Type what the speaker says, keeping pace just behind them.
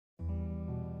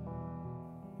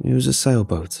It was a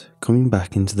sailboat coming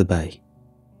back into the bay.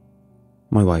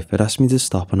 My wife had asked me to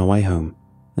stop on our way home,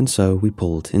 and so we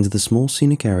pulled into the small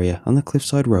scenic area on the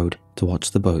cliffside road to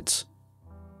watch the boats.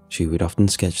 She would often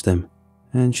sketch them,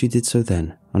 and she did so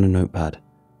then on a notepad.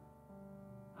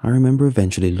 I remember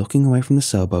eventually looking away from the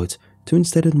sailboat to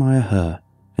instead admire her,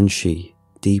 and she,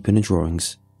 deep in her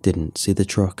drawings, didn't see the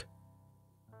truck.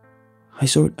 I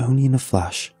saw it only in a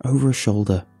flash over her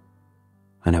shoulder.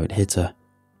 I know it hit her,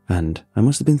 and I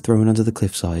must have been thrown onto the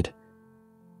cliffside.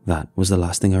 That was the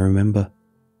last thing I remember.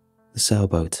 The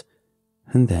sailboat,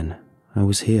 and then I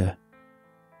was here.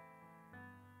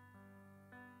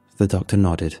 The doctor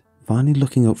nodded, finally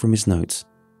looking up from his notes.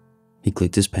 He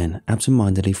clicked his pen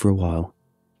absent-mindedly for a while.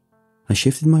 I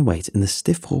shifted my weight in the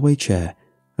stiff hallway chair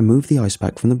and moved the ice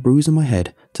pack from the bruise on my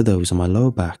head to those on my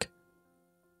lower back.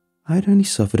 I had only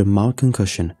suffered a mild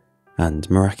concussion and,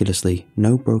 miraculously,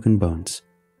 no broken bones.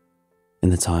 In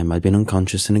the time I'd been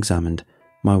unconscious and examined,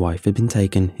 my wife had been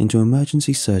taken into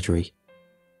emergency surgery.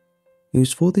 It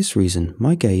was for this reason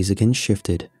my gaze again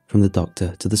shifted from the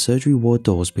doctor to the surgery ward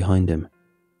doors behind him.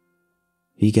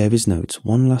 He gave his notes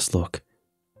one last look,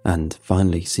 and,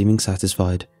 finally seeming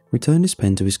satisfied, returned his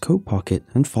pen to his coat pocket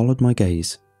and followed my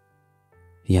gaze.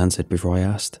 He answered before I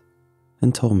asked,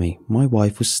 and told me my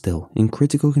wife was still in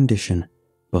critical condition,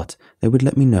 but they would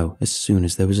let me know as soon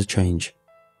as there was a change.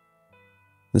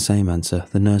 The same answer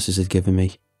the nurses had given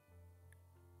me.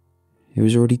 It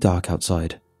was already dark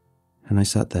outside, and I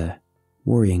sat there,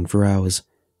 worrying for hours,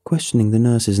 questioning the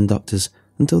nurses and doctors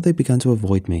until they began to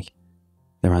avoid me.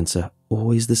 Their answer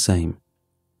always the same.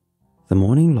 The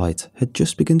morning light had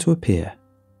just begun to appear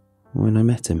when I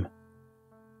met him.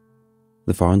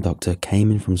 The foreign doctor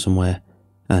came in from somewhere,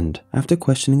 and after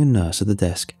questioning a nurse at the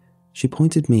desk, she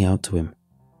pointed me out to him.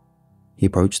 He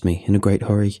approached me in a great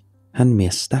hurry, handing me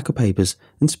a stack of papers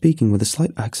and speaking with a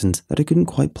slight accent that I couldn't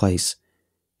quite place.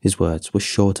 His words were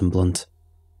short and blunt.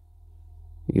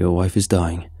 "Your wife is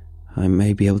dying. I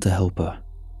may be able to help her."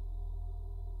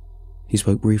 He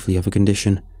spoke briefly of her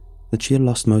condition, that she had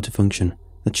lost motor function,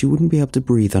 that she wouldn't be able to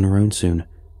breathe on her own soon,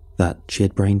 that she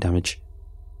had brain damage.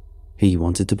 He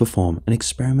wanted to perform an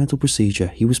experimental procedure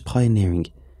he was pioneering,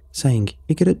 saying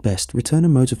it could at best return her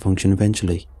motor function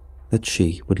eventually, that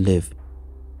she would live.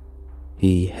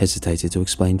 He hesitated to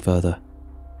explain further,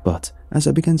 but as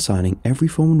I began signing every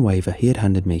form and waiver he had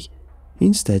handed me, he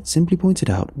instead simply pointed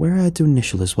out where I had to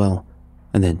initial as well,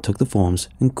 and then took the forms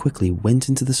and quickly went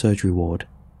into the surgery ward.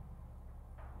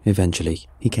 Eventually,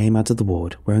 he came out of the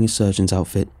ward wearing a surgeon's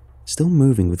outfit, still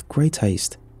moving with great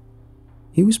haste.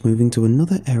 He was moving to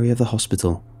another area of the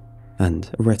hospital, and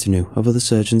a retinue of other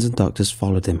surgeons and doctors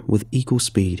followed him with equal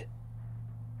speed.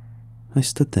 I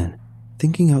stood then,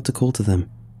 thinking how to call to them,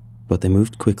 but they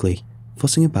moved quickly,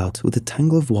 fussing about with a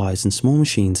tangle of wires and small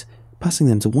machines, passing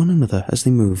them to one another as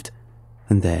they moved,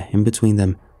 and there, in between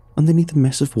them, underneath a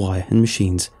mess of wire and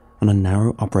machines, on a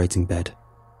narrow operating bed,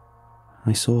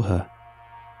 I saw her,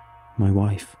 my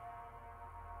wife.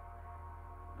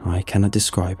 I cannot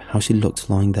describe how she looked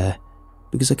lying there,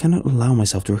 because I cannot allow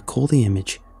myself to recall the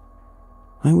image.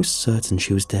 I was certain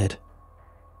she was dead.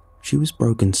 She was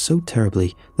broken so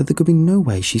terribly that there could be no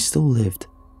way she still lived.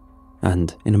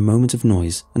 And in a moment of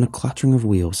noise and a clattering of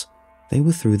wheels, they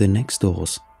were through the next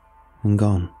doors and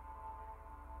gone.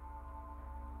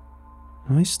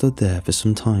 I stood there for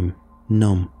some time,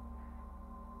 numb.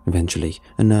 Eventually,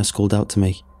 a nurse called out to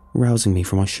me, rousing me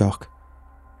from my shock.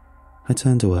 I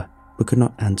turned to her, but could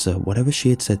not answer whatever she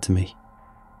had said to me.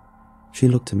 She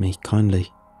looked at me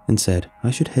kindly and said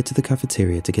I should head to the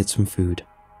cafeteria to get some food.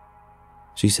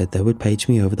 She said they would page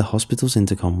me over the hospital's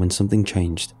intercom when something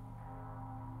changed.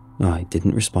 I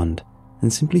didn't respond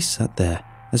and simply sat there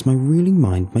as my reeling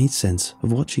mind made sense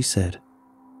of what she said.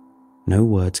 No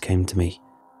words came to me,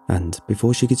 and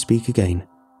before she could speak again,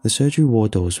 the surgery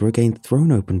ward doors were again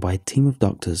thrown open by a team of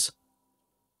doctors.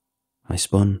 I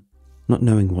spun, not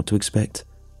knowing what to expect,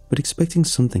 but expecting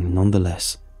something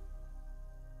nonetheless.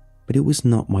 But it was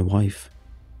not my wife.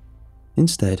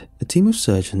 Instead, a team of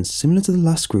surgeons similar to the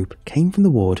last group came from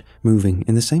the ward, moving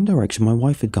in the same direction my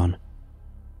wife had gone.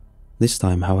 This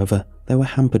time, however, they were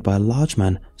hampered by a large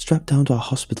man strapped down to a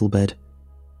hospital bed.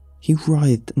 He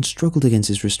writhed and struggled against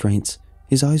his restraints,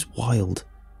 his eyes wild.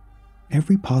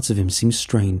 Every part of him seemed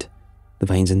strained, the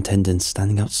veins and tendons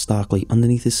standing out starkly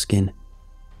underneath his skin.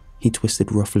 He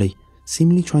twisted roughly,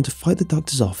 seemingly trying to fight the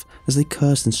doctors off as they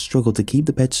cursed and struggled to keep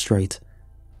the bed straight.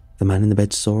 The man in the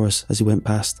bed saw us as he went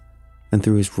past, and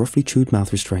through his roughly chewed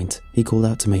mouth restraint, he called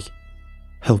out to me.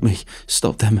 "Help me,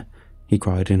 stop them," he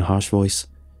cried in a harsh voice.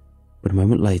 But a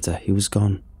moment later he was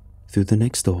gone, through the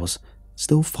next doors,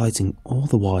 still fighting all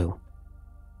the while.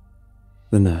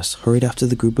 The nurse hurried after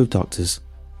the group of doctors,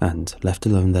 and, left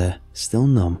alone there, still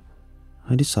numb,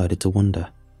 I decided to wonder.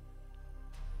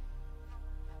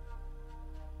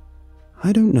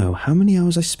 I don't know how many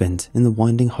hours I spent in the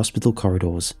winding hospital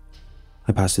corridors.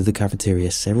 I passed through the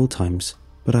cafeteria several times,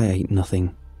 but I ate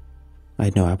nothing. I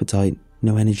had no appetite,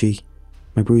 no energy.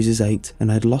 My bruises ached, and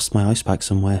I had lost my ice pack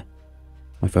somewhere.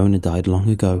 My phone had died long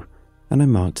ago, and I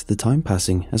marked the time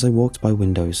passing as I walked by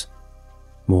windows.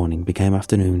 Morning became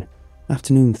afternoon.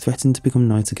 Afternoon threatened to become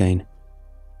night again.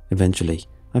 Eventually,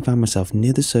 I found myself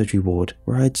near the surgery ward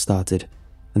where I had started,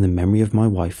 and the memory of my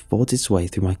wife fought its way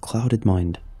through my clouded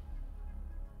mind.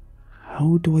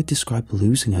 How do I describe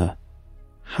losing her?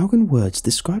 How can words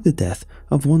describe the death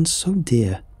of one so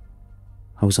dear?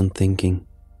 I was unthinking,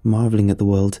 marvelling at the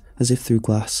world as if through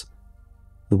glass.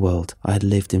 The world I had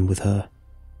lived in with her,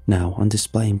 now on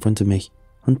display in front of me,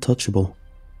 untouchable.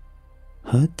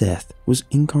 Her death was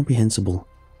incomprehensible,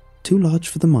 too large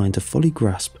for the mind to fully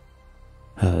grasp.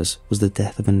 Hers was the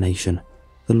death of a nation,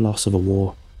 the loss of a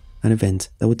war, an event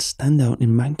that would stand out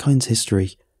in mankind's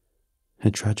history. A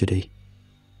tragedy.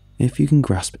 If you can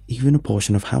grasp even a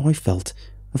portion of how I felt,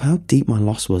 of how deep my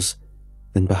loss was,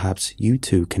 then perhaps you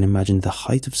too can imagine the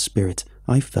height of spirit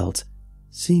I felt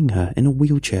seeing her in a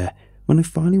wheelchair when I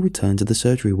finally returned to the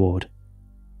surgery ward.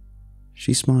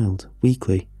 She smiled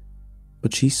weakly,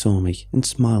 but she saw me and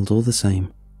smiled all the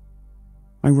same.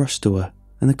 I rushed to her,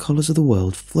 and the colours of the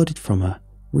world flooded from her,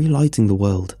 relighting the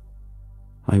world.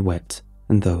 I wept,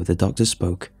 and though the doctors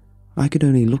spoke, I could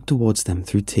only look towards them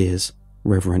through tears,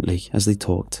 reverently as they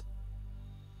talked.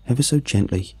 Ever so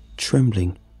gently,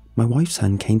 trembling, my wife's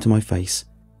hand came to my face,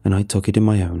 and I took it in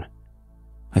my own.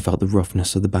 I felt the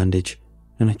roughness of the bandage,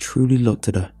 and I truly looked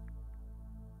at her.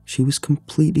 She was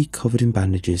completely covered in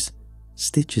bandages,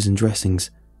 stitches and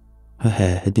dressings. Her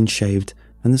hair had been shaved,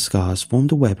 and the scars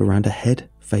formed a web around her head,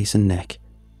 face and neck.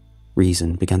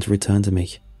 Reason began to return to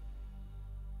me.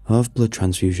 Of blood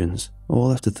transfusions,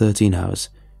 all after 13 hours,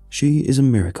 she is a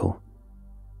miracle.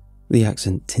 The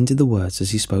accent tinted the words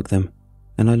as he spoke them,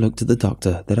 and I looked at the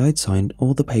doctor that I had signed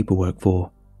all the paperwork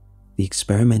for, the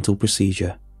experimental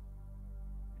procedure.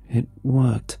 It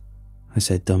worked, I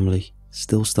said dumbly,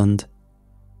 still stunned.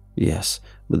 Yes,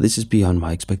 but this is beyond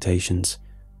my expectations.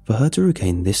 For her to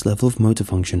regain this level of motor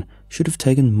function should have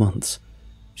taken months.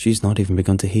 She's not even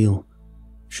begun to heal.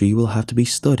 She will have to be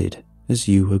studied, as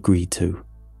you agreed to.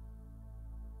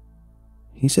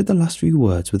 He said the last few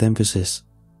words with emphasis,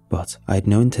 but I had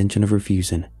no intention of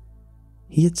refusing.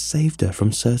 He had saved her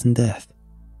from certain death.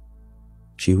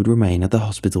 She would remain at the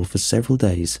hospital for several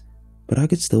days, but I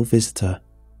could still visit her.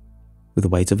 With the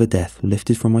weight of her death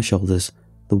lifted from my shoulders,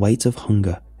 the weight of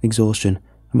hunger, exhaustion,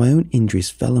 and my own injuries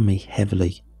fell on me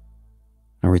heavily.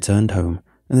 I returned home,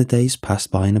 and the days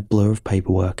passed by in a blur of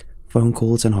paperwork, phone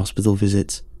calls and hospital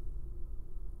visits.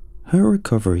 Her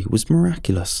recovery was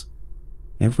miraculous.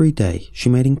 Every day she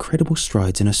made incredible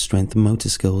strides in her strength and motor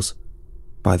skills.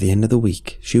 By the end of the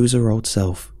week she was her old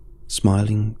self,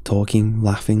 smiling, talking,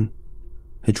 laughing.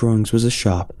 Her drawings was as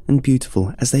sharp and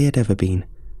beautiful as they had ever been.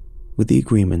 With the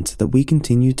agreement that we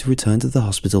continued to return to the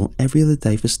hospital every other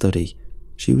day for study,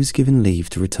 she was given leave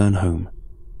to return home.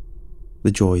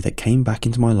 The joy that came back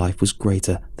into my life was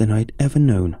greater than I had ever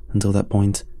known until that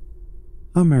point.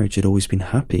 Our marriage had always been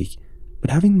happy,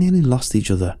 but having nearly lost each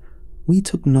other, we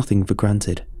took nothing for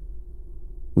granted.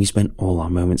 We spent all our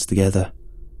moments together.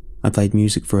 I played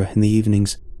music for her in the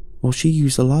evenings, while she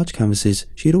used the large canvases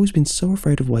she had always been so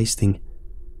afraid of wasting.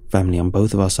 Family on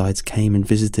both of our sides came and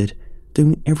visited,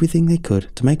 doing everything they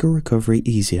could to make her recovery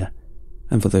easier,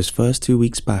 and for those first 2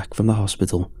 weeks back from the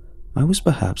hospital, I was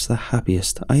perhaps the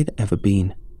happiest I had ever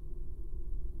been.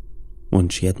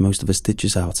 Once she had most of her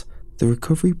stitches out, the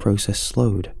recovery process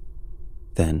slowed,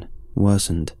 then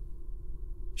worsened.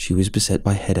 She was beset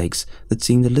by headaches that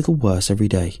seemed a little worse every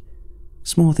day.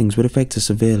 Small things would affect her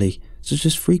severely, such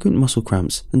as frequent muscle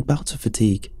cramps and bouts of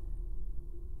fatigue.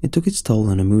 It took its toll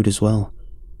on her mood as well,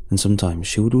 and sometimes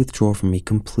she would withdraw from me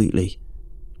completely,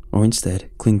 or instead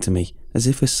cling to me as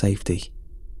if for safety.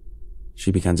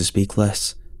 She began to speak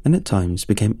less, and at times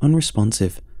became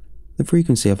unresponsive. The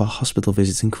frequency of our hospital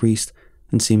visits increased,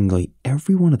 and seemingly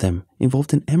every one of them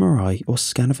involved an MRI or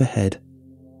scan of her head.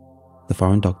 The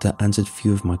foreign doctor answered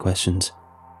few of my questions,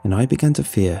 and I began to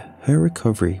fear her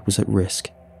recovery was at risk,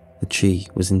 that she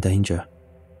was in danger.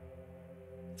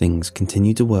 Things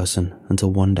continued to worsen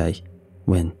until one day,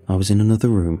 when I was in another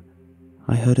room,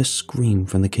 I heard a scream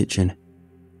from the kitchen.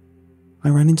 I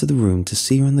ran into the room to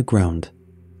see her on the ground,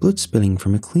 blood spilling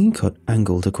from a clean-cut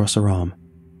angled across her arm.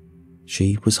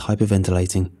 She was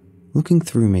hyperventilating, looking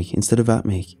through me instead of at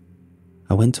me.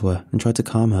 I went to her and tried to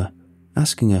calm her,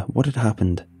 asking her what had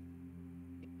happened.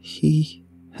 "He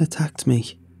attacked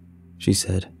me," she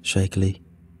said shakily,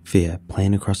 fear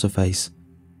playing across her face.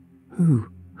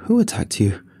 Who attacked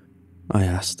you?" I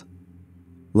asked.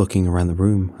 Looking around the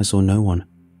room, I saw no one.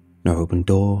 No open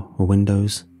door or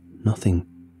windows, nothing.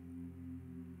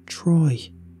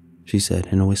 "Troy," she said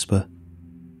in a whisper.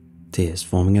 Tears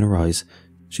forming in her eyes,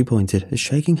 she pointed a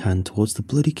shaking hand towards the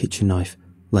bloody kitchen knife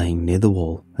laying near the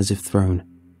wall as if thrown.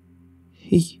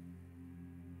 He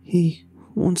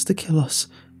wants to kill us.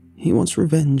 He wants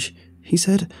revenge. He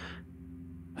said..."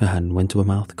 Her hand went to her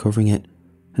mouth, covering it,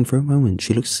 and for a moment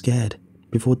she looked scared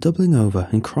before doubling over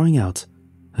and crying out.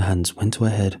 Her hands went to her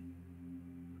head.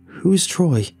 "Who is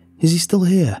Troy? Is he still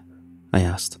here?" I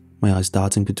asked, my eyes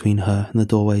darting between her and the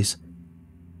doorways.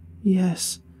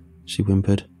 "Yes," she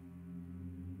whimpered.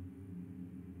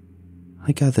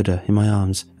 I gathered her in my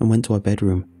arms and went to our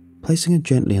bedroom, placing her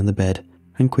gently on the bed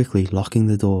and quickly locking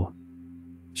the door.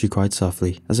 She cried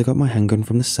softly as I got my handgun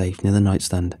from the safe near the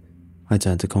nightstand. I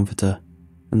turned to comfort her,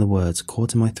 and the words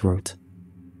caught in my throat.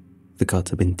 The cut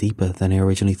had been deeper than I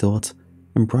originally thought,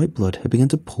 and bright blood had begun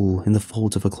to pool in the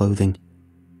folds of her clothing.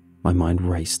 My mind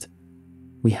raced.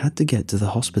 We had to get to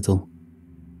the hospital.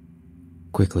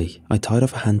 Quickly, I tied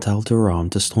off a hand towel to her arm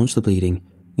to staunch the bleeding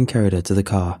and carried her to the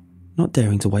car, not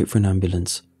daring to wait for an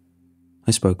ambulance.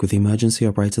 I spoke with the emergency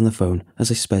operator on the phone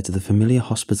as I sped to the familiar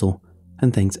hospital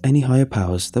and thanked any higher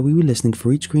powers that we were listening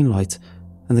for each green light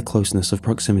and the closeness of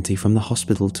proximity from the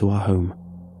hospital to our home.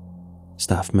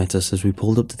 Staff met us as we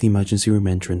pulled up to the emergency room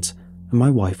entrance, and my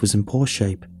wife was in poor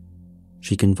shape.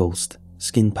 She convulsed,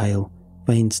 skin pale,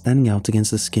 veins standing out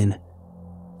against the skin.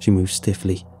 She moved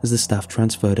stiffly as the staff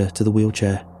transferred her to the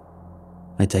wheelchair.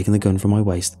 I'd taken the gun from my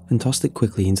waist and tossed it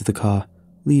quickly into the car,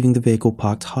 leaving the vehicle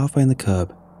parked halfway on the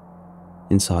curb.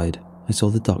 Inside, I saw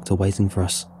the doctor waiting for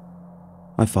us.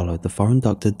 I followed the foreign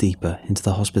doctor deeper into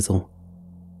the hospital.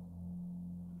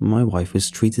 My wife was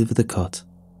treated for the cut,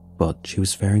 but she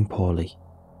was faring poorly.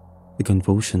 The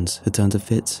convulsions had turned to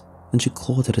fits, and she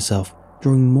clawed at herself,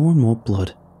 drawing more and more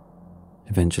blood.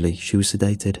 Eventually, she was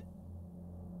sedated.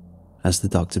 As the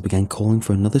doctor began calling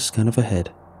for another scan of her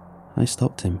head, I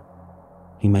stopped him.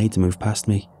 He made to move past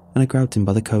me, and I grabbed him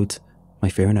by the coat, my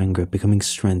fear and anger becoming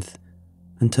strength,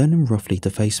 and turned him roughly to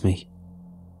face me.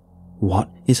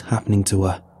 "What is happening to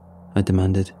her?" I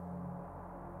demanded.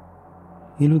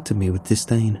 He looked at me with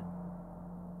disdain.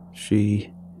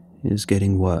 "She is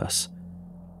getting worse."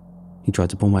 He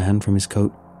tried to pull my hand from his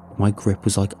coat, but my grip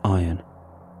was like iron.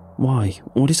 "Why?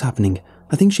 What is happening?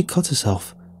 I think she cut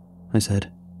herself," I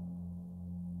said.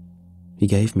 He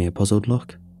gave me a puzzled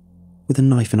look. "With a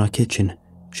knife in our kitchen.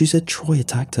 She said Troy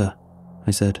attacked her,"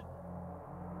 I said.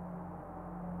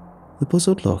 The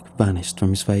puzzled look vanished from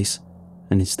his face,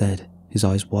 and instead his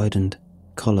eyes widened,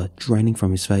 colour draining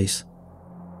from his face.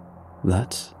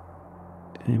 "That's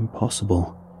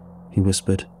impossible," he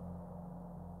whispered.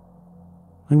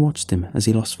 I watched him as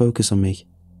he lost focus on me.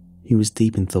 He was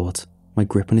deep in thought, my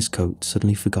grip on his coat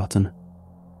suddenly forgotten.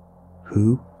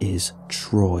 "Who is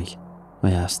Troy?"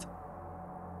 I asked.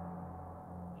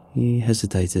 He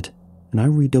hesitated, and I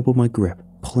redoubled my grip,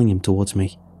 pulling him towards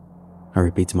me. I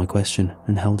repeated my question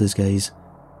and held his gaze.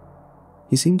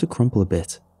 He seemed to crumple a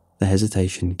bit, the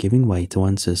hesitation giving way to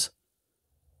answers.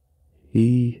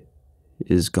 "He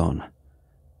is gone.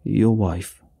 Your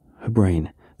wife, her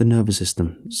brain, the nervous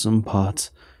system, some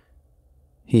parts."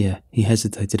 Here he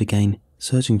hesitated again,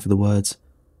 searching for the words.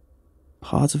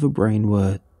 "Parts of her brain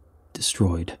were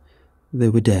destroyed. They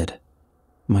were dead.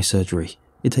 My surgery,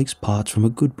 it takes parts from a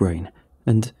good brain,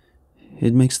 and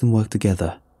it makes them work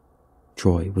together.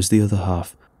 Troy was the other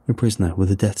half, a prisoner with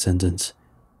a death sentence.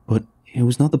 But it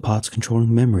was not the parts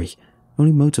controlling memory,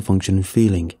 only motor function and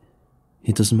feeling.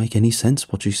 It doesn't make any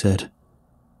sense what she said."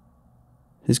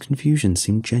 His confusion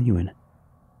seemed genuine.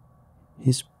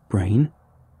 "His brain?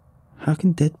 How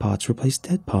can dead parts replace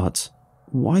dead parts?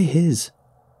 Why his?"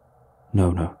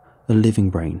 No, a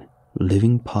living brain,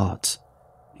 living parts,"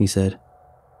 he said.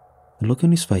 The look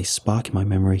on his face sparked my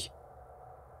memory.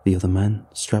 The other man,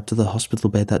 strapped to the hospital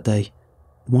bed that day,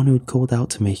 the one who had called out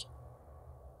to me.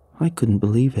 I couldn't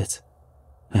believe it.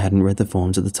 I hadn't read the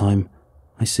forms at the time.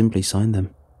 I simply signed them.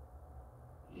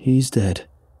 "He's dead.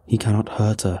 He cannot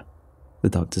hurt her," the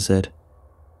doctor said.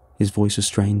 His voice was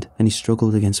strained and he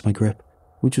struggled against my grip,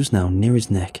 which was now near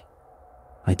his neck.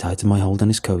 I tightened my hold on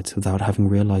his coat without having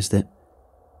realized it.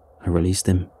 I released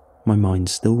him, my mind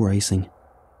still racing.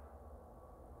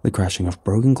 The crashing of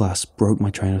broken glass broke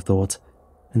my train of thought,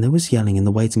 and there was yelling in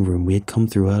the waiting room we had come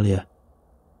through earlier.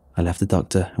 I left the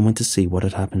doctor and went to see what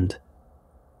had happened.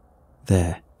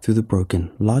 There, through the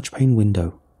broken, large-pane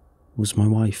window, was my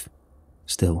wife.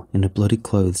 still in her bloodied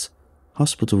clothes,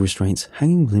 hospital restraints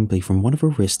hanging limply from one of her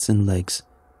wrists and legs.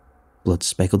 Blood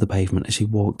speckled the pavement as she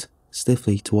walked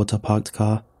stiffly towards our parked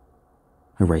car.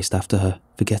 I raced after her,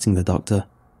 forgetting the doctor.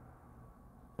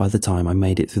 By the time I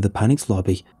made it through the panicked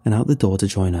lobby and out the door to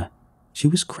join her, she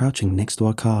was crouching next to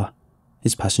our car,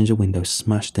 its passenger window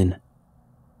smashed in.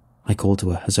 I called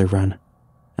to her as I ran,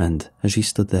 and as she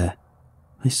stood there,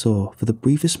 I saw for the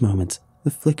briefest moment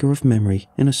the flicker of memory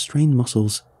in her strained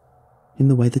muscles, in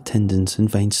the way the tendons and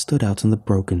veins stood out on the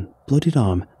broken, bloodied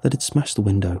arm that had smashed the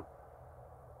window.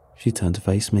 She turned to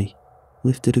face me,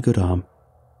 lifted a good arm,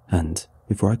 and,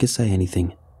 before I could say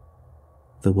anything,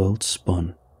 the world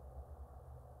spun.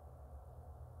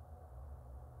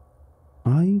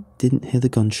 I didn't hear the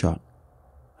gunshot.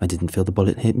 I didn't feel the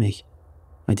bullet hit me.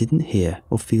 I didn't hear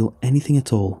or feel anything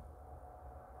at all.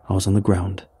 I was on the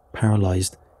ground,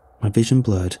 paralyzed, my vision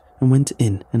blurred and went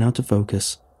in and out of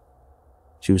focus.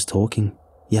 She was talking,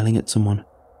 yelling at someone.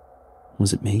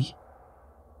 Was it me?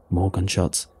 More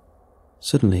gunshots.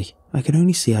 Suddenly, I could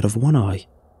only see out of one eye,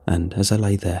 and as I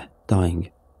lay there,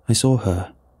 dying, I saw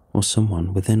her, or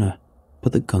someone within her,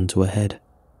 put the gun to her head.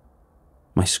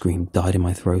 My scream died in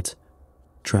my throat,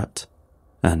 trapped,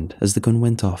 and as the gun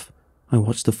went off, I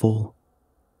watched her fall.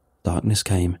 Darkness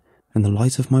came, and the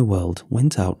light of my world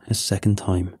went out a second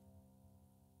time.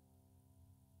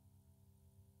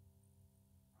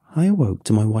 I awoke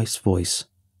to my wife's voice.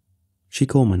 She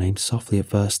called my name softly at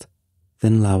first,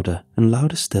 then louder and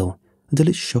louder still, until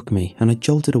it shook me and I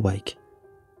jolted awake.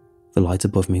 The light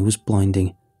above me was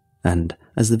blinding, and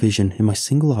as the vision in my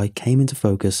single eye came into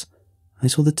focus, I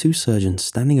saw the two surgeons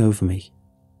standing over me.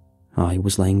 I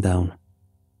was laying down.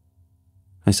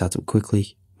 I sat up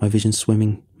quickly, my vision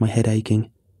swimming, my head aching.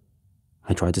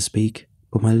 I tried to speak,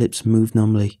 but my lips moved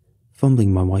numbly,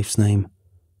 fumbling my wife's name.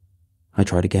 I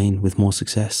tried again with more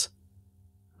success.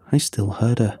 I still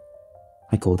heard her.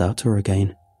 I called out to her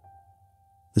again.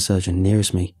 The surgeon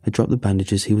nearest me had dropped the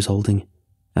bandages he was holding,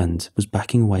 and was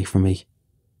backing away from me.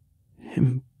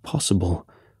 Impossible.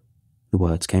 The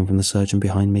words came from the surgeon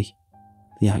behind me,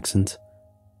 the accent.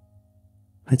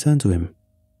 I turned to him,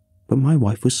 but my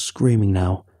wife was screaming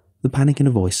now, the panic in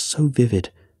her voice so vivid,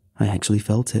 I actually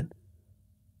felt it.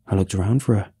 I looked around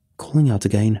for her, calling out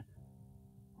again.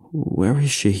 Where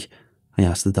is she? I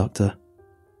asked the doctor.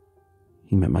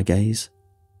 He met my gaze.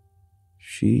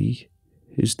 She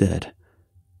is dead.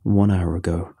 1 hour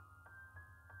ago.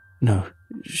 No,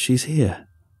 she's here.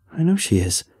 I know she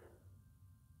is.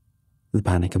 The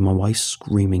panic of my wife's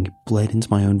screaming bled into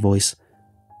my own voice.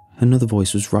 Another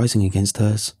voice was rising against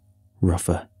hers,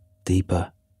 rougher,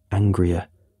 deeper, angrier.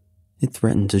 It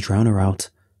threatened to drown her out.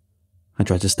 I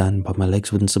tried to stand, but my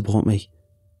legs wouldn't support me.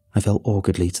 I fell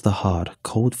awkwardly to the hard,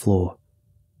 cold floor.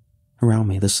 Around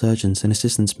me, the surgeons and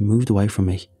assistants moved away from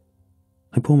me.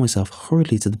 I pulled myself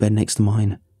hurriedly to the bed next to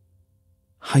mine.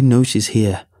 I know she's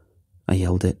here, I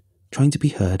yelled it, trying to be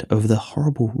heard over the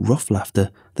horrible, rough laughter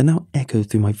that now echoed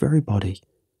through my very body.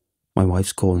 My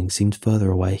wife's calling seemed further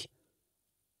away.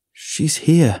 She's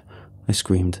here, I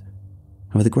screamed,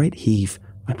 and with a great heave,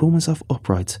 I pulled myself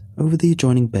upright over the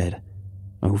adjoining bed,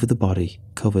 over the body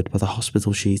covered by the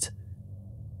hospital sheet.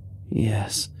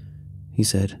 Yes, he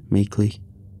said meekly.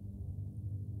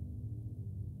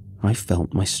 I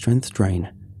felt my strength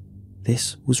drain.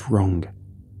 This was wrong.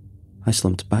 I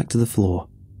slumped back to the floor.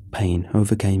 Pain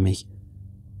overcame me.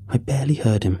 I barely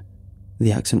heard him.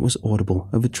 The accent was audible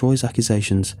over Troy's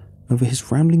accusations, over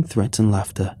his rambling threats and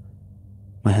laughter.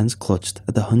 My hands clutched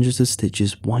at the hundreds of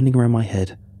stitches winding around my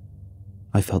head.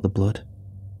 I felt the blood.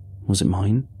 Was it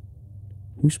mine?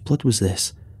 Whose blood was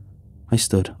this? I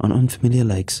stood on unfamiliar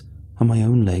legs, on my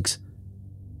own legs.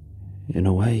 In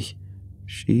a way,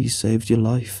 she saved your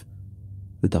life,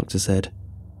 the doctor said.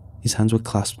 His hands were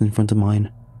clasped in front of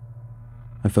mine.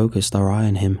 I focused our eye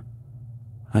on him.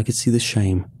 I could see the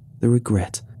shame, the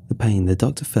regret, the pain the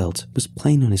doctor felt was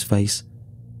plain on his face.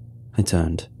 I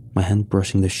turned, my hand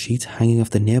brushing the sheet hanging off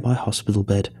the nearby hospital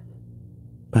bed.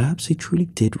 Perhaps he truly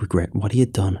did regret what he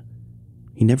had done.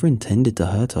 He never intended to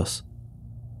hurt us.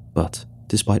 But,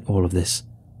 despite all of this,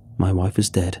 my wife was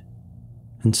dead.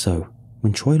 And so,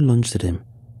 when Troy lunged at him,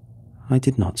 I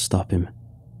did not stop him.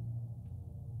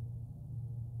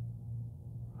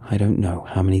 I don't know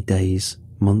how many days,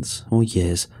 months, or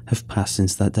years have passed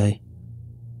since that day.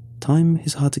 Time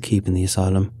is hard to keep in the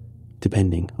asylum,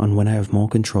 depending on when I have more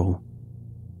control.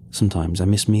 Sometimes I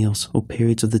miss meals or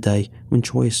periods of the day when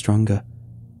Troy is stronger,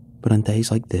 but on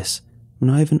days like this, when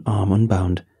I have an arm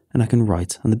unbound and I can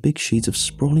write on the big sheets of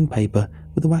sprawling paper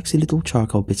with the waxy little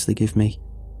charcoal bits they give me,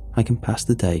 I can pass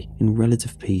the day in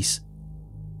relative peace.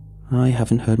 I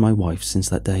haven't heard my wife since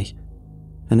that day,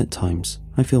 and at times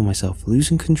I feel myself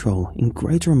losing control in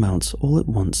greater amounts all at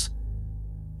once.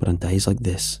 But on days like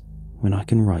this, when I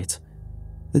can write,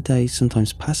 the day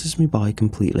sometimes passes me by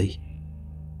completely.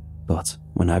 But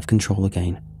when I have control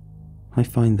again, I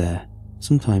find there,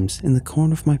 sometimes in the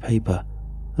corner of my paper,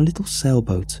 a little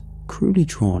sailboat crudely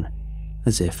drawn,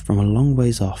 as if from a long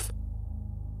ways off.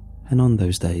 And on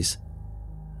those days,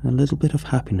 a little bit of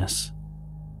happiness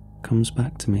comes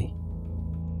back to me.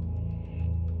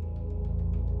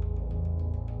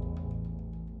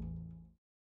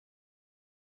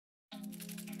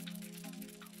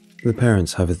 The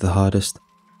parents have it the hardest.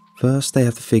 First, they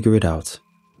have to figure it out.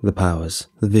 The powers,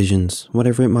 the visions,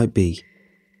 whatever it might be.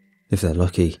 If they're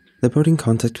lucky, they're put in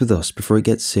contact with us before it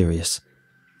gets serious.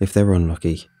 If they're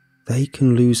unlucky, they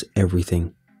can lose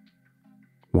everything.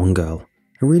 One girl,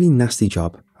 a really nasty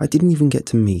job I didn't even get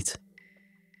to meet.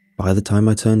 By the time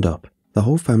I turned up, the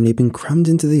whole family had been crammed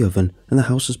into the oven and the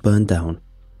house was burned down.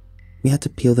 We had to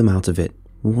peel them out of it,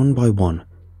 one by one,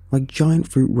 like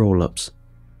giant fruit roll-ups.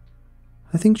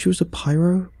 I think she was a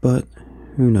pyro, but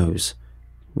who knows?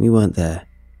 We weren't there.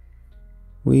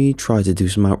 We tried to do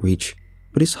some outreach,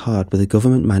 but it's hard with a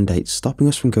government mandate stopping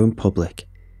us from going public.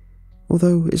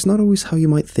 Although it's not always how you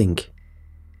might think.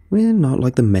 We're not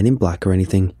like the Men in Black or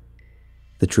anything.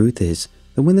 The truth is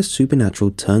that when the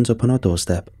supernatural turns up on our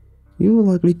doorstep, you will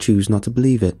likely choose not to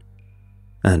believe it.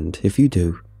 And if you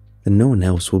do, then no one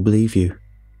else will believe you.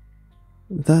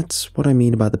 That's what I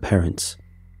mean about the parents.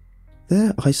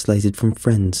 They're isolated from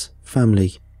friends,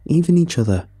 family, even each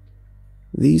other.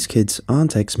 These kids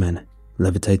aren't X-Men,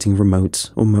 levitating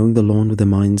remotes or mowing the lawn with their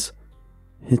minds.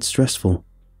 It's stressful,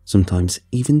 sometimes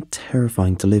even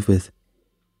terrifying to live with.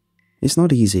 It's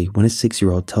not easy when a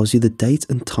 6-year-old tells you the date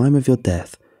and time of your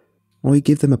death, or you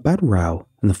give them a bad row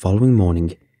and the following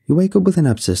morning you wake up with an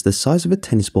abscess the size of a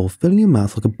tennis ball filling your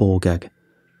mouth like a ball gag.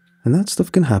 And that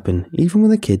stuff can happen even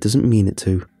when the kid doesn't mean it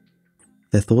to.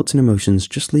 Their thoughts and emotions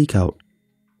just leak out.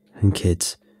 And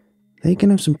kids, they can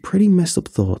have some pretty messed up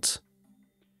thoughts.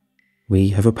 We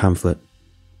have a pamphlet,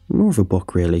 more of a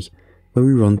book really, where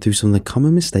we run through some of the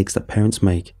common mistakes that parents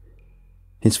make.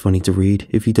 It's funny to read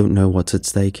if you don't know what's at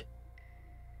stake.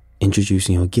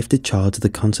 Introducing your gifted child to the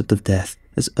concept of death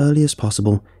as early as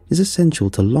possible is essential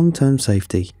to long-term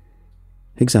safety.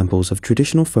 Examples of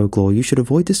traditional folklore you should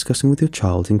avoid discussing with your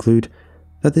child include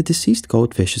that the deceased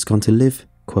goldfish has gone to live,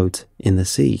 quote, in the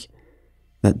sea,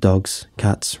 that dogs,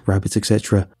 cats, rabbits,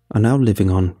 etc. are now living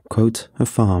on, quote, a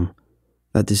farm,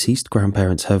 that deceased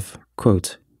grandparents have,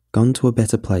 quote, gone to a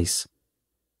better place.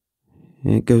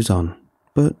 It goes on,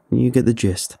 but you get the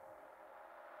gist.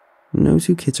 No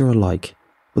two kids are alike,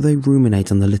 but they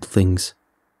ruminate on the little things.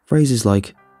 Phrases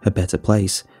like, a better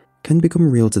place, can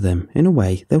become real to them in a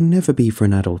way they'll never be for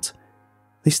an adult.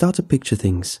 They start to picture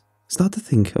things, start to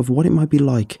think of what it might be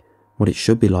like, what it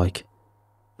should be like.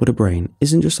 But a brain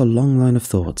isn't just a long line of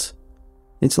thoughts.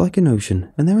 It's like an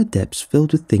ocean, and there are depths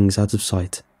filled with things out of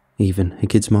sight, even a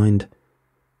kid's mind.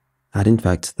 Add in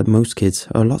fact that most kids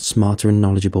are a lot smarter and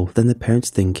knowledgeable than their parents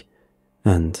think,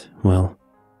 and, well,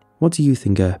 what do you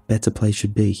think a better place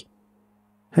should be?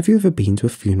 Have you ever been to a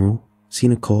funeral,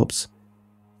 seen a corpse?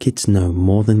 Kids know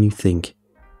more than you think.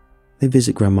 They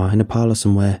visit grandma in a parlour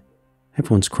somewhere.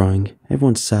 Everyone's crying,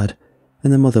 everyone's sad,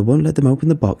 and their mother won't let them open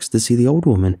the box to see the old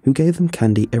woman who gave them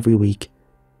candy every week.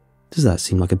 Does that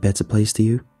seem like a better place to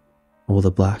you? All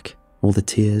the black, all the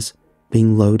tears,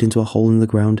 being lowered into a hole in the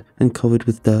ground and covered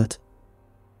with dirt.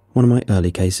 One of my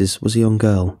early cases was a young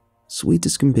girl, sweet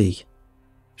as can be.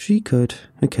 She could,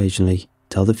 occasionally,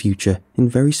 tell the future in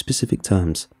very specific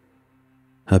terms.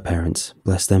 Her parents,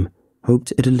 bless them,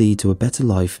 hoped it'd lead to a better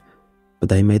life, but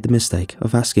they made the mistake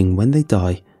of asking when they'd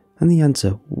die, and the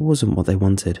answer wasn't what they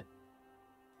wanted.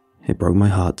 It broke my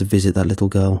heart to visit that little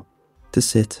girl, to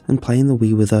sit and play in the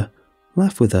Wii with her,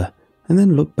 laugh with her, and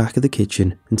then look back at the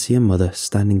kitchen and see her mother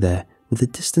standing there with a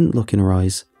distant look in her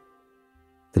eyes.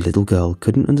 The little girl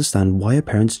couldn't understand why her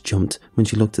parents jumped when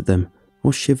she looked at them,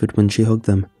 or shivered when she hugged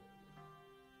them.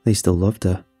 They still loved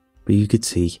her, but you could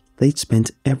see they'd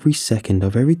spent every second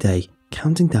of every day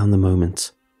counting down the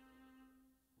moments.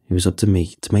 It was up to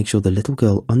me to make sure the little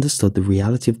girl understood the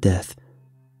reality of death.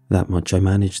 That much I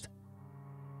managed.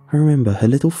 I remember her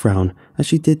little frown as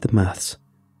she did the maths.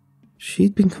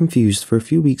 She'd been confused for a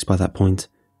few weeks by that point,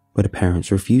 but her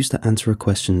parents refused to answer her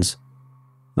questions.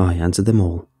 I answered them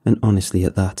all, and honestly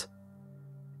at that.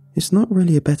 "It's not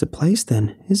really a better place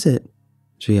then, is it?"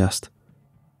 she asked.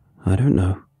 "I don't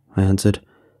know," I answered.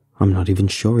 "I'm not even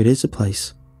sure it is a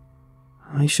place."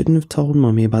 "I shouldn't have told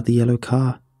Mummy about the yellow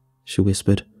car," she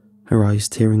whispered, her eyes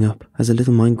tearing up as her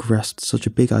little mind grasped such a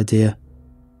big idea.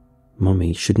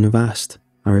 Mummy shouldn't have asked.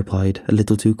 I replied a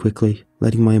little too quickly,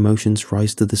 letting my emotions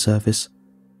rise to the surface.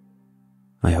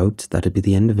 I hoped that'd be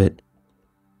the end of it.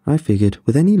 I figured,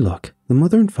 with any luck, the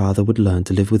mother and father would learn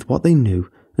to live with what they knew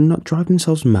and not drive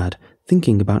themselves mad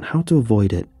thinking about how to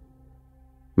avoid it.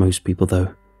 Most people,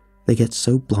 though, they get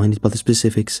so blinded by the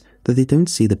specifics that they don't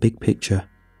see the big picture.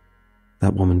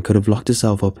 That woman could have locked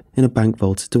herself up in a bank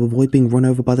vault to avoid being run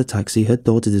over by the taxi her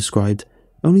daughter described,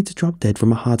 only to drop dead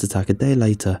from a heart attack a day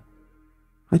later.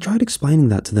 I tried explaining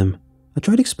that to them. I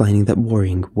tried explaining that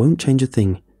worrying won't change a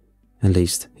thing. At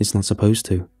least, it's not supposed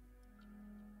to.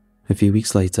 A few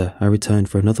weeks later, I returned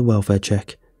for another welfare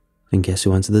check, and guess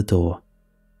who answered the door?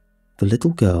 The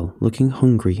little girl, looking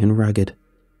hungry and ragged.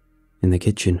 In the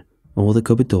kitchen, all the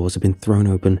cupboard doors had been thrown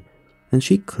open, and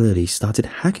she clearly started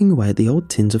hacking away at the old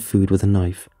tins of food with a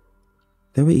knife.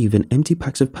 There were even empty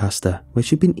packs of pasta where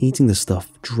she'd been eating the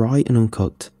stuff dry and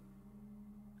uncooked.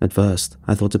 At first,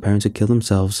 I thought her parents had killed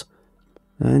themselves,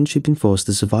 and she'd been forced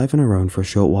to survive on her own for a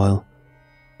short while.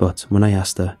 But when I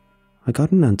asked her, I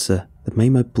got an answer that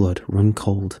made my blood run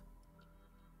cold.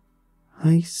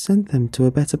 "I sent them to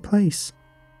a better place,"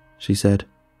 she said.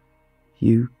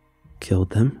 "You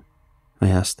killed them?" I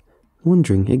asked,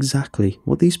 wondering exactly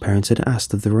what these parents had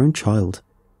asked of their own child.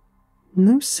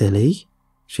 "No, silly,"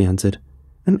 she answered.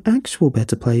 "An actual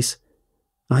better place.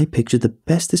 I pictured the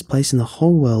bestest place in the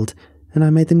whole world, and I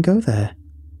made them go there."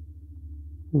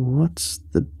 "What's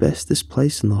the bestest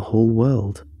place in the whole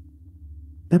world?"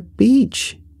 "A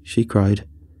beach," she cried.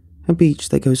 "A beach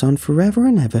that goes on forever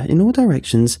and ever in all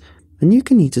directions, and you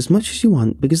can eat as much as you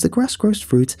want because the grass grows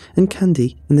fruit and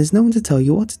candy, and there's no one to tell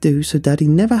you what to do, so Daddy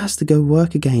never has to go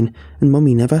work again, and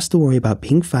Mummy never has to worry about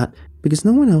being fat because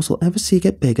no one else will ever see her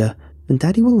get bigger, and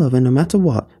Daddy will love her no matter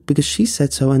what because she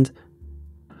said so, and—"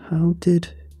 How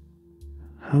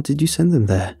did you send them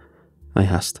there?" I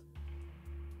asked.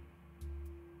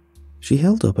 She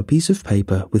held up a piece of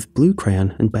paper with blue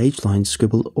crayon and beige lines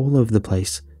scribbled all over the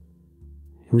place.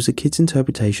 It was a kid's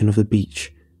interpretation of the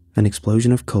beach, an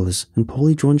explosion of colours and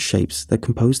poorly drawn shapes that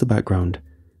composed the background.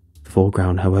 The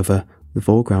foreground, however,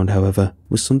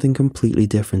 was something completely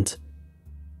different.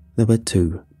 There were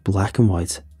two black and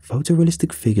white,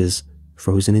 photorealistic figures,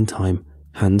 frozen in time,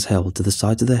 hands held to the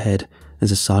sides of their head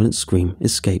as a silent scream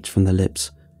escaped from their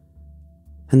lips.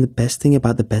 "And the best thing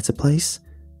about the better place?"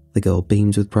 The girl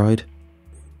beamed with pride.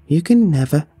 "You can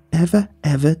never, ever,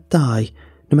 ever die,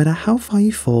 no matter how far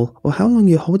you fall or how long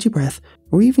you hold your breath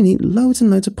or even eat loads and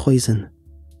loads of poison."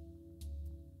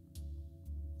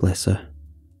 Bless her.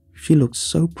 She looked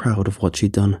so proud of what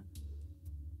she'd done.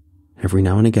 Every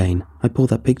now and again, I pull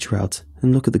that picture out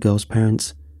and look at the girl's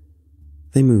parents.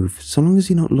 They move so long as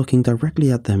you're not looking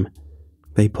directly at them.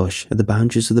 They push at the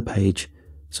boundaries of the page,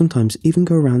 sometimes even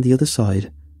go around the other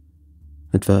side.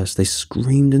 At first they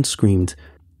screamed and screamed,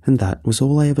 and that was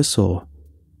all I ever saw.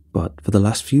 But for the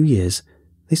last few years,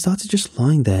 they started just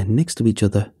lying there next to each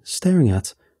other, staring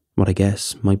at what I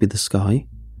guess might be the sky.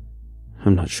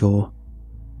 I'm not sure.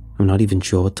 I'm not even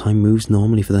sure time moves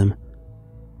normally for them.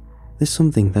 There's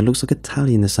something that looks like a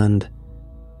tally in the sand.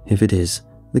 If it is,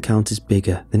 the count is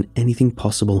bigger than anything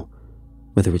possible,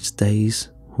 whether it's days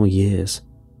or years.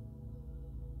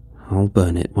 I'll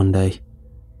burn it one day.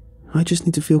 I just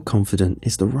need to feel confident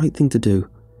it's the right thing to do.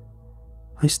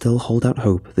 I still hold out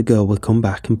hope the girl will come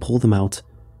back and pull them out.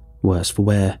 Worse for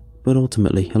wear, but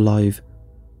ultimately alive.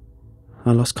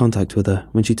 I lost contact with her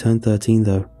when she turned 13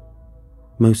 though.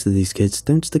 Most of these kids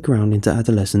don't stick around into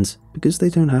adolescence because they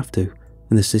don't have to,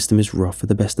 and the system is rough at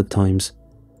the best of times.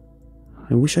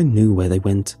 I wish I knew where they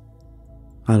went.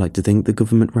 I like to think the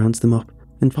government rounds them up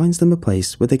and finds them a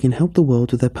place where they can help the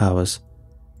world with their powers.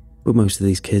 But most of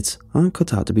these kids aren't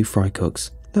cut out to be fry cooks,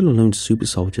 let alone super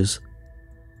soldiers.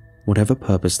 Whatever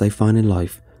purpose they find in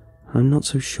life, I'm not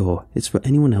so sure it's for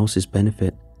anyone else's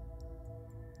benefit.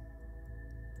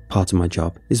 Part of my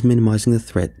job is minimizing the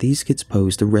threat these kids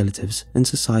pose to relatives and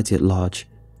society at large.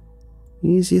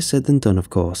 Easier said than done, of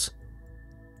course.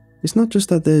 It's not just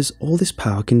that there's all this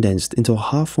power condensed into a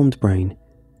half-formed brain,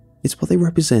 it's what they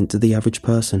represent to the average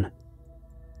person.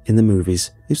 In the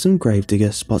movies, if some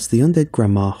gravedigger spots the undead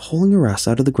grandma hauling her ass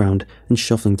out of the ground and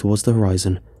shuffling towards the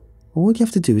horizon, all you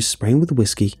have to do is spray him with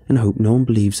whiskey and hope no one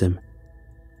believes him.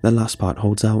 That last part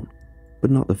holds out, but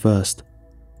not the first.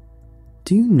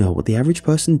 Do you know what the average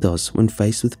person does when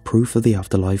faced with proof of the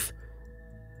afterlife?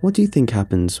 What do you think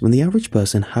happens when the average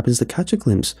person happens to catch a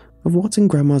glimpse of what's in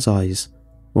grandma's eyes?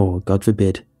 Or, God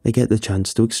forbid, they get the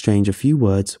chance to exchange a few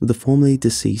words with the formerly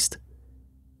deceased.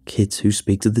 Kids who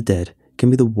speak to the dead can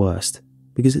be the worst,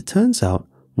 because it turns out,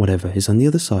 whatever is on the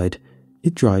other side,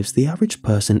 it drives the average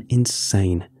person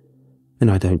insane.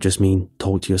 And I don't just mean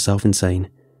talk to yourself insane.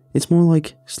 It's more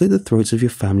like slit the throats of your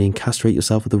family and castrate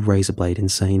yourself with a razor blade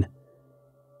insane.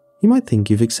 You might think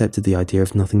you've accepted the idea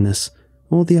of nothingness,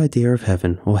 or the idea of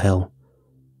heaven or hell.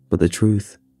 But the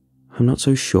truth, I'm not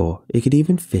so sure it could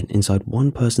even fit inside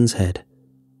one person's head.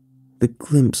 The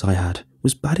glimpse I had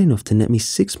was bad enough to net me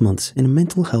 6 months in a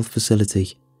mental health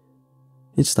facility.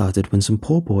 It started when some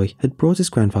poor boy had brought his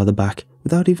grandfather back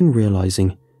without even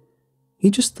realizing.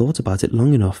 He just thought about it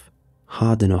long enough,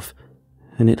 hard enough,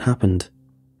 and it happened.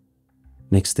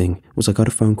 Next thing was I got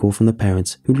a phone call from the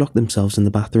parents who locked themselves in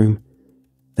the bathroom.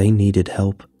 They needed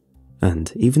help,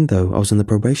 and even though I was in the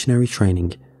probationary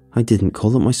training, I didn't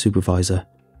call up my supervisor.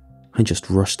 I just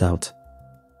rushed out.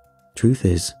 Truth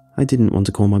is, I didn't want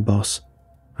to call my boss.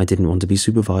 I didn't want to be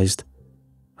supervised.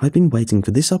 I'd been waiting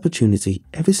for this opportunity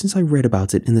ever since I read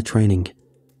about it in the training.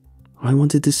 I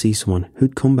wanted to see someone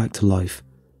who'd come back to life.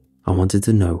 I wanted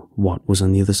to know what was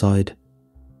on the other side.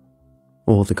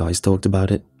 All the guys talked about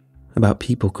it, about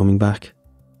people coming back,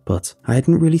 but I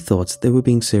hadn't really thought they were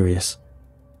being serious.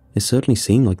 It certainly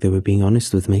seemed like they were being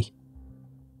honest with me.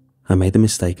 I made the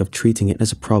mistake of treating it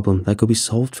as a problem that could be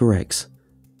solved for X.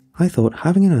 I thought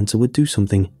having an answer would do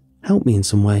something, help me in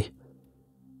some way.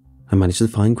 I managed to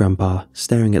find Grandpa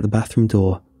staring at the bathroom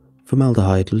door,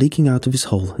 formaldehyde leaking out of his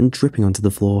hole and dripping onto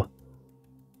the floor.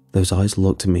 Those eyes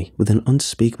looked at me with an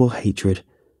unspeakable hatred,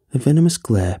 a venomous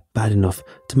glare bad enough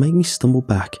to make me stumble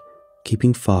back,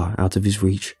 keeping far out of his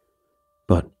reach.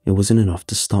 But it wasn't enough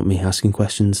to stop me asking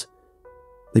questions.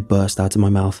 They burst out of my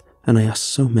mouth, and I asked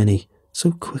so many,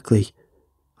 so quickly.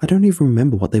 I don't even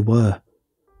remember what they were.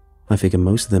 I figure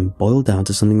most of them boiled down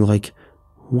to something like,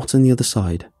 "What's on the other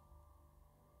side?"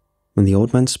 When the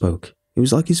old man spoke, it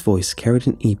was like his voice carried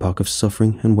an epoch of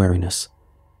suffering and weariness.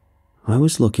 I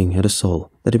was looking at a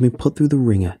soul that had been put through the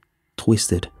ringer,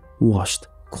 twisted, washed,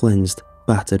 cleansed,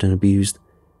 battered and abused.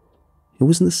 It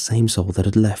wasn't the same soul that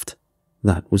had left,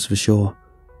 that was for sure.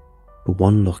 But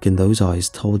one look in those eyes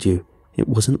told you it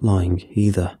wasn't lying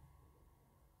either.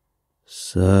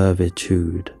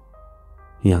 "Servitude,"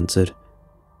 he answered,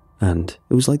 and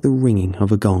it was like the ringing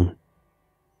of a gong.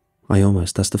 I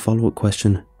almost asked a follow-up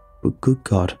question, but good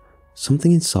God,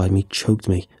 something inside me choked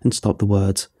me and stopped the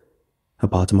words. A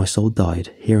part of my soul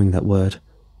died hearing that word.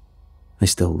 I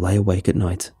still lay awake at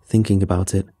night thinking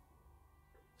about it.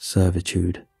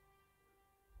 Servitude.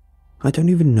 I don't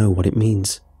even know what it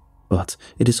means, but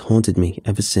it has haunted me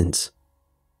ever since.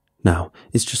 Now,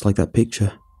 it's just like that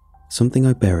picture, something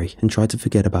I bury and try to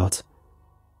forget about.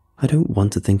 I don't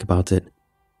want to think about it,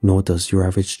 nor does your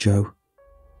average Joe.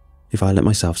 If I let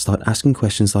myself start asking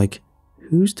questions like,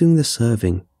 who's doing the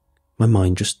serving, my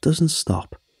mind just doesn't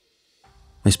stop.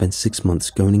 I spent 6 months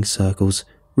going in circles,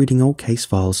 reading old case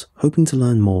files, hoping to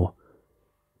learn more.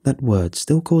 That word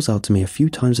still calls out to me a few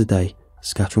times a day,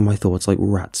 scattering my thoughts like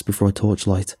rats before a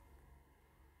torchlight.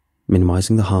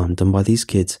 Minimizing the harm done by these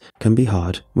kids can be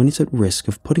hard when it's at risk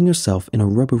of putting yourself in a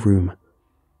rubber room.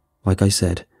 Like I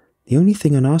said, the only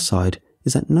thing on our side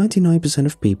is that 99%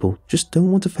 of people just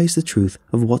don't want to face the truth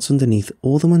of what's underneath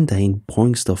all the mundane,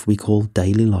 boring stuff we call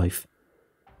daily life.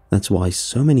 That's why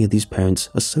so many of these parents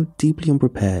are so deeply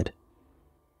unprepared.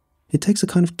 It takes a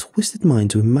kind of twisted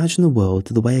mind to imagine the world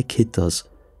the way a kid does,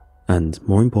 and,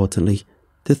 more importantly,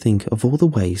 to think of all the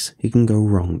ways it can go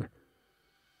wrong.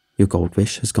 Your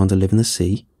goldfish has gone to live in the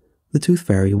sea, the tooth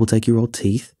fairy will take your old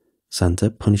teeth, Santa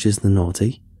punishes the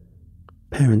naughty.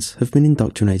 Parents have been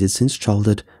indoctrinated since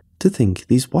childhood to think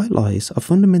these white lies are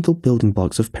fundamental building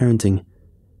blocks of parenting.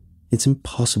 It's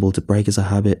impossible to break as a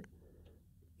habit.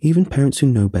 Even parents who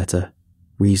know better,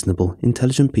 reasonable,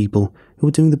 intelligent people who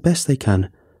are doing the best they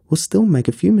can, will still make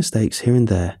a few mistakes here and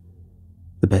there.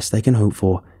 The best they can hope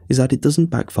for is that it doesn't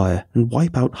backfire and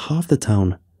wipe out half the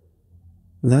town.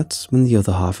 That's when the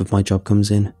other half of my job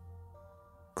comes in.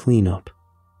 Clean up.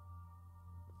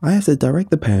 I have to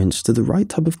direct the parents to the right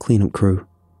type of cleanup crew.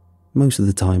 Most of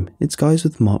the time, it's guys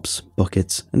with mops,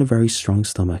 buckets, and a very strong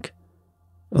stomach.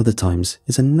 Other times,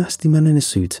 it's a nasty man in a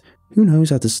suit who knows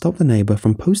how to stop the neighbour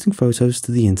from posting photos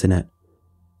to the internet.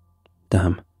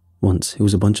 Damn, once it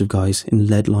was a bunch of guys in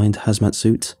lead-lined hazmat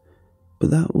suits,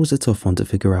 but that was a tough one to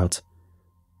figure out.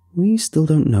 We still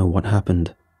don't know what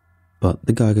happened, but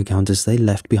the Geiger counters they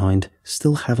left behind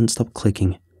still haven't stopped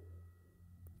clicking.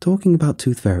 Talking about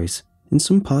tooth fairies, in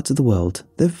some parts of the world,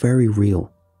 they're very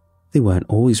real. They weren't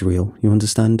always real, you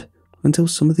understand, until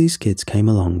some of these kids came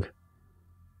along.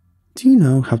 Do you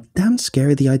know how damn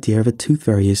scary the idea of a tooth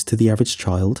fairy is to the average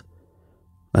child?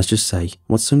 Let's just say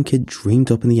what some kid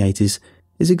dreamed up in the 80s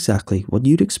is exactly what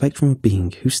you'd expect from a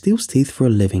being who steals teeth for a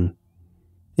living.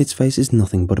 Its face is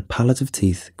nothing but a palette of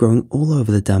teeth growing all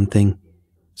over the damn thing,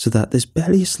 so that there's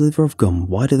barely a sliver of gum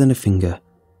wider than a finger.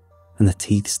 and the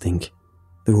teeth stink.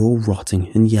 They're all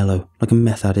rotting and yellow like a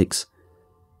meth addict's.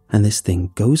 And this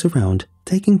thing goes around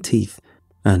taking teeth,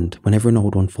 and whenever an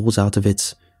old one falls out of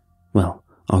its, well,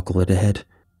 I'll call it a head,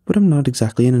 but I'm not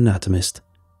exactly an anatomist.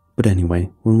 But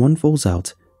anyway, when one falls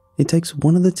out, it takes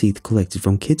one of the teeth collected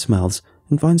from kids' mouths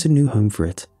and finds a new home for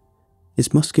it.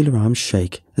 Its muscular arms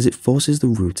shake as it forces the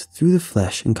root through the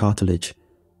flesh and cartilage,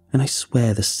 and I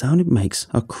swear the sound it makes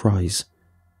are cries.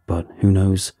 But who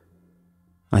knows?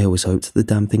 I always hoped the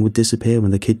damn thing would disappear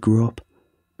when the kid grew up,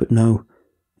 but no,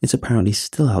 it's apparently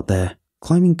still out there,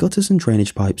 climbing gutters and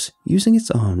drainage pipes using its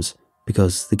arms,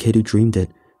 because the kid who dreamed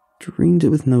it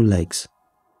with no legs.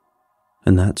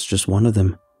 And that's just one of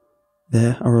them.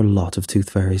 There are a lot of tooth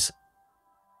fairies.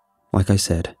 Like I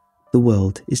said, the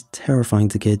world is terrifying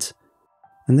to kids,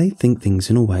 and they think things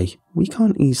in a way we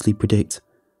can't easily predict,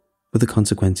 but the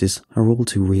consequences are all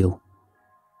too real.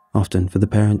 Often for the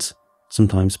parents,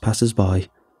 sometimes passers-by,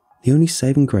 the only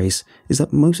saving grace is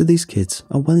that most of these kids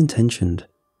are well-intentioned.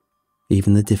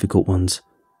 Even the difficult ones,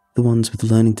 the ones with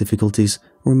learning difficulties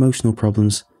or emotional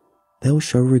problems, they'll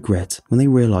show regret when they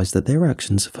realize that their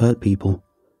actions have hurt people.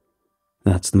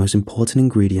 That's the most important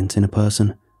ingredient in a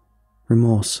person: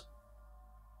 remorse.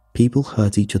 People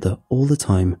hurt each other all the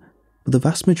time, but the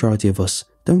vast majority of us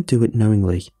don't do it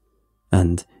knowingly.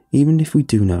 And even if we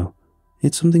do know,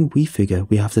 it's something we figure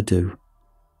we have to do.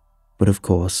 But of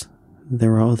course,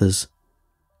 there are others.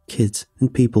 Kids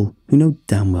and people who know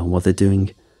damn well what they're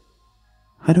doing.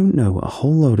 I don't know a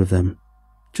whole load of them,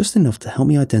 just enough to help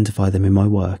me identify them in my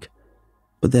work.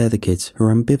 But they're the kids who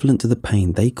are ambivalent to the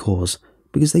pain they cause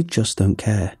because they just don't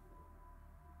care.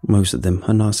 Most of them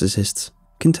are narcissists,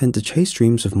 content to chase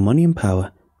dreams of money and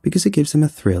power because it gives them a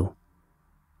thrill.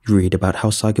 You read about how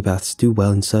psychopaths do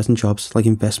well in certain jobs like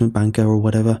investment banker or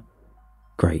whatever.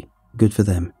 Great, good for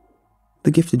them.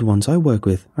 The gifted ones I work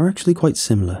with are actually quite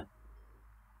similar.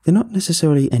 They're not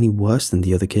necessarily any worse than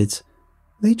the other kids.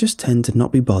 They just tend to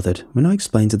not be bothered when I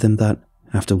explain to them that,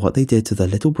 after what they did to their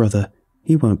little brother,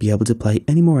 he won't be able to play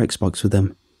any more Xbox with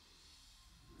them.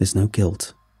 There's no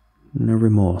guilt, no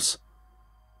remorse.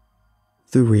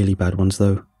 The really bad ones,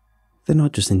 though, they're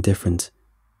not just indifferent,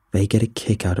 they get a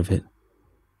kick out of it.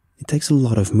 It takes a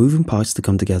lot of moving parts to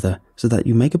come together so that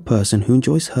you make a person who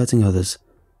enjoys hurting others.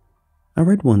 I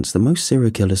read once that most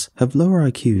serial killers have lower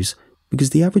IQs because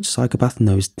the average psychopath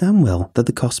knows damn well that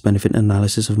the cost-benefit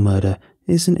analysis of murder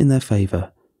isn't in their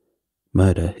favour.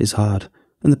 Murder is hard,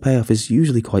 and the payoff is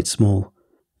usually quite small,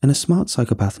 and a smart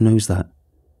psychopath knows that.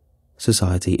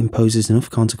 Society imposes enough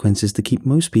consequences to keep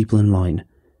most people in line.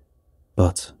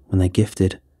 But when they're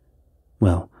gifted,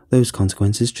 well, those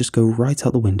consequences just go right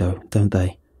out the window, don't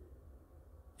they?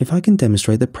 If I can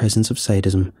demonstrate the presence of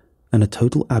sadism and a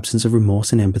total absence of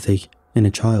remorse and empathy in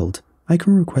a child, I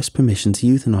can request permission to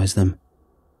euthanize them.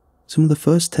 Some of the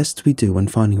first tests we do when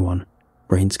finding one,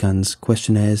 brain scans,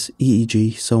 questionnaires,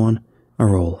 EEG, so on,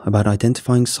 are all about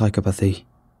identifying psychopathy.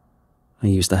 I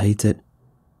used to hate it.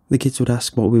 The kids would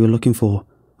ask what we were looking for,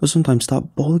 or sometimes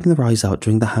start bawling their eyes out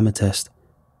during the hammer test,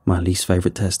 my least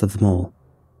favourite test of them all,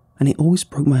 and it always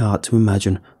broke my heart to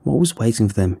imagine what was waiting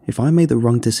for them if I made the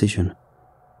wrong decision.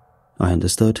 I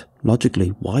understood, logically,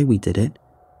 why we did it.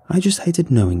 I just hated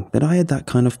knowing that I had that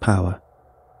kind of power.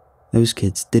 Those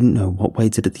kids didn't know what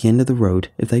waited at the end of the road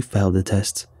if they failed the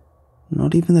tests.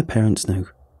 Not even their parents knew.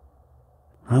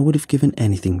 I would have given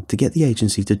anything to get the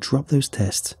agency to drop those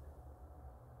tests.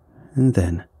 And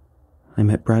then, I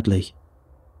met Bradley.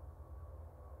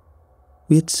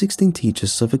 We had 16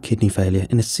 teachers suffer kidney failure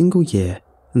in a single year,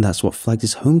 and that's what flagged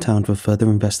his hometown for further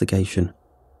investigation.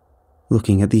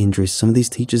 Looking at the injuries some of these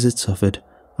teachers had suffered,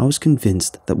 I was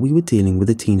convinced that we were dealing with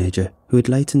a teenager who had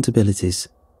latent abilities.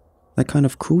 That kind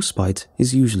of cruel spite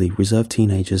is usually reserved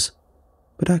teenagers.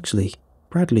 But actually,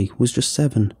 Bradley was just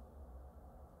 7.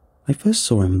 I first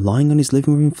saw him lying on his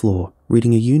living room floor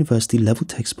reading a university-level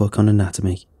textbook on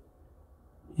anatomy.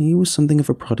 He was something of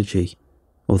a prodigy,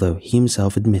 although he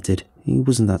himself admitted he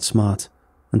wasn't that smart,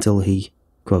 until he,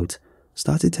 quote,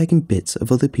 started taking bits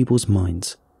of other people's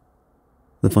minds.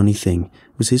 The funny thing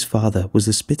was his father was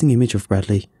the spitting image of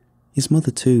Bradley, his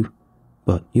mother too,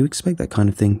 but you expect that kind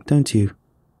of thing, don't you?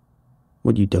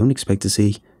 What you don't expect to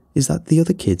see is that the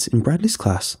other kids in Bradley's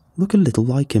class look a little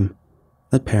like him,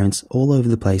 that parents all over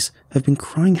the place have been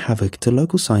crying havoc to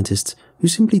local scientists who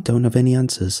simply don't have any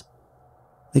answers.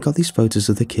 They got these photos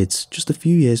of the kids just a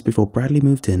few years before Bradley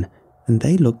moved in, and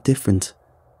they look different.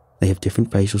 They have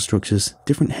different facial structures,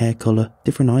 different hair colour,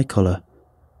 different eye colour.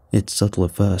 It's subtle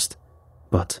at first,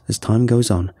 but as time goes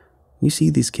on, you see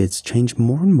these kids change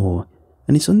more and more,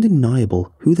 and it's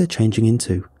undeniable who they're changing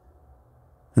into.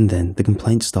 And then the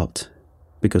complaints stopped,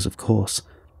 because of course,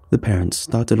 The parents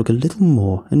start to look a little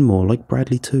more and more like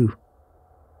Bradley too.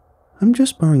 "I'm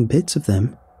just borrowing bits of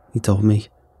them," he told me.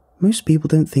 "Most people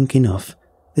don't think enough.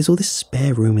 There's all this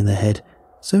spare room in their head,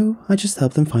 so I just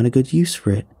help them find a good use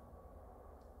for it."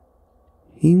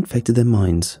 He infected their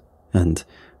minds, and,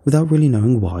 without really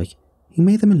knowing why, he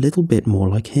made them a little bit more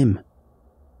like him.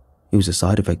 It was a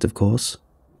side effect, of course,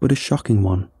 but a shocking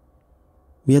one.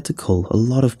 We had to cull a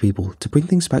lot of people to bring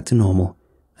things back to normal,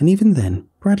 and even then,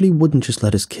 Bradley wouldn't just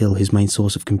let us kill his main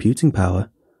source of computing power.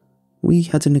 We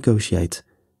had to negotiate,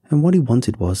 and what he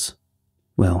wanted was,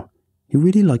 well, he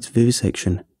really liked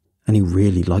vivisection, and he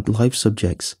really liked live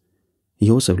subjects.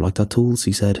 He also liked our tools,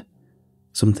 he said.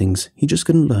 Some things he just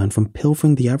couldn't learn from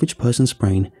pilfering the average person's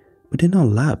brain, but in our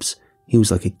labs, he was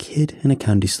like a kid in a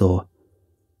candy store.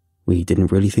 We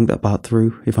didn't really think that part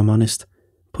through, if I'm honest.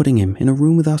 Putting him in a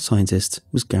room with our scientists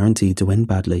was guaranteed to end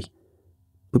badly.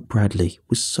 But Bradley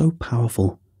was so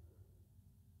powerful.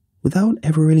 Without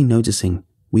ever really noticing,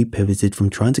 we pivoted from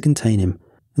trying to contain him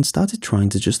and started trying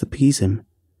to just appease him.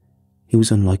 He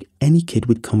was unlike any kid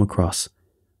we'd come across.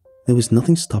 There was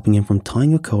nothing stopping him from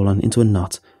tying a colon into a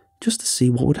knot just to see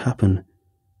what would happen.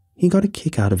 He got a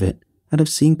kick out of it, out of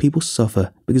seeing people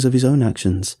suffer because of his own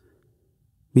actions.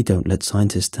 We don't let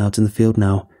scientists out in the field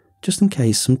now, just in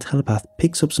case some telepath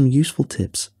picks up some useful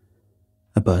tips.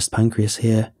 A burst pancreas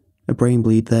here, a brain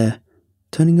bleed there,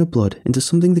 turning your blood into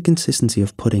something the consistency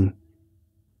of pudding.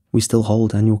 We still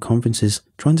hold annual conferences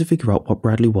trying to figure out what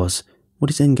Bradley was, what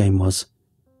his endgame was.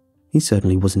 He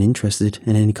certainly wasn't interested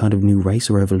in any kind of new race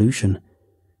or evolution.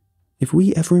 If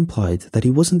we ever implied that he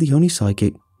wasn't the only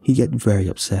psychic, he'd get very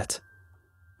upset.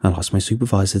 I lost my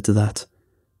supervisor to that.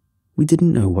 We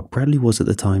didn't know what Bradley was at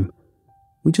the time.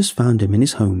 We just found him in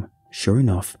his home, sure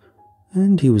enough,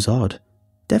 and he was odd,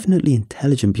 definitely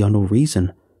intelligent beyond all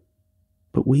reason.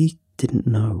 But we didn't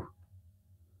know.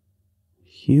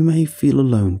 "You may feel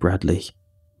alone, Bradley,"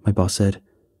 my boss said,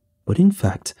 "but in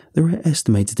fact, there are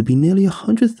estimated to be nearly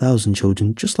 100,000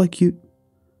 children just like you."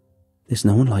 "There's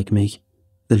no one like me,"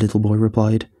 the little boy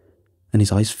replied, and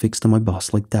his eyes fixed on my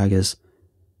boss like daggers.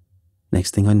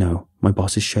 Next thing I know, my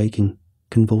boss is shaking,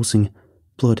 convulsing,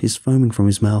 blood is foaming from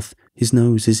his mouth, his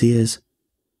nose, his ears.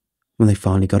 When they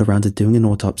finally got around to doing an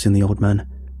autopsy on the old man,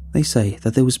 they say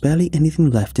that there was barely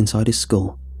anything left inside his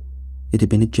skull. It had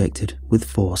been ejected, with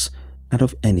force, out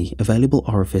of any available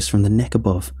orifice from the neck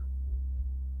above.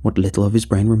 What little of his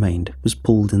brain remained was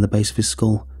pulled in the base of his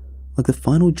skull, like the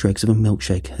final dregs of a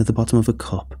milkshake at the bottom of a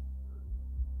cup.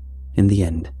 In the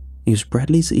end, it was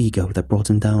Bradley's ego that brought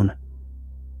him down.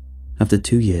 After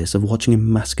 2 years of watching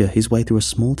him massacre his way through a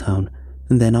small town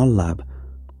and then our lab,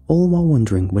 all while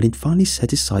wondering when he'd finally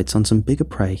set his sights on some bigger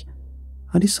prey,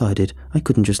 I decided I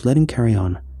couldn't just let him carry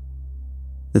on.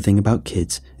 The thing about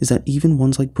kids is that even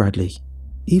ones like Bradley,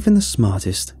 even the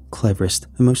smartest, cleverest,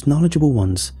 and most knowledgeable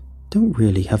ones, don't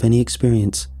really have any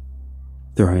experience.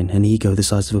 They're in an ego the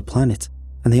size of a planet,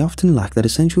 and they often lack that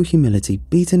essential humility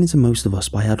beaten into most of us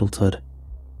by adulthood.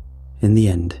 In the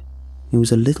end, it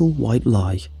was a little white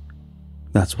lie.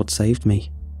 That's what saved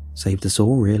me. Saved us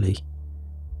all, really.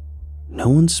 "No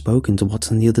one's spoken to what's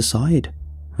on the other side,"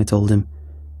 I told him.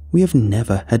 "We have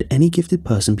never had any gifted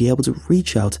person be able to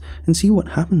reach out and see what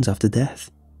happens after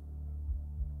death."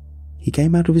 He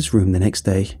came out of his room the next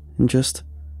day and just...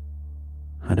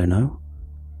 I don't know.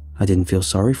 I didn't feel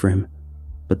sorry for him,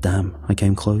 but damn, I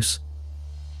came close.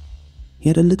 He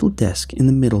had a little desk in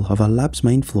the middle of our lab's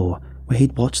main floor where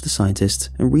he'd watch the scientists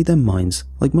and read their minds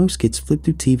like most kids flip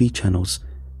through TV channels,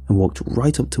 and walked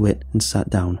right up to it and sat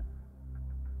down.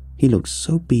 He looked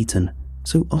so beaten,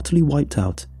 so utterly wiped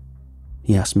out.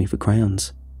 He asked me for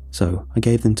crayons, so I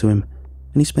gave them to him,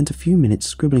 and he spent a few minutes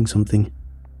scribbling something.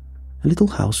 A little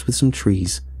house with some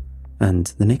trees, and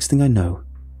the next thing I know,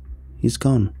 he's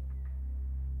gone.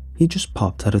 He just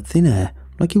popped out of thin air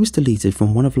like he was deleted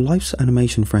from one of life's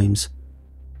animation frames.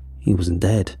 He wasn't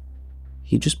dead.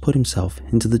 He just put himself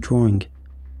into the drawing.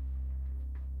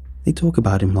 They talk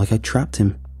about him like I trapped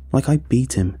him, like I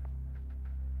beat him.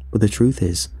 But the truth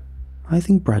is, I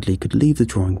think Bradley could leave the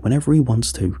drawing whenever he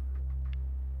wants to.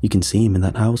 You can see him in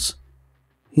that house.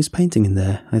 He's painting in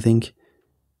there, I think.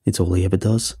 It's all he ever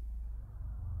does.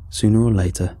 Sooner or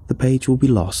later, the page will be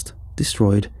lost,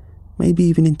 destroyed, maybe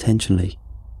even intentionally.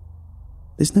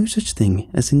 There's no such thing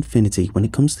as infinity when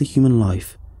it comes to human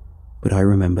life, but I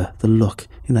remember the look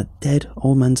in that dead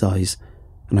old man's eyes,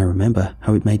 and I remember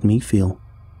how it made me feel.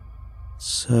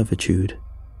 Servitude.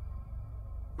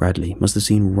 Bradley must have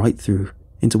seen right through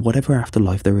into whatever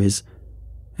afterlife there is,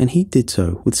 and he did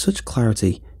so with such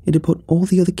clarity it had put all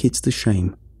the other kids to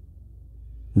shame.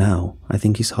 Now I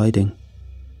think he's hiding.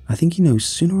 I think he knows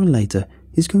sooner or later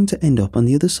is going to end up on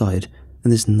the other side,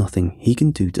 and there's nothing he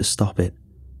can do to stop it.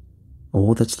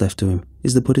 All that's left to him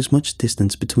is to put as much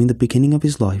distance between the beginning of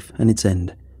his life and its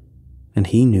end. And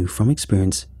he knew from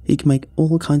experience he could make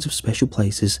all kinds of special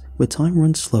places where time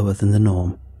runs slower than the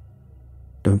norm.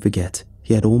 Don't forget,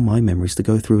 he had all my memories to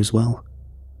go through as well.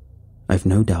 I've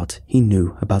no doubt he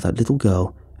knew about that little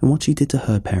girl and what she did to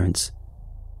her parents.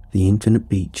 The infinite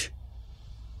beach.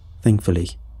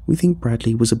 Thankfully, we think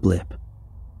Bradley was a blip.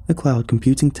 A cloud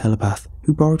computing telepath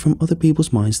who borrowed from other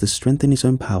people's minds to strengthen his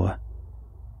own power.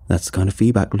 That's the kind of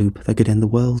feedback loop that could end the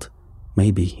world,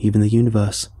 maybe even the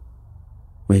universe.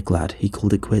 We're glad he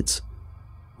called it quits,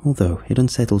 although it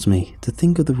unsettles me to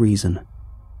think of the reason.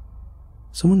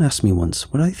 Someone asked me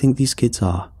once what I think these kids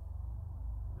are.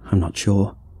 I'm not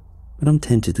sure, but I'm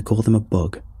tempted to call them a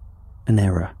bug, an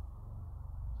error.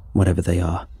 Whatever they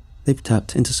are, they've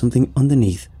tapped into something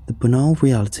underneath the banal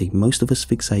reality most of us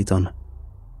fixate on,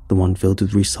 the one filled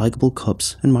with recyclable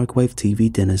cups and microwave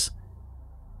TV dinners.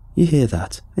 You hear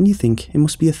that, and you think it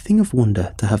must be a thing of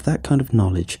wonder to have that kind of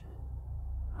knowledge.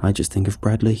 I just think of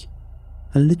Bradley,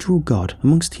 a literal god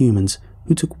amongst humans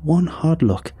who took one hard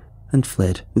look and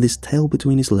fled with his tail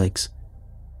between his legs.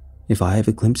 If I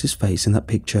ever glimpse his face in that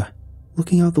picture,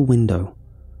 looking out the window,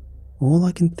 all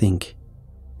I can think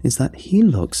is that he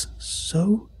looks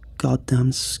so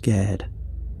goddamn scared.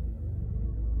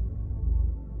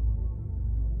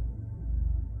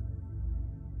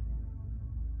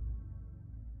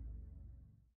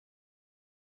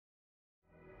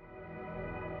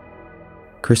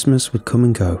 Christmas would come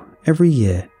and go every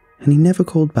year, and he never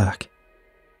called back.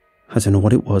 I don't know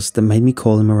what it was that made me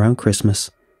call him around Christmas.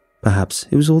 Perhaps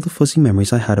it was all the fuzzy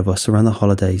memories I had of us around the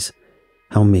holidays.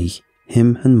 How me,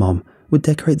 him and Mom would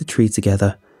decorate the tree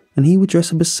together, and he would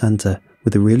dress up as Santa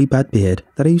with a really bad beard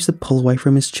that I used to pull away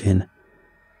from his chin.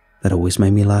 That always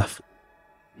made me laugh.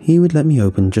 He would let me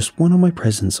open just one of my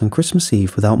presents on Christmas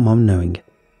Eve without Mom knowing.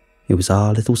 It was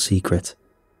our little secret.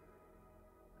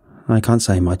 I can't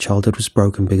say my childhood was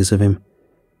broken because of him.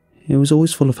 It was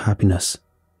always full of happiness,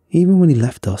 even when he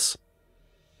left us.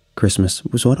 Christmas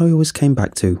was what I always came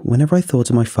back to whenever I thought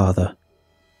of my father.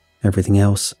 Everything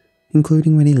else,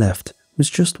 including when he left, was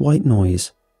just white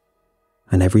noise.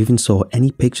 I never even saw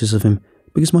any pictures of him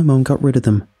because my mum got rid of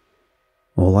them.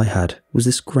 All I had was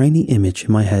this grainy image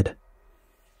in my head.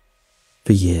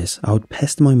 For years, I would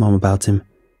pester my mum about him,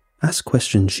 ask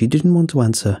questions she didn't want to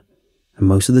answer, and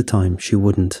most of the time she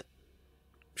wouldn't.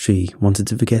 She wanted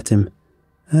to forget him,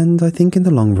 and I think in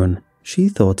the long run, she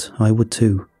thought I would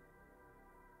too.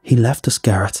 "He left us,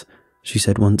 Garrett," she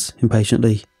said once,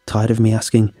 impatiently, tired of me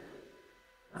asking.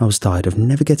 I was tired of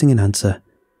never getting an answer.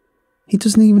 "He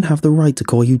doesn't even have the right to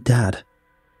call you Dad."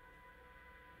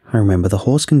 I remember the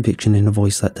hoarse conviction in her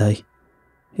voice that day.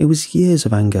 It was years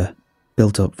of anger,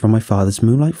 built up from my father's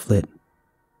moonlight flit.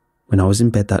 When I was in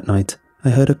bed that night,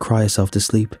 I heard her cry herself to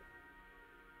sleep.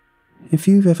 If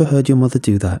you've ever heard your mother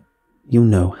do that, you'll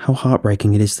know how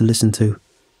heartbreaking it is to listen to.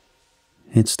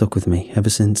 It stuck with me ever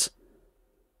since.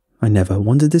 I never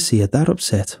wanted to see her that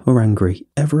upset or angry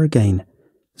ever again,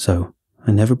 so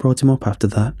I never brought him up after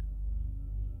that.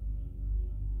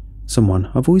 Someone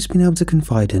I've always been able to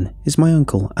confide in is my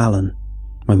uncle Alan,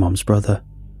 my mum's brother.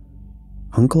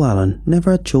 Uncle Alan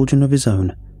never had children of his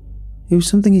own. It was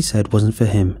something he said wasn't for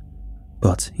him,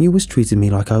 but he always treated me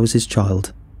like I was his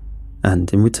child,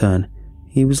 and in return,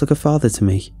 he was like a father to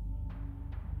me.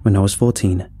 When I was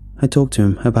 14, I talked to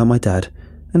him about my dad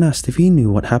and asked if he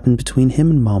knew what happened between him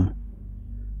and Mom.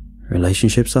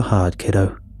 "Relationships are hard,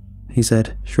 kiddo," he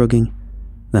said, shrugging.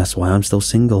 "That's why I'm still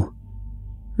single."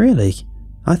 "Really?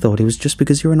 I thought it was just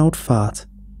because you're an old fart."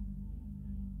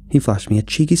 He flashed me a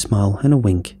cheeky smile and a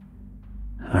wink.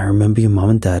 "I remember your mom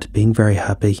and dad being very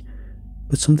happy,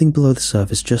 but something below the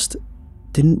surface just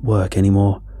didn't work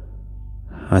anymore.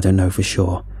 I don't know for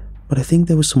sure, but I think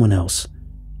there was someone else.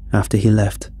 After he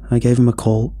left, I gave him a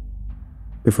call."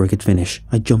 Before he could finish,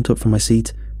 I jumped up from my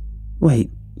seat.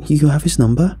 "Wait, you have his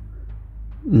number?"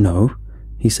 "No,"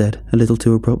 he said, a little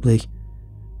too abruptly.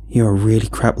 "You're a really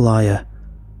crap liar."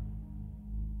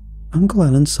 Uncle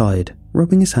Alan sighed,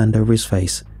 rubbing his hand over his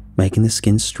face, making the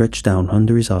skin stretch down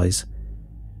under his eyes.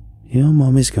 "Your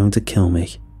mom is going to kill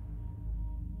me."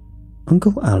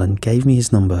 Uncle Alan gave me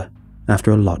his number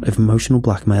after a lot of emotional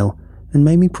blackmail and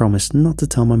made me promise not to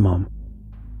tell my mom.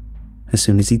 As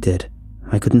soon as he did,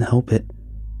 I couldn't help it.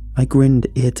 I grinned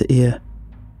ear to ear.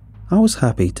 I was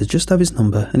happy to just have his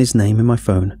number and his name in my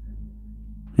phone.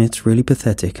 It's really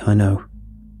pathetic, I know.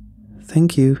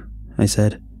 "Thank you," I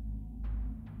said.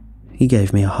 He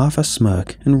gave me a half-assed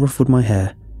smirk and ruffled my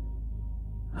hair.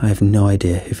 I have no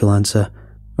idea if he'll answer,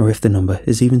 or if the number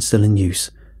is even still in use.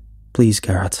 Please,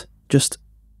 Garrett, just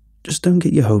don't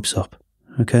get your hopes up,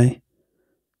 okay?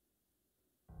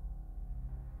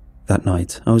 That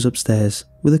night, I was upstairs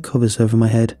with the covers over my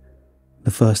head,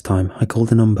 the first time I called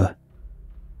the number.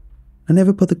 I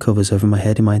never put the covers over my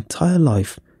head in my entire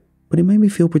life, but it made me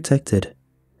feel protected.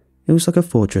 It was like a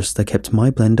fortress that kept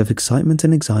my blend of excitement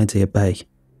and anxiety at bay.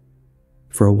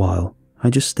 For a while, I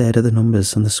just stared at the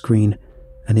numbers on the screen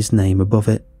and his name above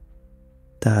it.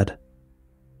 Dad.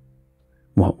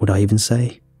 What would I even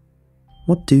say?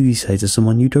 What do you say to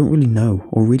someone you don't really know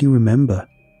or really remember?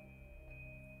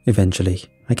 Eventually,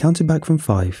 I counted back from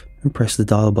 5 and pressed the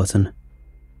dial button.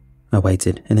 I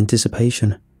waited in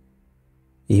anticipation.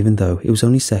 Even though it was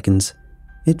only seconds,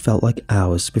 it felt like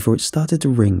hours before it started to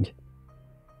ring.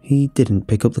 He didn't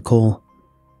pick up the call.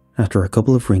 After a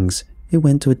couple of rings, it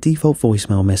went to a default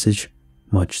voicemail message,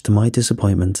 much to my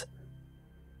disappointment.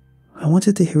 I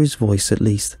wanted to hear his voice at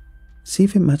least, see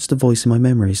if it matched the voice in my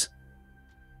memories.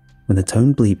 When the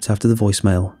tone bleeped after the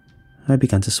voicemail, I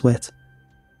began to sweat.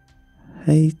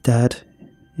 Hey, Dad,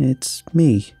 it's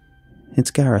me.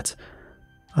 It's Garrett.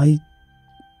 I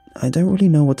don't really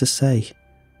know what to say.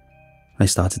 I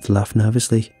started to laugh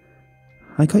nervously.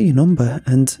 I got your number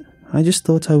and I just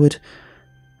thought I would...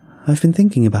 I've been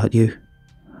thinking about you.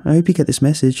 I hope you get this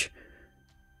message.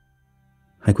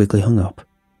 I quickly hung up.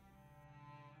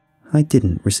 I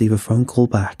didn't receive a phone call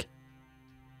back.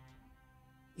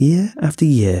 Year after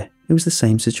year, it was the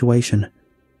same situation.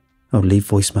 I would leave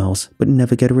voicemails, but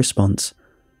never get a response.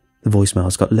 The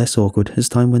voicemails got less awkward as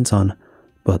time went on,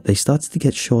 but they started to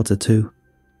get shorter too.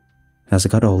 As I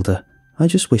got older, I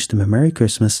just wished him a Merry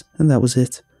Christmas, and that was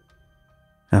it.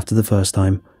 After the first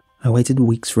time, I waited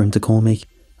weeks for him to call me,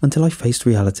 until I faced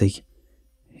reality.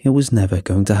 It was never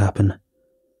going to happen.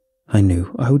 I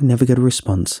knew I would never get a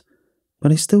response,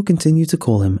 but I still continued to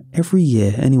call him every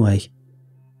year anyway.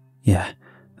 Yeah,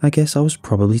 I guess I was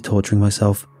probably torturing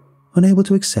myself, unable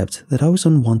to accept that I was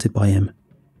unwanted by him,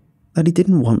 that he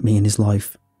didn't want me in his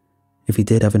life. If he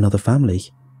did have another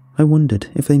family, I wondered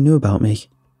if they knew about me.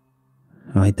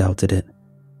 I doubted it.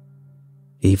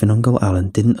 Even Uncle Alan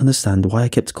didn't understand why I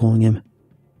kept calling him.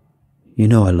 You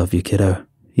know I love you, kiddo.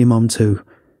 Your mom too.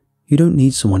 You don't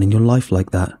need someone in your life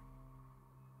like that.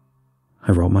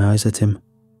 I rolled my eyes at him.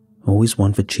 Always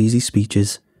one for cheesy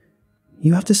speeches.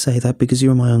 You have to say that because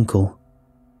you're my uncle.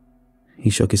 He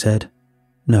shook his head.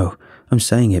 No, I'm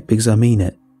saying it because I mean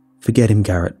it. Forget him,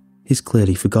 Garrett. He's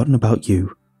clearly forgotten about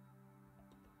you.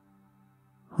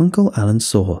 Uncle Alan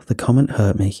saw the comment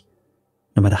hurt me,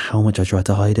 no matter how much I tried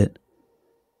to hide it.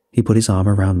 He put his arm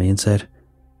around me and said,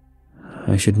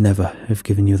 I should never have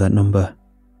given you that number.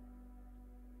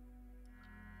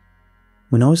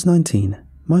 When I was 19,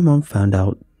 my mom found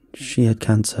out she had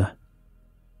cancer.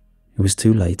 It was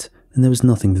too late and there was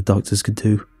nothing the doctors could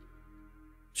do.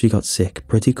 She got sick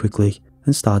pretty quickly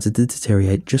and started to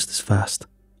deteriorate just as fast.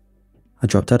 I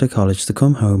dropped out of college to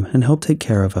come home and help take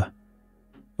care of her.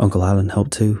 Uncle Alan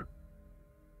helped too.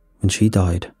 When she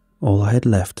died, all I had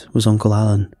left was Uncle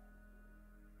Alan.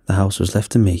 The house was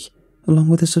left to me, along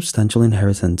with a substantial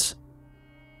inheritance.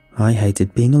 I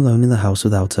hated being alone in the house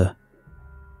without her.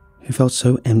 It felt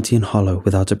so empty and hollow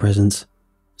without her presence,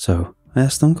 so I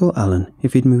asked Uncle Alan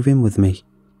if he'd move in with me,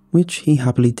 which he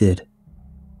happily did.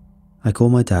 I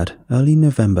called my dad early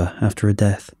November after her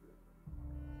death.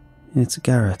 It's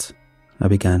Garrett, I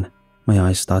began. My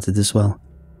eyes started to swell.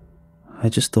 I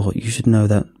just thought you should know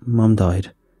that Mum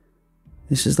died.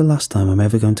 This is the last time I'm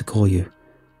ever going to call you.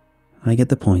 I get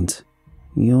the point.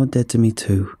 You're dead to me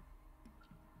too.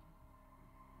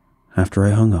 After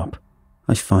I hung up,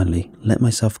 I finally let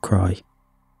myself cry.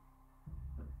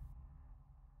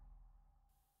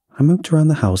 I moped around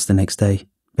the house the next day,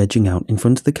 vegging out in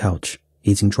front of the couch,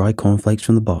 eating dry cornflakes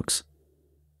from the box.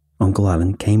 Uncle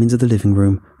Alan came into the living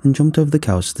room and jumped over the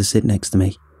couch to sit next to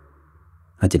me.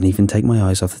 I didn't even take my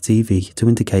eyes off the TV to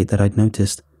indicate that I'd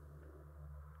noticed.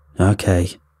 Okay,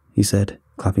 he said,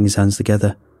 clapping his hands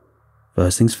together.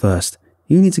 First things first,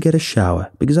 you need to get a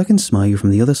shower because I can smell you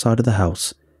from the other side of the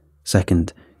house.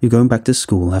 Second, you're going back to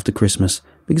school after Christmas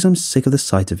because I'm sick of the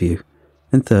sight of you.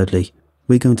 And thirdly,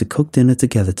 we're going to cook dinner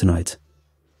together tonight.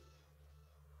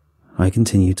 I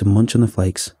continued to munch on the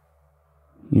flakes.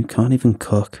 You can't even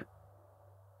cook.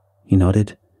 He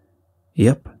nodded.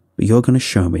 Yep, but you're going to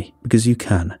show me because you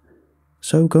can.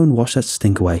 So go and wash that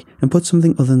stink away and put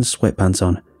something other than sweatpants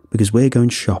on because we're going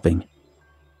shopping.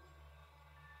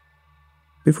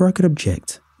 Before I could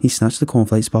object, he snatched the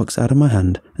cornflakes box out of my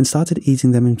hand and started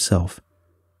eating them himself.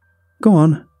 Go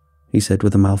on, he said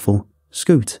with a mouthful.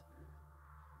 Scoot.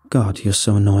 God, you're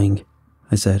so annoying,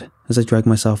 I said as I dragged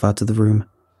myself out of the room.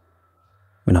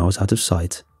 When I was out of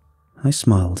sight, I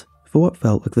smiled, for what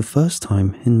felt like the first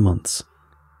time in months.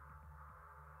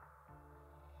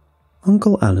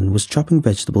 Uncle Alan was chopping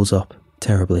vegetables up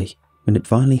terribly when it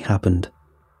finally happened.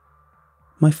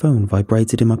 My phone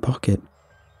vibrated in my pocket.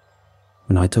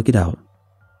 When I took it out,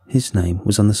 his name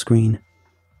was on the screen.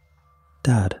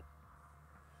 Dad.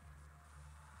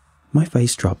 My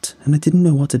face dropped and I didn't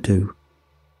know what to do.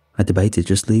 I debated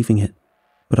just leaving it,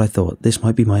 but I thought this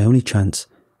might be my only chance,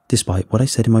 despite what I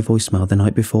said in my voicemail the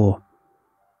night before.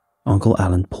 Uncle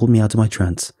Alan pulled me out of my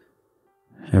trance.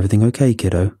 "Everything okay,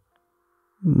 kiddo?"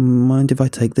 "Mind if I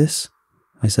take this?"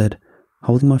 I said,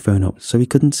 holding my phone up so he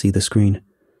couldn't see the screen.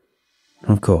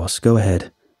 "Of course, go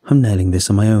ahead. I'm nailing this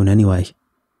on my own anyway."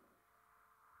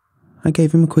 I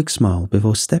gave him a quick smile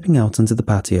before stepping out onto the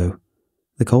patio.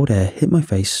 The cold air hit my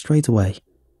face straight away.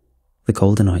 The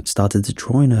colder night started to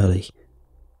draw in early.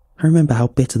 I remember how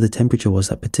bitter the temperature was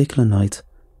that particular night.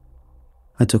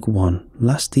 I took one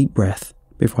last deep breath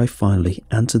before I finally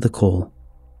answered the call.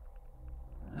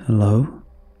 "Hello?"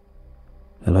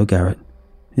 "Hello, Garrett.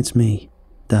 It's me,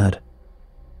 Dad."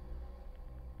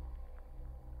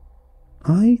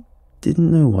 I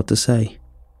didn't know what to say.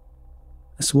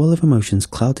 A swirl of emotions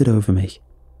clouded over me.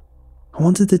 I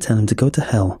wanted to tell him to go to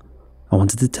hell. I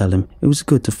wanted to tell him it was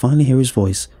good to finally hear his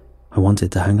voice. I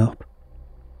wanted to hang up.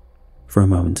 For a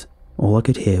moment, all I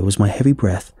could hear was my heavy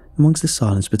breath amongst the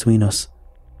silence between us.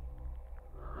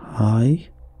 "Hi,"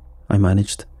 I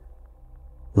managed.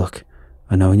 "Look,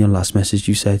 I know in your last message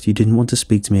you said you didn't want to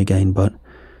speak to me again, but...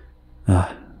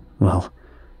 well,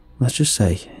 let's just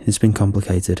say it's been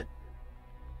complicated."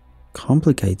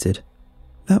 Complicated?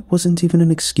 That wasn't even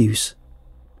an excuse.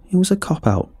 It was a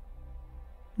cop-out.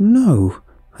 "No,"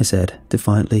 I said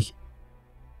defiantly.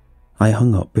 I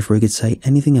hung up before he could say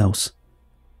anything else.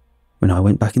 When I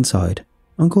went back inside,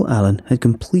 Uncle Alan had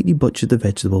completely butchered the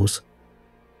vegetables.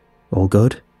 "All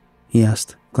good?" he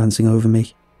asked, glancing over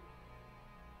me.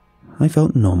 I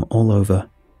felt numb all over.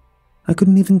 I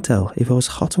couldn't even tell if I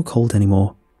was hot or cold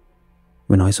anymore.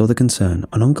 When I saw the concern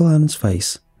on Uncle Alan's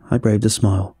face, I braved a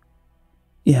smile.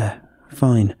 "Yeah,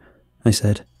 fine," I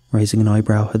said, raising an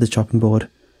eyebrow at the chopping board.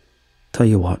 "Tell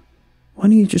you what, why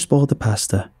don't you just boil the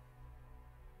pasta?"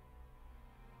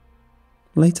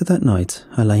 Later that night,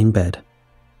 I lay in bed.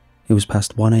 It was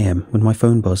past 1 a.m. when my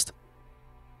phone buzzed.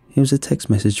 It was a text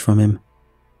message from him.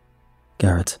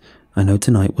 "Garrett, I know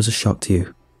tonight was a shock to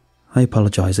you. I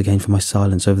apologize again for my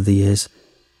silence over the years.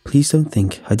 Please don't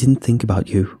think I didn't think about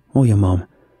you or your mom.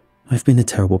 I've been a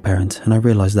terrible parent and I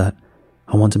realize that.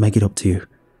 I want to make it up to you.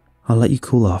 I'll let you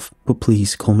cool off, but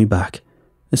please call me back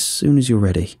as soon as you're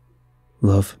ready.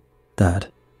 Love,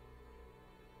 Dad."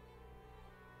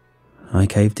 I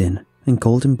caved in and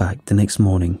called him back the next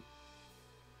morning.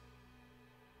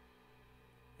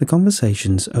 The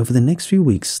conversations over the next few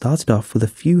weeks started off with a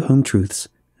few home truths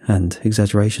and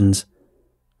exaggerations.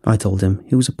 I told him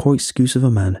he was a poor excuse of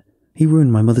a man. He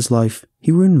ruined my mother's life.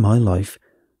 He ruined my life.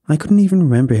 I couldn't even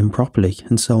remember him properly,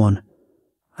 and so on.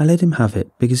 I let him have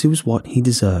it because it was what he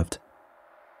deserved.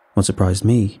 What surprised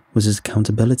me was his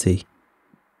accountability.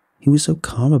 He was so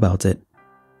calm about it.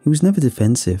 He was never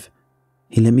defensive.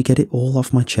 He let me get it all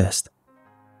off my chest.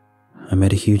 "I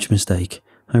made a huge mistake.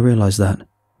 I realized that,"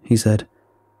 he said.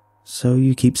 "So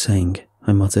you keep saying,"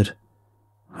 I muttered.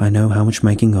 "I know how much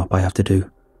making up I have to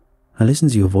do. I listen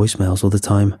to your voicemails all the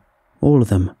time. All of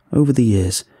them, over the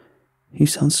years. You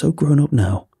sound so grown up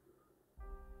now."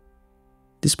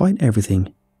 Despite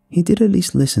everything, he did at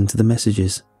least listen to the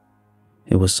messages.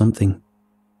 It was something.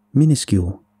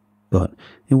 Minuscule, but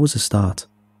it was a start.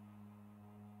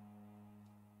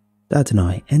 Dad and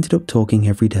I ended up talking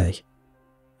every day.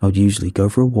 I would usually go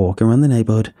for a walk around the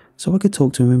neighborhood so I could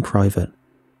talk to him in private.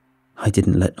 I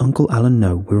didn't let Uncle Alan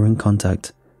know we were in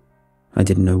contact. I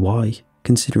didn't know why,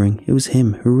 considering it was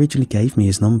him who originally gave me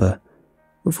his number.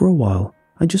 But for a while,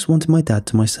 I just wanted my dad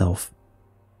to myself.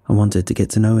 I wanted to get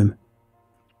to know him.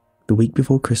 The week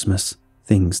before Christmas,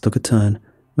 things took a turn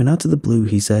when out of the blue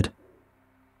he said,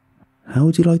 "How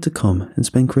would you like to come and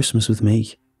spend Christmas with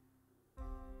me?"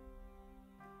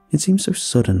 It seemed so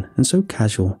sudden and so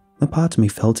casual that part of me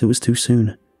felt it was too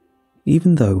soon.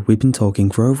 Even though we'd been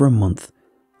talking for over a month,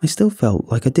 I still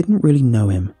felt like I didn't really know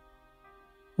him.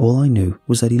 All I knew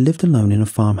was that he lived alone in a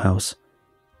farmhouse.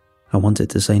 I wanted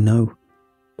to say no,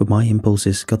 but my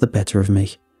impulses got the better of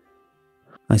me.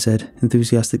 I said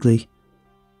enthusiastically,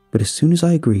 but as soon as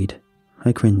I agreed,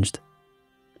 I cringed.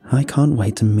 "I can't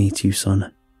wait to meet you,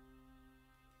 son."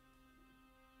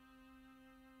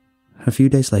 A few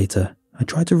days later, I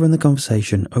tried to run the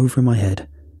conversation over in my head.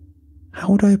 How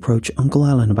would I approach Uncle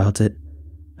Alan about it?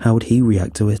 How would he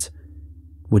react to it?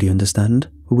 Would he understand,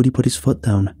 or would he put his foot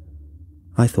down?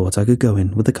 I thought I could go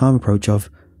in with the calm approach of,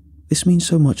 "This means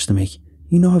so much to me,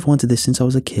 you know I've wanted this since I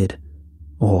was a kid."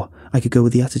 Or I could go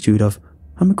with the attitude of,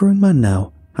 "I'm a grown man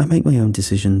now, I make my own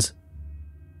decisions."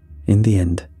 In the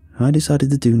end, I decided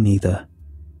to do neither.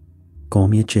 Call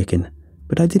me a chicken,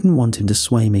 but I didn't want him to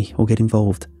sway me or get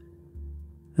involved.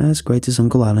 As great as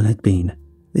Uncle Alan had been,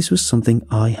 this was something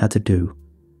I had to do,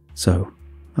 so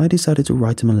I decided to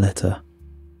write him a letter.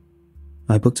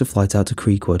 I booked a flight out to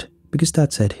Creekwood because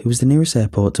Dad said it was the nearest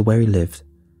airport to where he lived.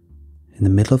 In the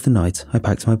middle of the night, I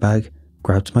packed my bag,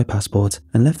 grabbed my passport,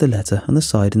 and left the letter on the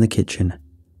side in the kitchen.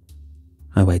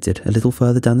 I waited a little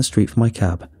further down the street for my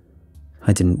cab.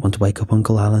 I didn't want to wake up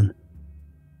Uncle Alan.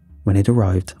 When it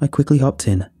arrived, I quickly hopped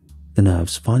in. The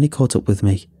nerves finally caught up with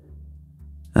me.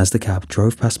 As the cab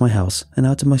drove past my house and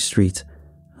out of my street,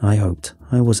 I hoped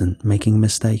I wasn't making a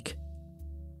mistake.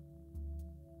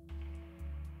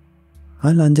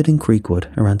 I landed in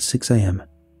Creekwood around 6 a.m.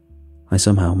 I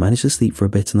somehow managed to sleep for a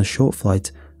bit on the short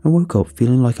flight and woke up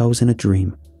feeling like I was in a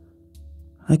dream.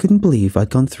 I couldn't believe I'd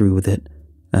gone through with it,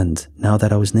 and now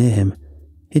that I was near him,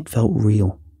 it felt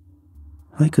real.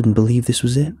 I couldn't believe this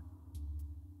was it.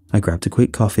 I grabbed a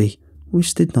quick coffee,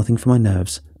 which did nothing for my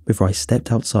nerves, before I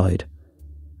stepped outside.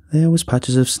 There was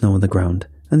patches of snow on the ground,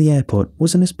 and the airport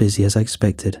wasn't as busy as I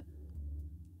expected.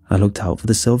 I looked out for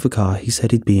the silver car he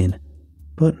said he'd be in,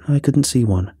 but I couldn't see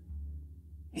one.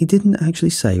 He didn't actually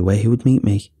say where he would meet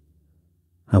me.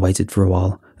 I waited for a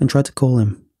while and tried to call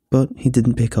him, but he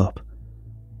didn't pick up.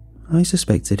 I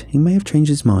suspected he may have changed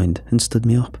his mind and stood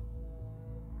me up.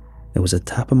 There was a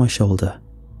tap on my shoulder.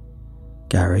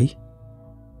 "Gary?"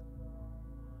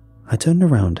 I turned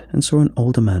around and saw an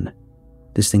older man.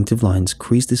 Distinctive lines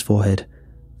creased his forehead,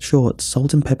 short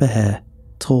salt and pepper hair,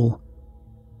 tall.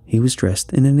 He was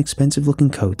dressed in an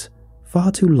expensive-looking coat,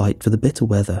 far too light for the bitter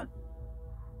weather.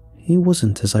 He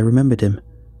wasn't as I remembered him.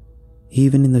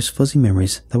 Even in those fuzzy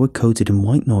memories that were coated in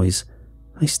white noise,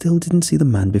 I still didn't see the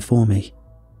man before me.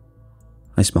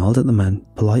 I smiled at the man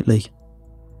politely.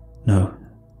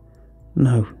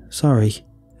 No, sorry,"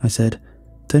 I said,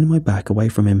 turning my back away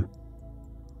from him.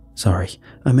 "Sorry,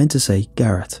 I meant to say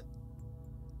Garrett."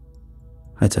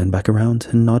 I turned back around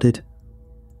and nodded.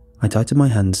 I tightened my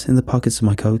hands in the pockets of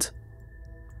my coat.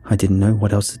 I didn't know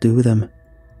what else to do with them.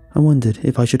 I wondered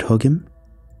if I should hug him.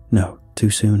 No,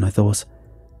 too soon, I thought.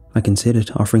 I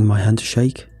considered offering my hand to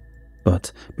shake,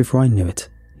 but before I knew it,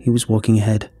 he was walking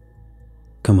ahead.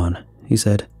 "Come on," he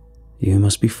said. "You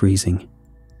must be freezing."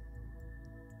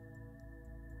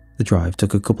 The drive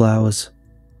took a couple hours.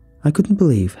 I couldn't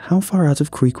believe how far out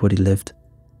of Creekwood he lived.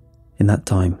 In that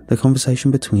time, the conversation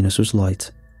between us was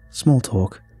light, small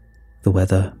talk, the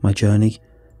weather, my journey,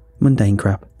 mundane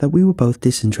crap that we were both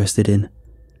disinterested in.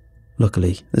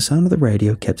 Luckily, the sound of the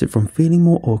radio kept it from feeling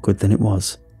more awkward than it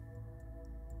was.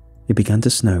 It began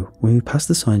to snow when we passed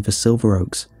the sign for Silver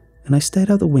Oaks, and I stared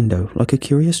out the window like a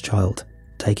curious child,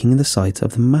 taking in the sight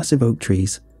of the massive oak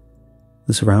trees.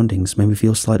 The surroundings made me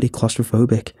feel slightly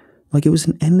claustrophobic, like it was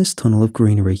an endless tunnel of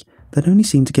greenery that only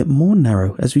seemed to get more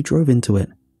narrow as we drove into it.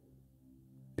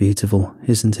 "Beautiful,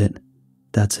 isn't it?"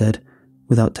 Dad said,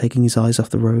 without taking his eyes off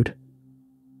the road.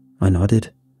 I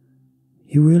nodded.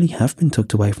 "You really have been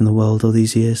tucked away from the world all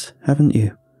these years, haven't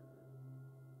you?"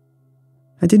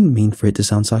 I didn't mean for it to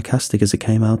sound sarcastic as it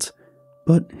came out,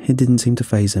 but it didn't seem to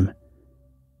faze him.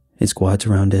 "It's quiet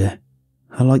around here.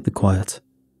 I like the quiet."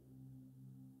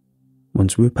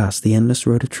 Once we were past the endless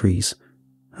road of trees,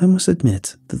 I must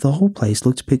admit that the whole place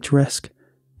looked picturesque,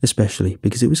 especially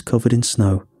because it was covered in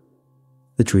snow.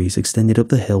 The trees extended up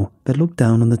the hill that looked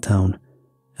down on the town,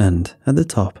 and at the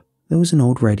top there was an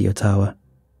old radio tower.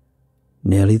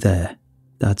 "Nearly there,"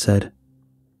 Dad said.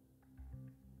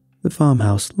 The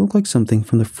farmhouse looked like something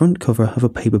from the front cover of a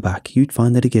paperback you'd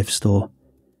find at a gift store.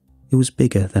 It was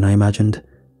bigger than I imagined.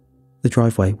 The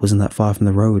driveway wasn't that far from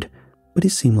the road, but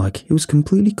it seemed like it was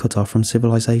completely cut off from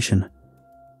civilization.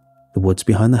 The woods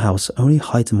behind the house only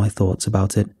heightened my thoughts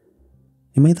about it.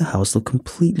 It made the house look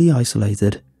completely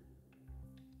isolated.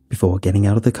 Before getting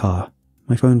out of the car,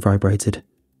 my phone vibrated.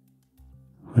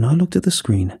 When I looked at the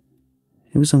screen,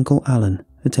 it was Uncle Alan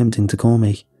attempting to call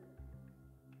me.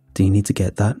 "Do you need to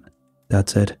get that?" Dad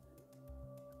said.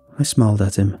 I smiled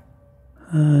at him.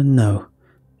 No.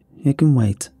 It can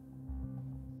wait."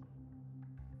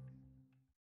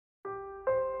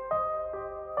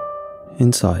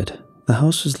 Inside, the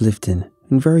house was lived in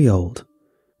and very old.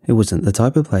 It wasn't the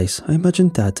type of place I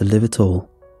imagined Dad to live at all.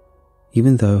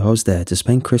 Even though I was there to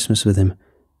spend Christmas with him,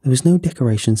 there was no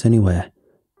decorations anywhere,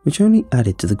 which only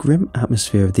added to the grim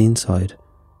atmosphere of the inside.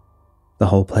 The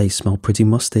whole place smelled pretty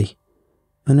musty.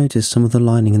 I noticed some of the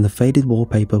lining in the faded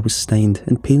wallpaper was stained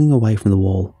and peeling away from the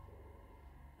wall.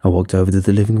 I walked over to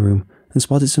the living room and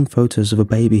spotted some photos of a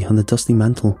baby on the dusty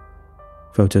mantel.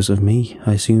 Photos of me,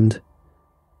 I assumed.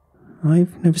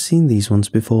 "I've never seen these ones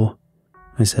before,"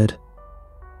 I said.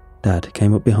 Dad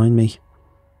came up behind me.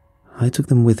 "I took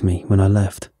them with me when I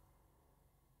left."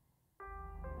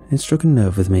 It struck a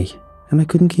nerve with me, and I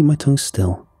couldn't keep my tongue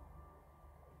still.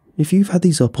 "If you've had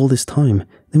these up all this time,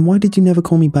 then why did you never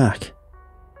call me back?"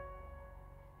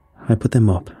 "I put them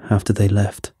up after they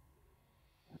left."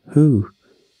 "Who?"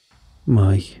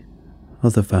 "My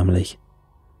other family."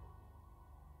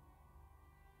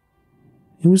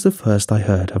 It was the first I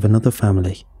heard of another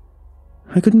family.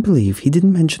 I couldn't believe he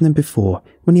didn't mention them before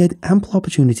when he had ample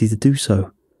opportunity to do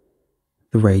so.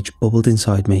 The rage bubbled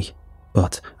inside me,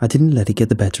 but I didn't let it get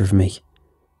the better of me.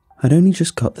 I'd only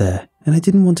just got there, and I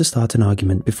didn't want to start an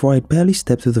argument before I had barely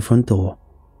stepped through the front door.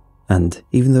 And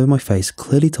even though my face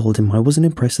clearly told him I wasn't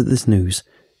impressed at this news,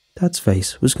 Dad's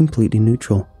face was completely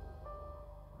neutral.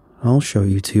 "I'll show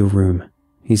you to your room,"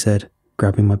 he said,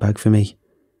 grabbing my bag for me.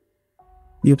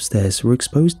 The upstairs were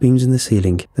exposed beams in the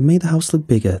ceiling that made the house look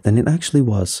bigger than it actually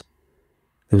was.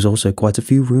 There was also quite a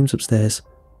few rooms upstairs,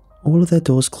 all of their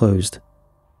doors closed.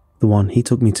 The one he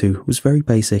took me to was very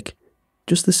basic,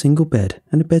 just a single bed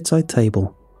and a bedside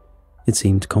table. It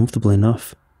seemed comfortable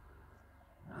enough.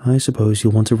 "I suppose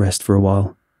you'll want to rest for a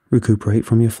while, recuperate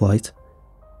from your flight."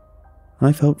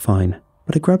 I felt fine,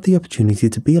 but I grabbed the opportunity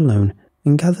to be alone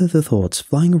and gather the thoughts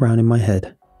flying around in my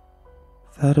head.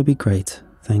 "That'll be great,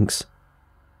 thanks."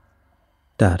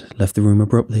 Dad left the room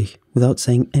abruptly, without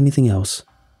saying anything else.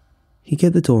 He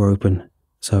kept the door open,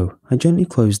 so I gently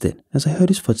closed it as I heard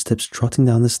his footsteps trotting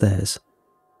down the stairs.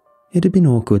 It had been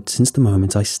awkward since the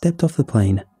moment I stepped off the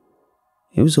plane.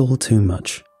 It was all too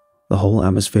much. The whole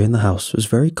atmosphere in the house was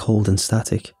very cold and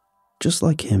static, just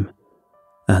like him.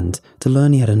 And to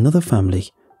learn he had another family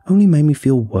only made me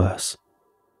feel worse.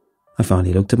 I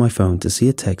finally looked at my phone to see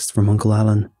a text from Uncle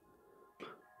Alan.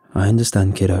 "I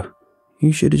understand, kiddo.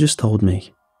 You should have just told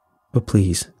me. But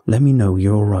please, let me know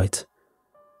you're alright."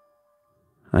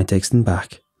 I texted him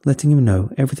back, letting him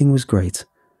know everything was great.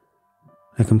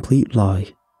 A complete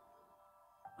lie.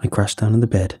 I crashed down on the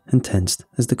bed and tensed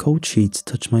as the cold sheets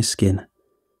touched my skin.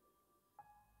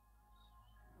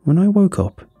 When I woke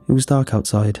up, it was dark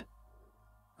outside.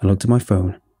 I looked at my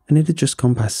phone, and it had just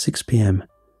gone past 6 p.m.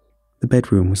 The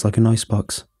bedroom was like an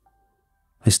icebox.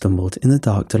 I stumbled in the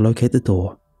dark to locate the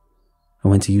door. I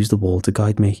went to use the wall to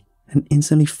guide me, and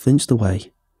instantly flinched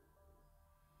away.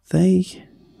 They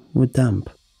were damp.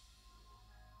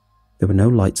 There were no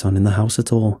lights on in the house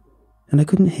at all, and I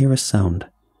couldn't hear a sound.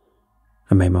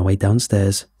 I made my way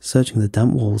downstairs, searching the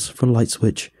damp walls for a light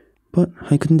switch, but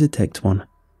I couldn't detect one.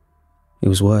 It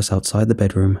was worse outside the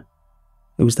bedroom.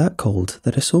 It was that cold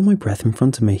that I saw my breath in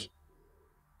front of me.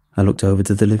 I looked over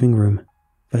to the living room,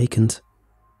 vacant.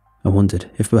 I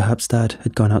wondered if perhaps Dad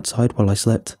had gone outside while I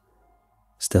slept.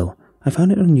 Still, I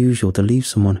found it unusual to leave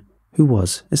someone who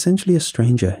was essentially a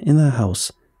stranger in their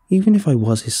house, even if I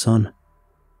was his son.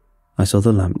 I saw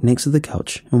the lamp next to the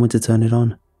couch and went to turn it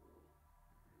on.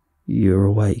 "You're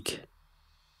awake."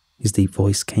 His deep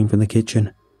voice came from the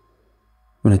kitchen.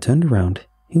 When I turned around,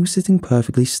 he was sitting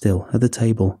perfectly still at the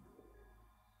table.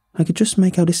 I could just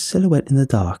make out his silhouette in the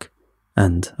dark,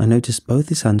 and I noticed both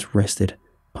his hands rested,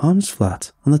 palms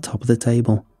flat, on the top of the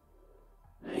table.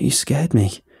 "You scared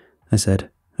me," I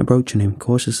said, approaching him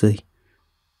cautiously.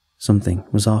 Something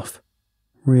was off.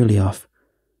 Really off.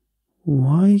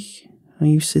 "Why are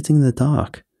you sitting in the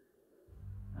dark?"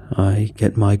 "I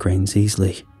get migraines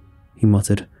easily," he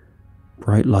muttered.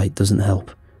 "Bright light doesn't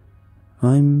help.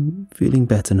 I'm feeling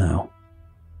better now."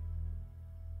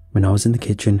 When I was in the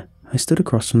kitchen, I stood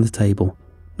across from the table,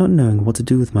 not knowing what to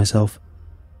do with myself.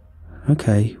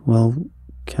 "Okay, well,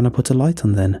 can I put a light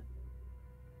on then?"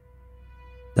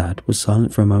 Dad was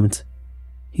silent for a moment.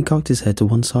 He cocked his head to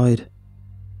one side.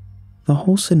 The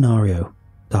whole scenario,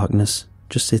 darkness,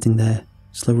 just sitting there,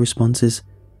 slow responses,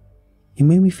 it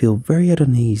made me feel very at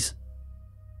unease.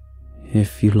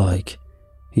 "If you like,"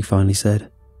 he finally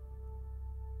said.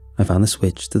 I found the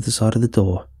switch to the side of the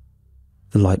door.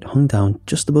 The light hung down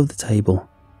just above the table.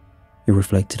 It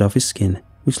reflected off his skin,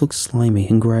 which looked slimy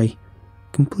and grey,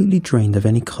 completely drained of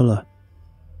any colour.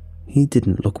 He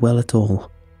didn't look well at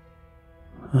all.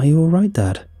 "Are you alright,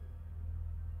 Dad?"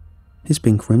 His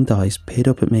pink-rimmed eyes peered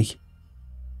up at me.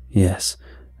 "Yes,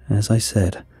 as I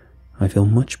said, I feel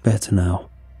much better now,"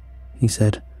 he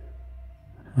said.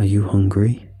 "Are you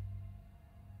hungry?"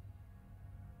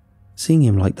 Seeing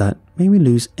him like that made me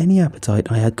lose any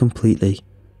appetite I had completely.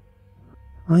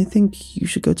 "I think you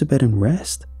should go to bed and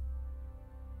rest."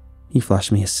 He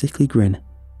flashed me a sickly grin.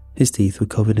 His teeth were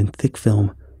covered in thick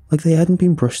film, like they hadn't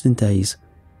been brushed in days,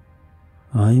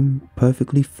 I'm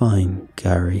perfectly fine,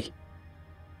 Gary.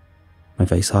 My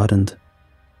face hardened.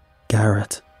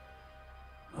 Garrett.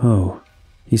 Oh,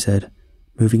 he said,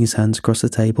 moving his hands across the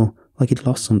table like he'd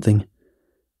lost something.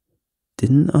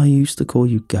 Didn't I used to call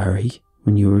you Gary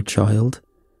when you were a child?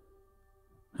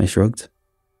 I shrugged.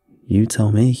 You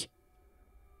tell me.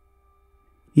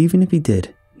 Even if he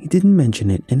did, he didn't mention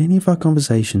it in any of our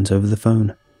conversations over the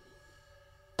phone.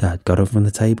 Dad got up from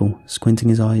the table, squinting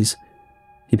his eyes.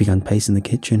 He began pacing the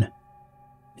kitchen.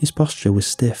 His posture was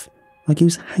stiff, like he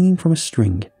was hanging from a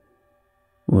string.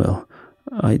 Well,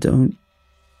 I don't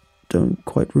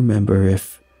quite remember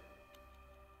if...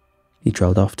 He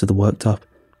trailed off to the worktop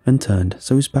and turned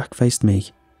so his back faced me.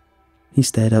 He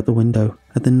stared out the window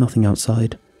at the nothing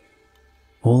outside.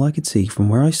 All I could see from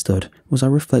where I stood was our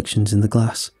reflections in the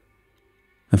glass.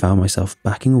 I found myself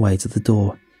backing away to the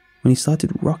door when he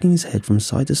started rocking his head from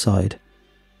side to side.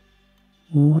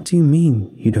 What do you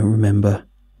mean you don't remember?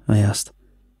 I asked.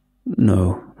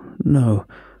 No,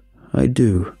 I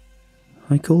do.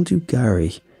 I called you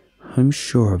Gary. I'm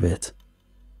sure of it.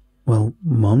 Well,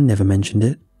 Mom never mentioned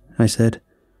it, I said.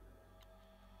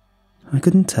 I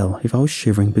couldn't tell if I was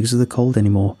shivering because of the cold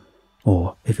anymore,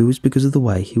 or if it was because of the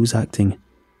way he was acting.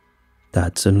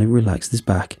 Dad suddenly relaxed his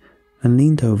back and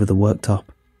leaned over the worktop.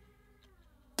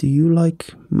 Do you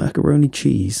like macaroni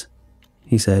cheese?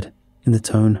 He said, in the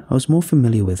tone I was more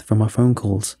familiar with from our phone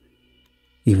calls.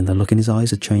 Even the look in his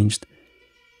eyes had changed.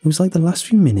 It was like the last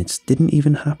few minutes didn't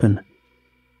even happen.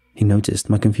 He noticed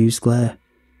my confused glare.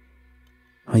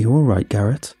 Are you all right,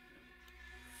 Garrett?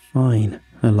 Fine,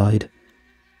 I lied.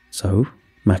 So,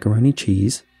 macaroni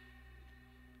cheese?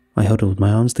 I huddled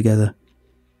my arms together.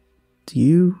 Do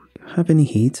you have any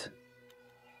heat?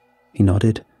 He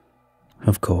nodded.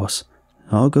 Of course,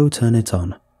 I'll go turn it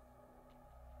on.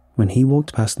 When he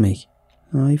walked past me,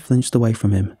 I flinched away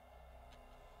from him.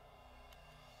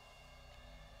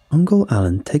 Uncle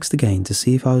Alan texted again to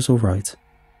see if I was all right.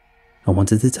 I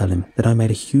wanted to tell him that I made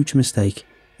a huge mistake,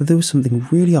 that there was something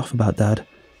really off about Dad,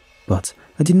 but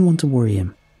I didn't want to worry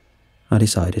him. I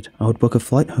decided I would book a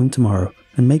flight home tomorrow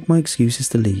and make my excuses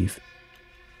to leave.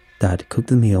 Dad cooked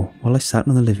the meal while I sat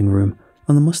in the living room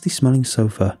on the musty-smelling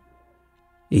sofa.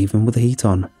 Even with the heat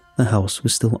on, the house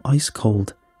was still ice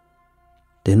cold.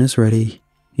 Dinner's ready,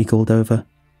 he called over.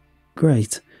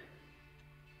 Great.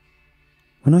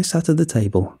 When I sat at the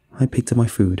table, I picked up my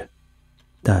food.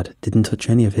 Dad didn't touch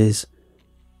any of his.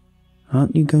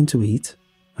 Aren't you going to eat?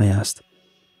 I asked.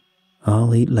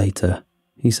 I'll eat later,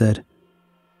 he said.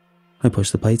 I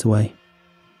pushed the plate away.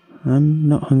 I'm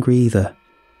not hungry either.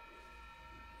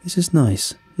 This is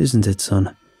nice, isn't it,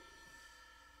 son?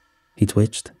 He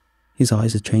twitched. His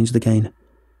eyes had changed again.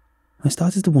 I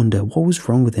started to wonder what was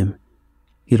wrong with him.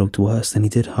 He looked worse than he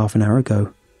did half an hour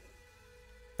ago.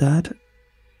 Dad,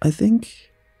 I think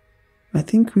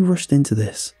we rushed into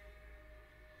this.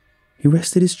 He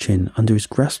rested his chin under his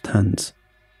grasped hands.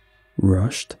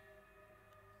 Rushed?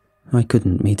 I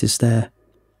couldn't meet his stare.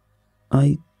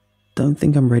 I don't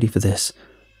think I'm ready for this.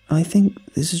 I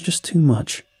think this is just too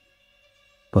much.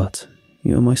 But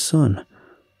you're my son.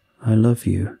 I love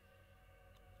you.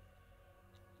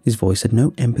 His voice had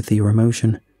no empathy or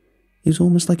emotion. It was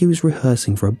almost like he was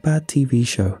rehearsing for a bad TV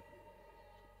show.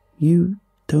 You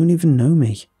don't even know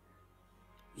me.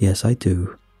 Yes, I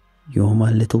do. You're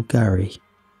my little Gary.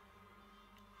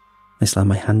 I slammed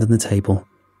my hand on the table.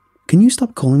 Can you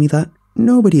stop calling me that?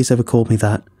 Nobody has ever called me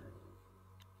that.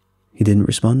 He didn't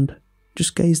respond,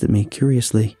 just gazed at me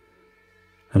curiously.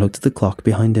 I looked at the clock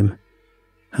behind him.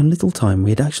 How little time we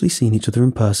had actually seen each other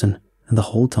in person, and the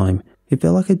whole time it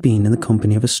felt like I'd been in the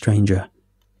company of a stranger.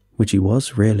 Which he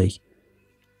was, really.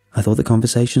 I thought the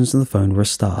conversations on the phone were a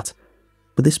start,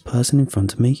 but this person in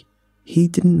front of me, he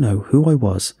didn't know who I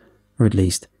was, or at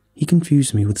least, he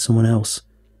confused me with someone else.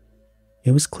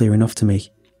 It was clear enough to me.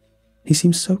 He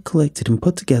seemed so collected and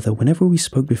put together whenever we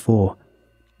spoke before,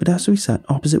 but as we sat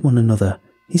opposite one another,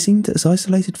 he seemed as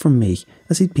isolated from me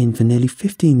as he'd been for nearly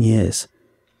 15 years.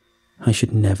 I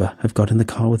should never have got in the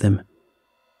car with him.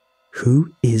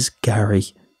 Who is Gary?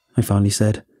 I finally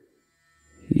said.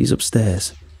 He's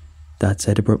upstairs, Dad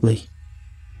said abruptly.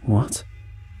 What?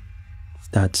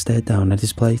 Dad stared down at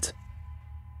his plate.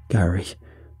 Gary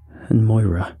and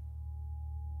Moira.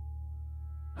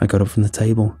 I got up from the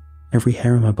table, every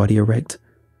hair on my body erect.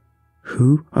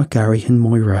 Who are Gary and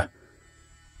Moira?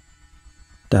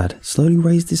 Dad slowly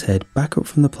raised his head back up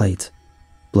from the plate.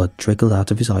 Blood trickled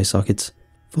out of his eye sockets,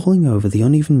 falling over the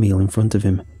uneven meal in front of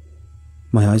him.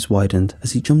 My eyes widened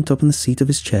as he jumped up on the seat of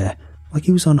his chair like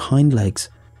he was on hind legs.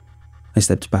 I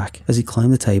stepped back as he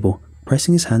climbed the table,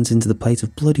 pressing his hands into the plate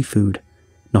of bloody food,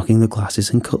 knocking the glasses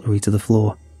and cutlery to the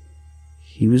floor.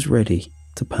 he was ready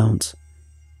to pounce.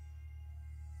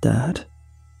 Dad?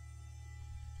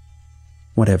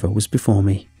 Whatever was before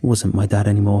me wasn't my dad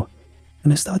anymore,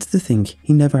 and I started to think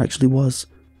he never actually was.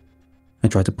 I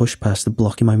tried to push past the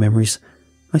block in my memories.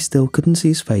 I still couldn't see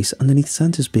his face underneath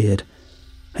Santa's beard.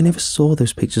 I never saw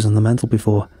those pictures on the mantel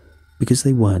before, because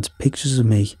they weren't pictures of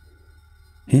me.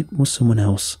 It was someone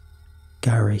else.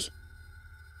 Gary.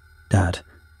 Dad,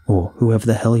 or whoever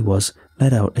the hell he was,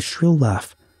 let out a shrill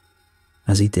laugh.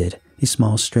 As he did, his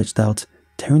smile stretched out,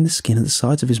 tearing the skin at the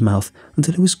sides of his mouth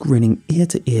until he was grinning ear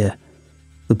to ear.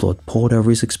 The blood poured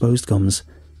over his exposed gums.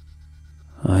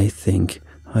 I think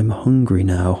I'm hungry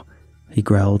now, he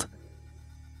growled.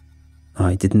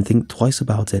 I didn't think twice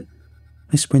about it.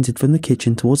 I sprinted from the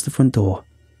kitchen towards the front door.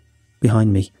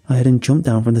 Behind me, I had him jump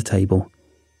down from the table.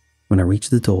 When I reached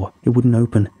the door, it wouldn't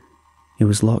open. It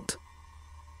was locked.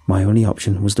 My only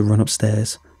option was to run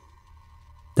upstairs.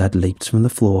 Dad leaped from the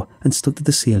floor and stuck to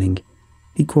the ceiling.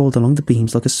 He crawled along the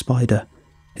beams like a spider,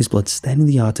 his blood staining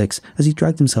the artex as he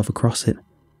dragged himself across it.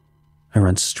 I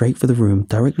ran straight for the room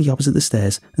directly opposite the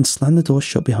stairs and slammed the door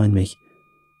shut behind me.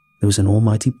 There was an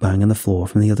almighty bang on the floor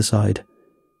from the other side.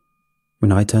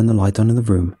 When I turned the light on in the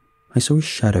room, I saw his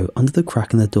shadow under the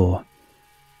crack in the door.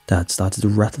 Dad started to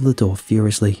rattle the door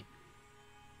furiously.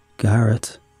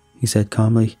 "Garrett," he said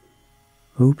calmly,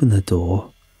 "open the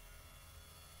door."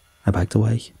 I backed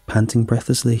away, panting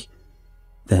breathlessly.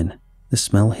 Then the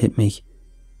smell hit me.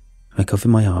 I covered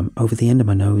my arm over the end of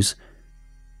my nose.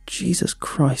 "Jesus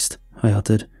Christ," I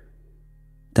uttered.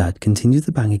 Dad continued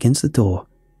to bang against the door.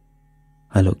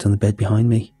 I looked on the bed behind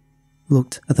me,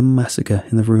 looked at the massacre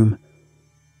in the room.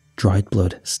 Dried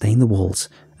blood stained the walls,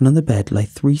 and on the bed lay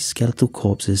 3 skeletal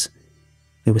corpses.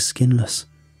 They were skinless.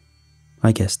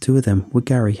 I guess 2 of them were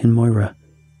Gary and Moira,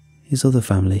 his other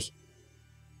family.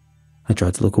 I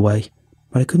tried to look away,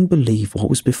 but I couldn't believe what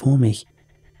was before me.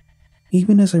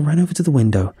 Even as I ran over to the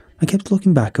window, I kept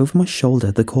looking back over my shoulder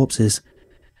at the corpses.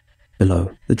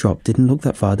 Below, the drop didn't look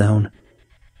that far down.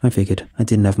 I figured I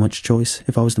didn't have much choice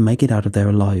if I was to make it out of there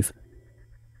alive.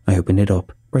 I opened it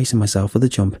up, bracing myself for the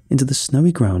jump into the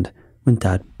snowy ground when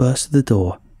Dad burst through the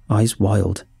door, eyes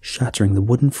wild, shattering the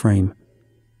wooden frame.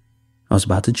 I was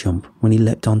about to jump when he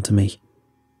leapt onto me.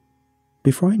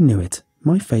 Before I knew it,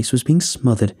 my face was being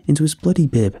smothered into his bloody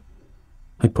bib.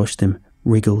 I pushed him,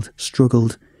 wriggled,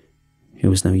 struggled. It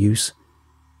was no use.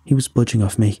 He was budging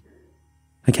off me.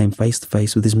 I came face to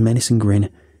face with his menacing grin.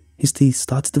 His teeth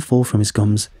started to fall from his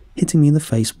gums, hitting me in the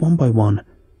face one by one.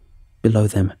 Below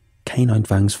them, canine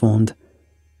fangs formed.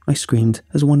 I screamed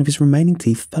as one of his remaining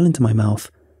teeth fell into my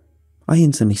mouth. I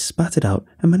instantly spat it out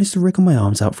and managed to wriggle my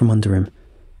arms out from under him.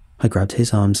 I grabbed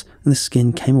his arms and the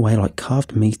skin came away like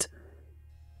carved meat.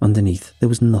 Underneath, there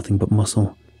was nothing but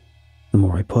muscle. The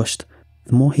more I pushed,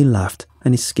 the more he laughed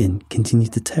and his skin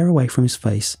continued to tear away from his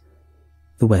face.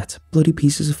 The wet, bloody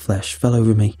pieces of flesh fell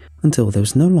over me until there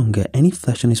was no longer any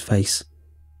flesh on his face.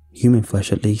 Human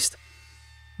flesh at least.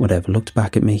 Whatever looked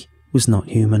back at me was not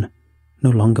human.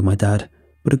 No longer my dad,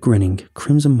 but a grinning,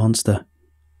 crimson monster.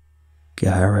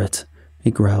 "Garrett," he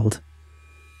growled.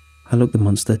 I looked the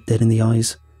monster dead in the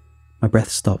eyes. My breath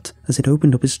stopped as it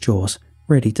opened up its jaws,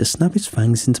 ready to snap its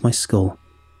fangs into my skull.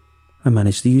 I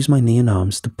managed to use my knee and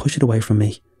arms to push it away from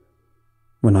me.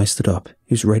 When I stood up,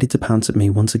 it was ready to pounce at me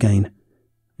once again.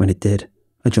 When it did,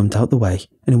 I jumped out the way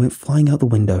and it went flying out the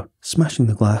window, smashing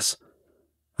the glass.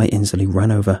 I instantly ran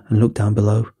over and looked down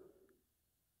below.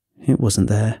 It wasn't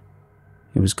there.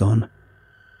 It was gone.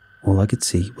 All I could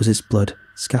see was its blood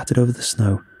scattered over the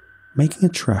snow, making a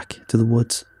track to the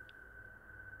woods.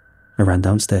 I ran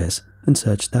downstairs and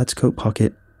searched Dad's coat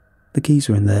pocket. The keys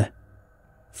were in there.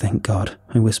 "Thank God,"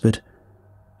 I whispered.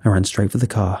 I ran straight for the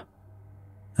car.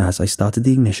 As I started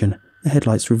the ignition, the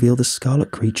headlights revealed a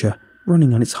scarlet creature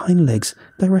running on its hind legs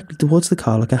directly towards the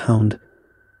car like a hound.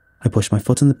 I pushed my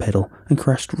foot on the pedal and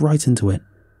crashed right into it.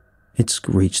 It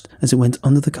screeched as it went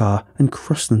under the car and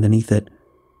crushed underneath it.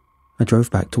 I drove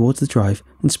back towards the drive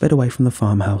and sped away from the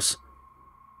farmhouse.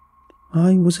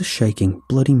 I was a shaking,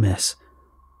 bloody mess.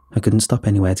 I couldn't stop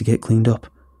anywhere to get cleaned up,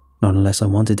 not unless I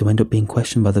wanted to end up being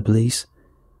questioned by the police.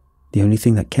 The only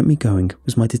thing that kept me going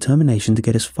was my determination to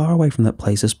get as far away from that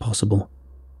place as possible.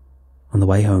 On the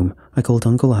way home, I called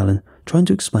Uncle Alan, trying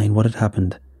to explain what had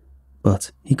happened,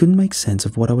 but he couldn't make sense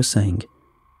of what I was saying.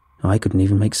 I couldn't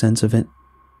even make sense of it.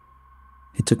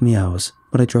 It took me hours,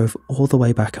 but I drove all the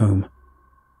way back home.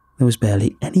 There was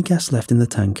barely any gas left in the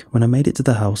tank when I made it to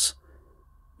the house.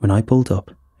 When I pulled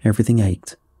up, everything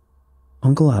ached.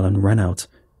 Uncle Alan ran out,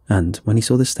 and when he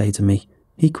saw the state of me,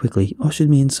 he quickly ushered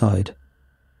me inside.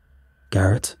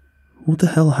 "Garrett, what the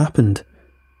hell happened?"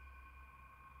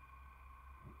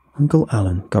 Uncle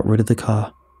Alan got rid of the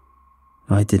car.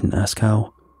 I didn't ask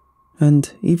how,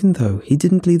 and even though he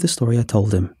didn't believe the story I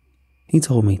told him, he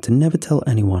told me to never tell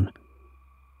anyone.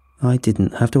 I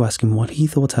didn't have to ask him what he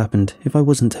thought happened if I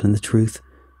wasn't telling the truth,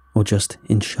 or just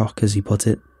in shock as he put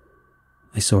it.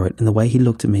 I saw it in the way he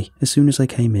looked at me as soon as I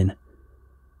came in.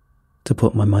 To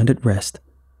put my mind at rest,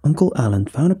 Uncle Alan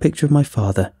found a picture of my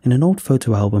father in an old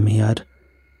photo album he had.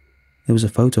 There was a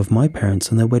photo of my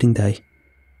parents on their wedding day.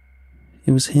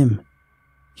 It was him,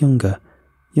 younger,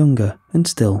 and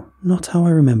still not how I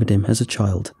remembered him as a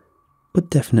child, but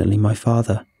definitely my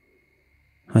father.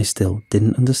 I still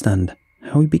didn't understand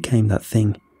how he became that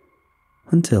thing,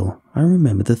 until I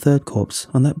remembered the third corpse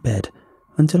on that bed,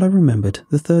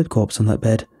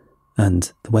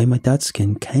 and the way my dad's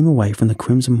skin came away from the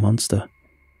crimson monster.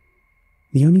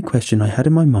 The only question I had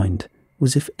in my mind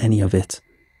was if any of it,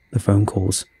 the phone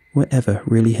calls, were ever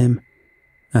really him,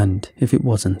 and if it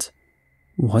wasn't,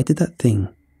 why did that thing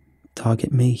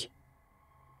target me?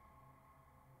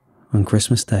 On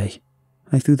Christmas Day,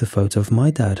 I threw the photo of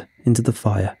my dad into the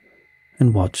fire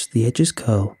and watched the edges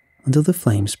curl until the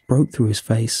flames broke through his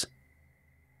face.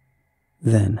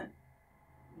 Then,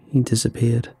 he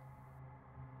disappeared.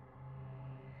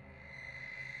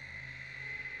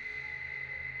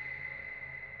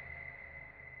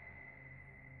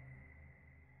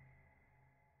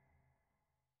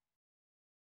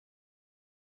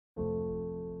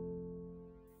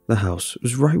 The house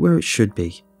was right where it should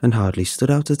be and hardly stood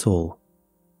out at all.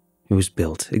 It was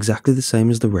built exactly the same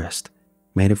as the rest,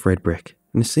 made of red brick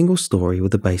in a single story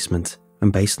with a basement,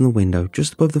 and based on the window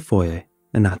just above the foyer,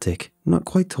 an attic not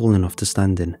quite tall enough to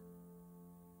stand in.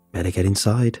 "Better get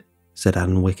inside," said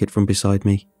Alan Wickett from beside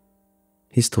me.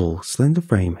 His tall, slender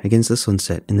frame against the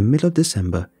sunset in the middle of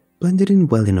December blended in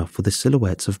well enough with the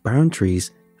silhouettes of barren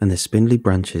trees and their spindly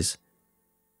branches.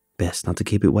 Best not to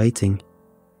keep it waiting.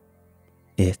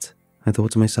 It, I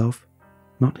thought to myself,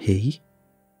 not he.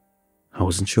 I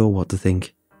wasn't sure what to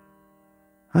think.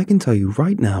 I can tell you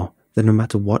right now that no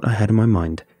matter what I had in my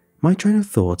mind, my train of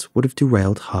thought would have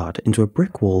derailed hard into a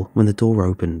brick wall when the door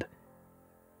opened.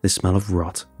 The smell of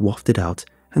rot wafted out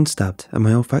and stabbed at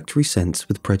my olfactory sense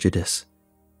with prejudice,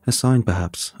 a sign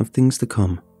perhaps of things to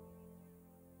come.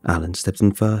 Alan stepped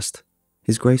in first.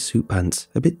 His grey suit pants,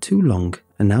 a bit too long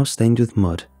and now stained with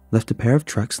mud, left a pair of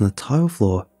tracks on the tile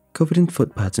floor covered in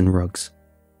footpads and rugs.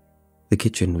 The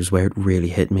kitchen was where it really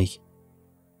hit me.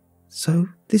 "So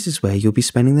this is where you'll be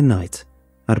spending the night.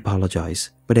 I'd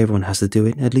apologise, but everyone has to do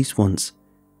it at least once.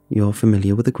 You're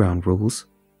familiar with the ground rules?"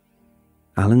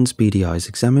 Alan's beady eyes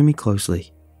examined me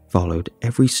closely, followed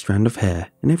every strand of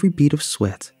hair and every bead of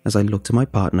sweat as I looked to my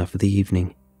partner for the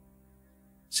evening.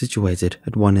 Situated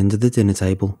at one end of the dinner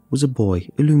table was a boy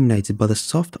illuminated by the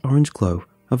soft orange glow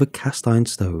of a cast iron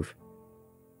stove.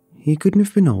 He couldn't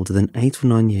have been older than 8 or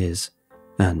 9 years,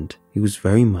 and he was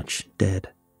very much dead.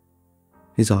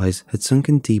 His eyes had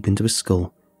sunken deep into his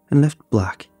skull and left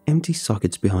black, empty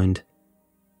sockets behind.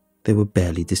 They were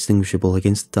barely distinguishable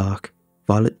against the dark,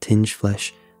 violet-tinged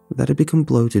flesh that had become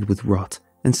bloated with rot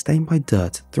and stained by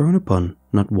dirt thrown upon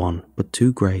not one but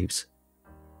 2 graves.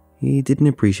 He didn't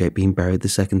appreciate being buried the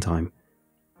second time,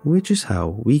 which is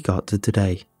how we got to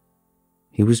today.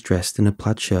 He was dressed in a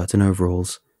plaid shirt and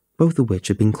overalls, both of which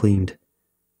had been cleaned.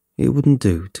 It wouldn't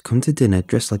do to come to dinner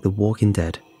dressed like the Walking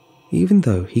Dead, even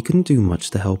though he couldn't do much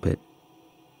to help it.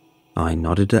 I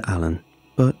nodded at Alan,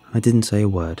 but I didn't say a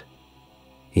word.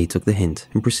 He took the hint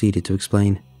and proceeded to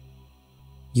explain.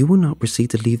 "You will not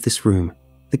proceed to leave this room,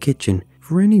 the kitchen,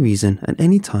 for any reason at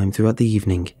any time throughout the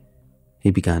evening," he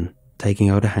began, taking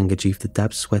out a handkerchief that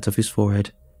dabbed sweat off his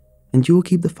forehead. "And you will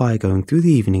keep the fire going through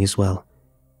the evening as well.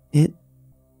 It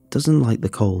doesn't like the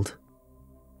cold."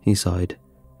 He sighed.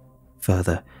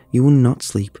 "Further, you will not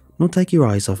sleep nor take your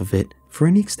eyes off of it for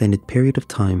any extended period of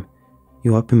time.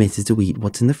 You are permitted to eat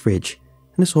what's in the fridge,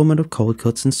 an assortment of cold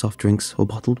cuts and soft drinks or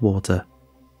bottled water.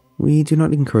 We do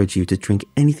not encourage you to drink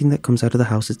anything that comes out of the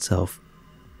house itself.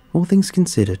 All things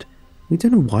considered, we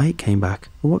don't know why it came back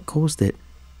or what caused it,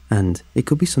 and it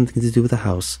could be something to do with the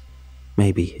house.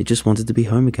 Maybe it just wanted to be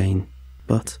home again,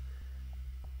 but..."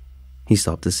 He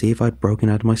stopped to see if I'd broken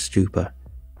out of my stupor,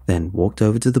 then walked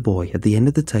over to the boy at the end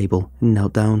of the table and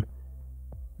knelt down.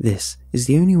 "This is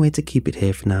the only way to keep it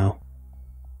here for now."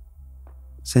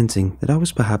 Sensing that I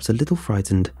was perhaps a little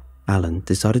frightened, Alan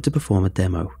decided to perform a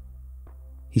demo.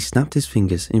 He snapped his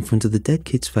fingers in front of the dead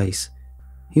kid's face.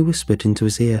 He whispered into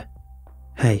his ear,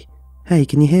 Hey,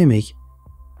 can you hear me?"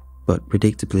 But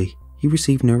predictably, he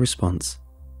received no response.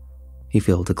 He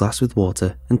filled a glass with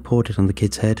water and poured it on the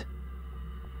kid's head.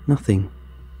 "Nothing."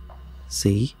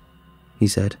 "See?" he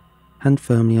said, hand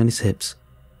firmly on his hips.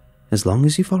 As long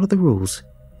as you follow the rules,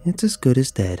 it's as good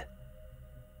as dead."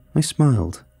 I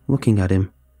smiled, looking at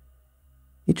him.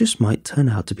 It just might turn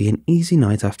out to be an easy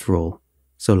night after all,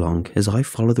 so long as I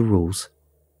follow the rules.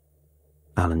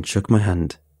 Alan shook my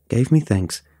hand, gave me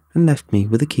thanks, and left me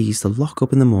with the keys to lock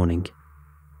up in the morning.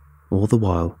 All the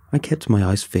while, I kept my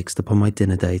eyes fixed upon my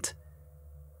dinner date.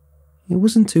 It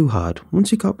wasn't too hard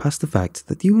once you got past the fact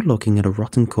that you were looking at a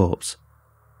rotten corpse.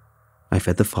 I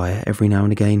fed the fire every now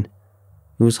and again.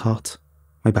 It was hot,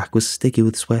 my back was sticky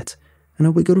with sweat, and I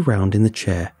wiggled around in the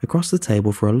chair across the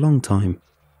table for a long time.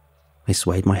 I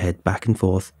swayed my head back and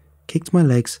forth, kicked my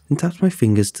legs, and tapped my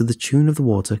fingers to the tune of the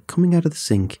water coming out of the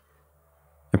sink.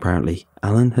 Apparently,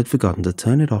 Alan had forgotten to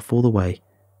turn it off all the way,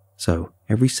 so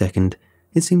every second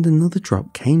it seemed another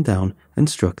drop came down and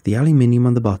struck the aluminium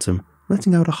on the bottom,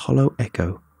 letting out a hollow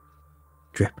echo.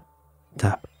 Drip,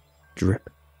 tap, drip,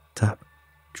 tap,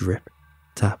 drip,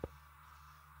 tap.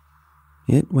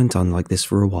 It went on like this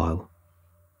for a while.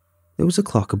 There was a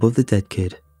clock above the dead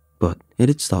kid, but it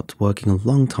had stopped working a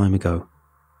long time ago,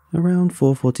 around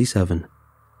 4:47.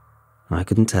 I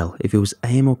couldn't tell if it was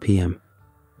AM or PM,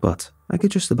 but I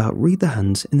could just about read the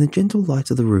hands in the gentle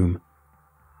light of the room.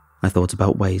 I thought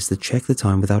about ways to check the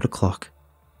time without a clock.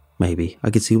 Maybe I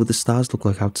could see what the stars look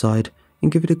like outside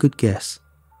and give it a good guess.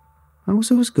 I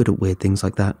was always good at weird things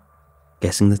like that,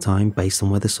 guessing the time based on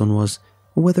where the sun was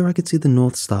or whether I could see the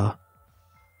North Star.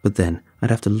 But then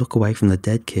I'd have to look away from the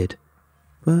dead kid,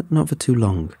 but not for too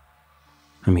long.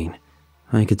 I mean,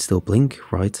 I could still blink,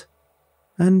 right?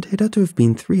 And it had to have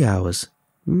been 3 hours,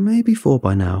 maybe 4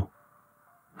 by now.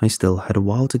 I still had a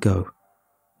while to go.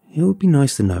 It would be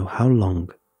nice to know how long.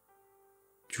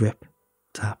 Drip,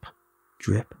 tap,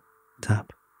 drip,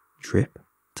 tap, drip,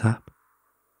 tap.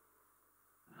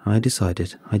 I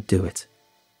decided I'd do it.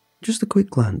 Just a quick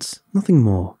glance, nothing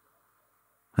more.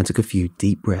 I took a few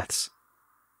deep breaths.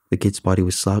 The kid's body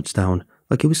was slouched down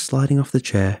like it was sliding off the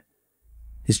chair.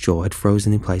 His jaw had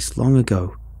frozen in place long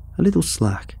ago, a little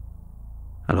slack.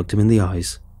 I looked him in the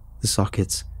eyes, the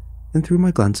sockets, then threw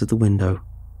my glance at the window.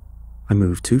 I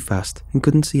moved too fast and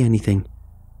couldn't see anything.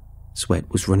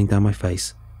 Sweat was running down my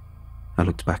face. I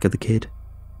looked back at the kid.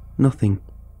 Nothing.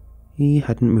 He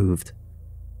hadn't moved.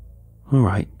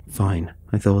 Alright, fine,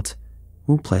 I thought.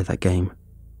 We'll play that game.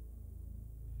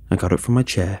 I got up from my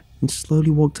chair and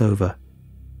slowly walked over.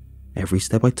 Every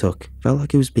step I took felt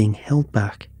like it was being held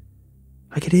back.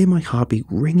 I could hear my heartbeat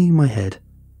ringing in my head.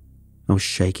 I was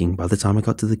shaking by the time I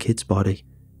got to the kid's body,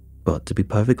 but to be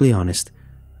perfectly honest,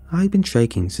 I'd been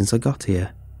shaking since I got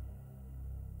here.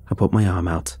 I put my arm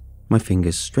out, my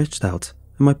fingers stretched out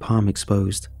and my palm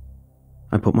exposed.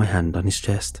 I put my hand on his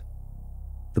chest.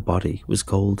 The body was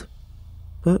cold,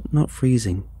 but not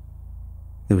freezing.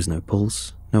 There was no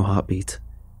pulse, no heartbeat,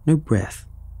 no breath,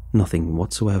 nothing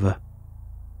whatsoever.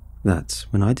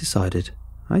 That's when I decided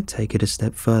I'd take it a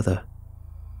step further.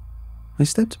 I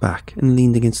stepped back and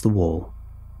leaned against the wall.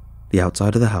 The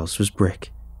outside of the house was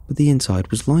brick, but the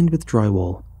inside was lined with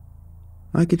drywall.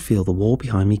 I could feel the wall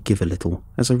behind me give a little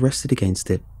as I rested against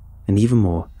it, and even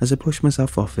more as I pushed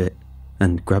myself off it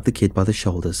and grabbed the kid by the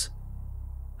shoulders.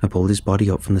 I pulled his body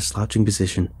up from the slouching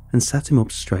position and sat him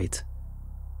up straight.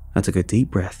 I took a deep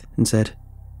breath and said,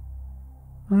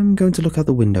 "I'm going to look out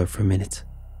the window for a minute.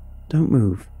 Don't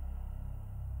move."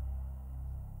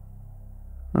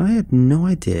 I had no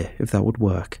idea if that would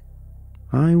work.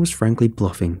 I was frankly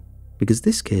bluffing, because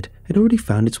this kid had already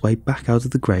found its way back out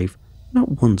of the grave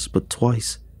not once but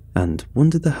twice, and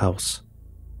wandered the house.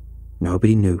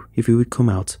 Nobody knew if he would come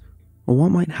out, or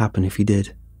what might happen if he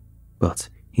did, but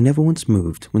he never once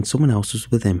moved when someone else was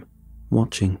with him,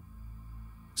 watching.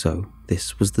 So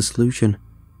this was the solution,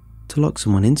 to lock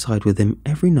someone inside with him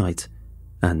every night,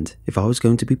 and if I was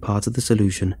going to be part of the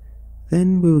solution,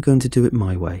 then we were going to do it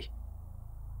my way.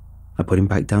 I put him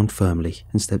back down firmly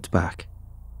and stepped back.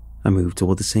 I moved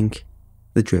toward the sink,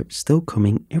 the drip still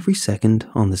coming every second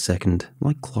on the second,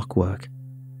 like clockwork.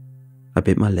 I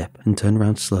bit my lip and turned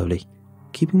around slowly,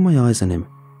 keeping my eyes on him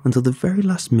until the very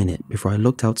last minute before I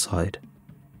looked outside.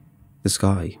 The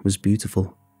sky was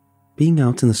beautiful. Being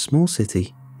out in the small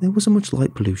city, there wasn't much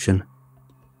light pollution.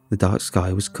 The dark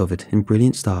sky was covered in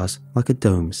brilliant stars like a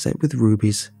dome set with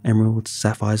rubies, emeralds,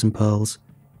 sapphires and pearls.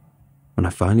 When I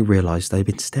finally realised I had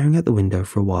been staring out the window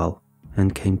for a while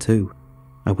and came to,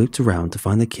 I whipped around to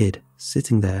find the kid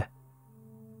sitting there.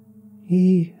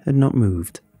 He had not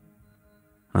moved.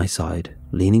 I sighed,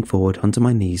 leaning forward onto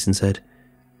my knees and said,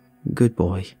 "Good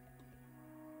boy."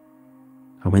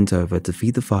 I went over to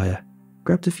feed the fire,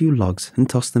 grabbed a few logs and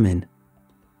tossed them in.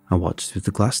 I watched through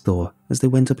the glass door as they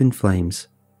went up in flames.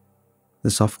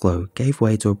 The soft glow gave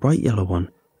way to a bright yellow one,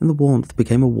 and the warmth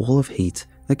became a wall of heat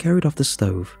that carried off the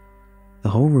stove. The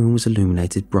whole room was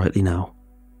illuminated brightly now.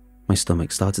 My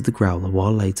stomach started to growl a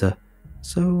while later,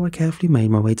 so I carefully made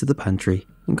my way to the pantry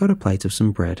and got a plate of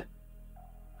some bread.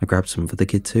 I grabbed some for the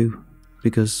kid too,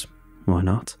 because why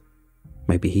not?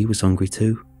 Maybe he was hungry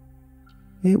too.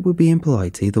 It would be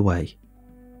impolite either way.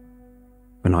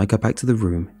 When I got back to the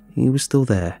room, he was still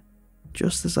there,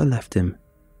 just as I left him.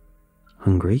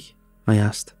 "Hungry?" I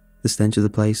asked. The stench of the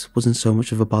place wasn't so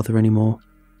much of a bother anymore.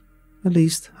 At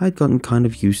least, I'd gotten kind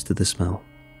of used to the smell.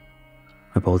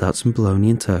 I pulled out some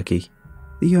bologna and turkey.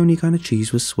 The only kind of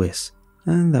cheese was Swiss,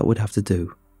 and that would have to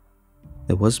do.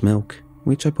 There was milk,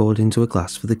 which I poured into a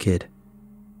glass for the kid.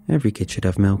 Every kid should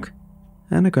have milk.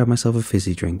 And I grabbed myself a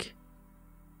fizzy drink.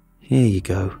 "Here you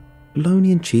go,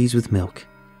 bologna and cheese with milk.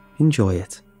 Enjoy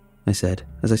it," I said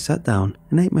as I sat down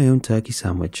and ate my own turkey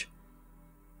sandwich.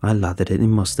 I lathered it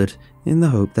in mustard in the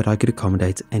hope that I could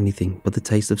accommodate anything but the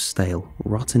taste of stale,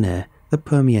 rotten air that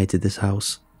permeated this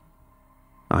house.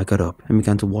 I got up and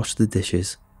began to wash the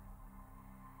dishes.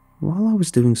 While I was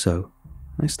doing so,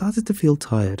 I started to feel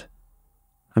tired.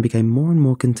 I became more and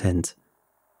more content.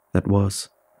 That was,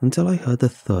 until I heard the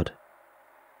thud.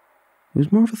 It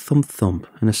was more of a thump-thump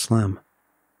and a slam.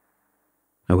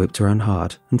 I whipped around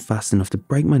hard and fast enough to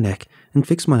break my neck and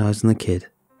fix my eyes on the kid.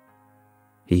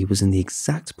 He was in the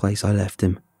exact place I left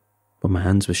him, but my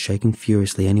hands were shaking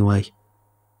furiously anyway.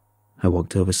 I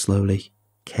walked over slowly,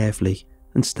 carefully,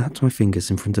 and snapped my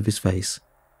fingers in front of his face.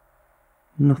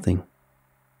 Nothing.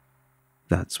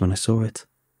 That's when I saw it.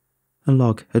 A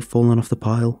log had fallen off the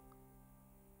pile.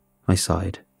 I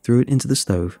sighed, threw it into the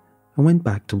stove, and went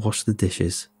back to wash the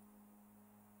dishes.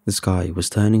 The sky was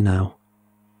turning now.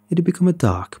 It had become a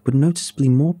dark but noticeably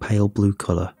more pale blue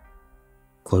colour.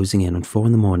 Closing in on 4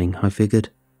 in the morning, I figured.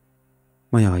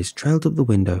 My eyes trailed up the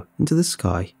window into the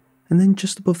sky and then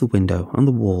just above the window on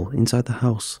the wall inside the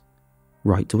house,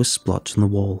 right to a splotch on the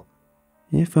wall,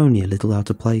 if only a little out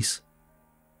of place.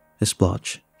 A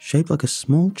splotch shaped like a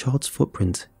small child's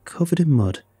footprint covered in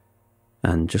mud,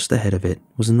 and just ahead of it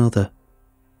was another,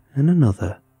 and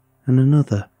another, and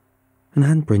another, and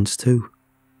handprints too.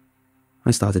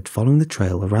 I started following the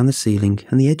trail around the ceiling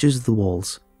and the edges of the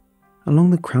walls, along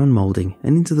the crown moulding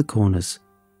and into the corners.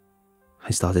 I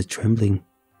started trembling.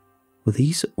 Were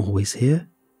these always here?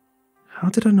 How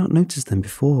did I not notice them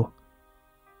before?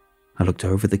 I looked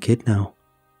over at the kid now.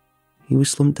 He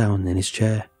was slumped down in his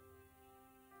chair.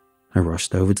 I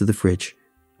rushed over to the fridge.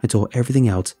 I tore everything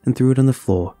out and threw it on the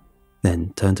floor,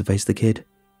 then turned to face the kid.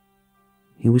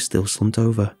 He was still slumped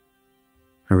over.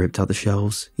 I ripped out the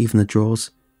shelves, even the drawers.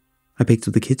 I picked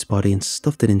up the kid's body and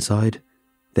stuffed it inside.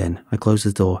 Then I closed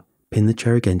the door, pinned the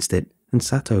chair against it, and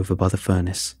sat over by the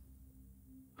furnace.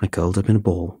 I curled up in a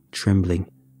ball, trembling.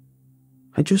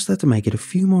 I just had to make it a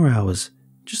few more hours,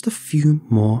 just a few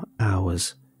more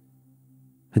hours.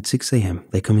 At 6 a.m.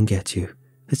 they come and get you.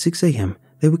 At 6 a.m.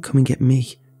 they would come and get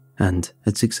me. And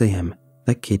at 6 a.m.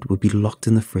 that kid would be locked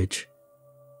in the fridge.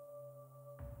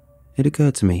 It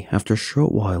occurred to me after a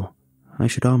short while I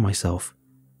should arm myself.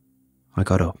 I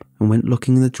got up and went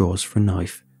looking in the drawers for a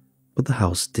knife, but the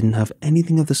house didn't have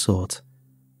anything of the sort.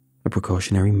 A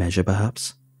precautionary measure,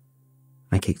 perhaps?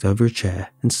 I kicked over a chair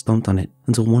and stomped on it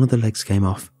until one of the legs came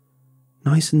off.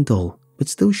 Nice and dull, but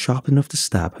still sharp enough to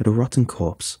stab at a rotten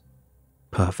corpse.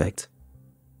 Perfect.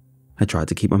 I tried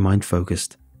to keep my mind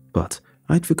focused, but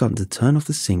I'd forgotten to turn off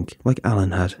the sink like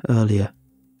Alan had earlier.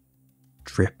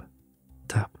 Drip,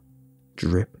 tap,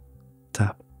 drip,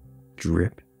 tap,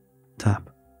 drip, tap.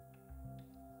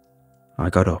 I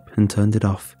got up and turned it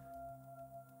off,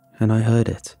 and I heard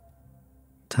it.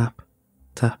 Tap,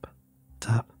 tap,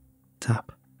 tap,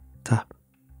 tap, tap,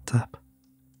 tap.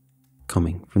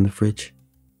 Coming from the fridge,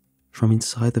 from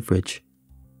inside the fridge.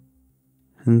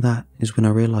 And that is when I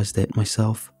realised it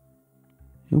myself.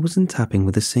 It wasn't tapping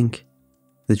with the sink.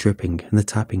 The dripping and the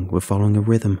tapping were following a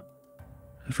rhythm.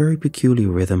 A very peculiar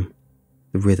rhythm.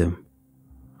 The rhythm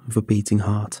of a beating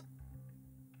heart.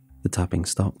 The tapping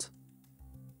stopped.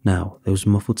 Now there was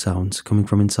muffled sounds coming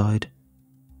from inside.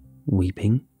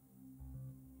 Weeping.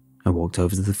 I walked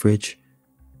over to the fridge.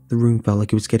 The room felt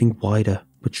like it was getting wider,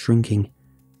 but shrinking.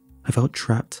 I felt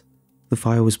trapped. The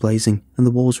fire was blazing, and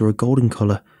the walls were a golden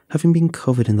colour, having been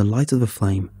covered in the light of the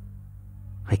flame.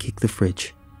 I kicked the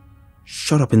fridge.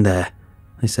 "Shut up in there,"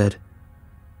 I said.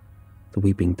 The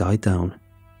weeping died down.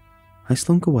 I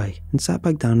slunk away and sat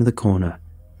back down in the corner,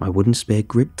 my wooden spear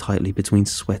gripped tightly between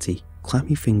sweaty,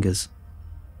 clammy fingers.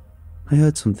 I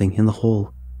heard something in the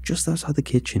hall, just outside the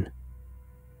kitchen.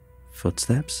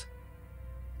 Footsteps?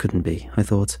 Couldn't be, I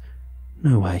thought.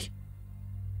 No way.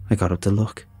 I got up to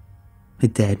look. I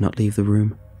dared not leave the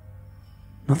room.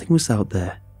 Nothing was out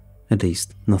there, At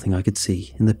least, nothing I could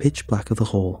see in the pitch black of the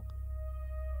hall.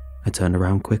 I turned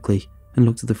around quickly and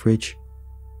looked at the fridge.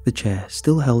 The chair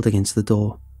still held against the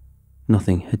door.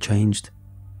 Nothing had changed,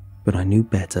 but I knew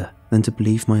better than to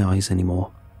believe my eyes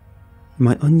anymore. In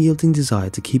my unyielding desire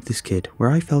to keep this kid where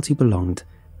I felt he belonged,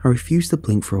 I refused to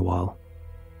blink for a while.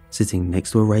 Sitting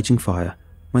next to a raging fire,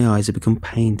 my eyes had become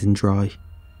pained and dry.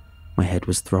 My head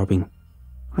was throbbing.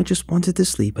 I just wanted to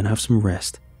sleep and have some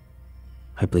rest.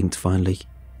 I blinked finally,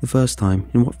 the first time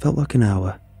in what felt like an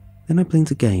hour. Then I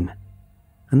blinked again,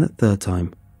 and that third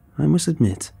time, I must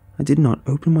admit, I did not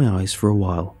open my eyes for a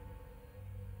while.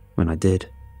 When I did,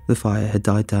 the fire had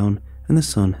died down and the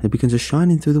sun had begun to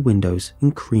shine in through the windows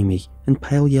in creamy and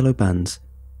pale yellow bands.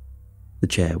 The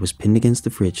chair was pinned against the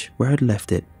fridge where I had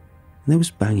left it, and there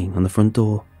was banging on the front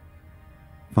door.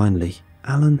 Finally,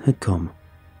 Alan had come.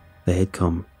 They had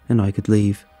come, and I could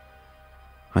leave.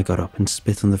 I got up and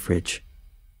spit on the fridge.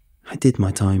 I did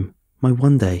my time, my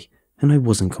one day, and I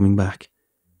wasn't coming back.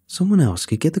 Someone else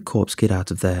could get the corpse kid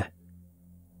out of there.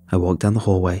 I walked down the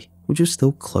hallway, which was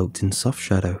still cloaked in soft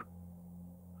shadow.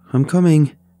 "I'm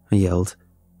coming," I yelled.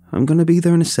 "I'm gonna be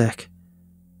there in a sec."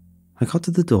 I got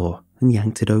to the door and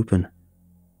yanked it open.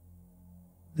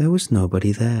 There was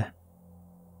nobody there.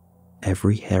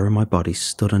 Every hair on my body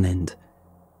stood on end.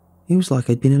 It was like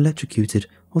I'd been electrocuted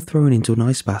or thrown into an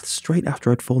ice bath straight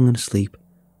after I'd fallen asleep.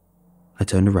 I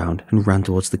turned around and ran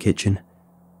towards the kitchen.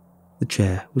 The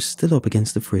chair was still up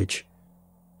against the fridge.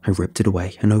 I ripped it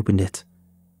away and opened it.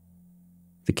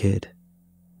 The kid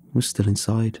was still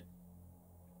inside.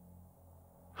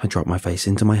 I dropped my face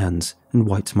into my hands and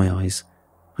wiped my eyes.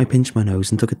 I pinched my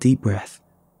nose and took a deep breath.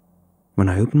 When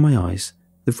I opened my eyes,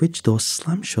 the fridge door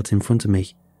slammed shut in front of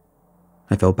me.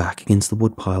 I fell back against the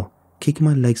woodpile, kicking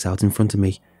my legs out in front of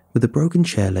me with the broken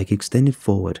chair leg extended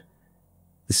forward.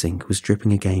 The sink was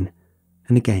dripping again,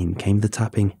 and again came the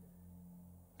tapping.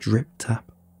 Drip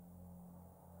tap.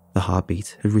 The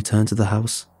heartbeat had returned to the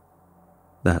house.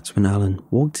 That's when Alan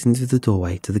walked into the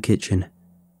doorway to the kitchen.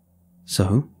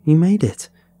 "So, you made it,"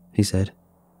 he said.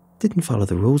 "Didn't follow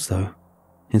the rules though.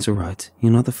 It's alright,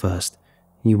 you're not the first.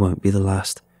 You won't be the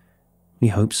last. We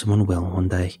hope someone will one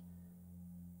day."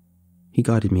 He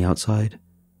guided me outside.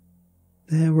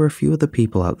 There were a few other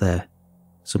people out there,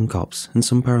 some cops and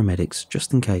some paramedics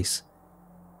just in case.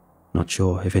 Not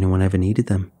sure if anyone ever needed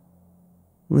them.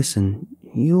 "Listen,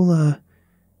 you'll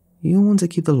want to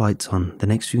keep the lights on the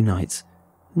next few nights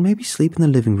and maybe sleep in the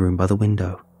living room by the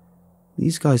window.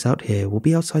 These guys out here will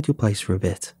be outside your place for a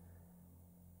bit."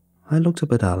 I looked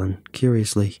up at Alan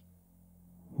curiously.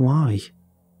 "Why?"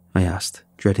 I asked,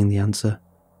 dreading the answer.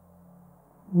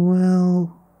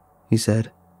 "Well," he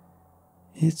said,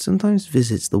 "it sometimes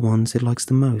visits the ones it likes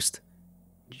the most.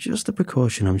 Just a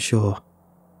precaution, I'm sure."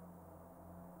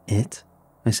 "It?"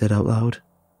 I said out loud.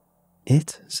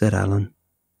 "It," said Alan.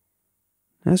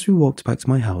 As we walked back to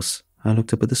my house, I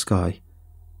looked up at the sky.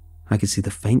 I could see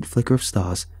the faint flicker of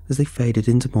stars as they faded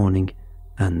into morning,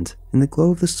 and in the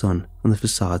glow of the sun on the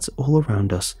facades all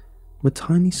around us were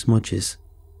tiny smudges,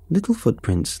 little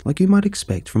footprints like you might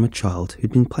expect from a child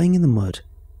who'd been playing in the mud.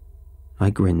 I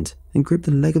grinned and gripped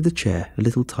the leg of the chair a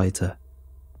little tighter.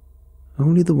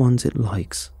 Only the ones it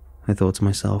likes, I thought to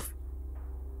myself.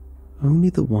 Only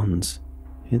the ones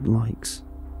it likes.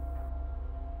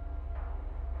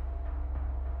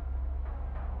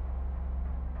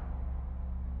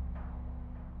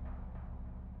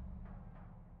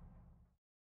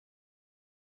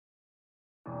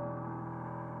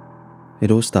 It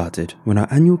all started when our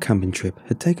annual camping trip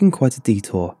had taken quite a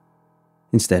detour.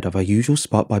 Instead of our usual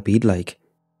spot by Bede Lake,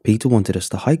 Peter wanted us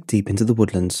to hike deep into the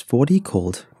woodlands for what he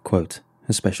called, quote,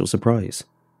 a special surprise.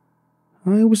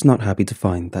 I was not happy to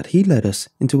find that he led us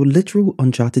into a literal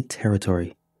uncharted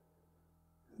territory.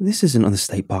 This isn't on the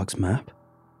state park's map.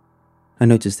 I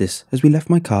noticed this as we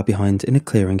left my car behind in a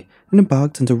clearing and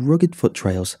embarked onto rugged foot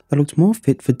trails that looked more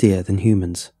fit for deer than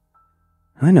humans.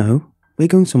 "I know. We're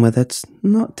going somewhere that's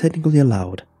not technically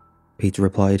allowed," Peter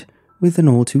replied with an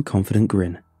all too confident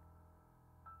grin.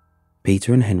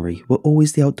 Peter and Henry were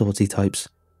always the outdoorsy types,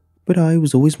 but I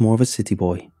was always more of a city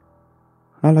boy.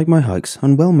 I like my hikes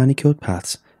on well-manicured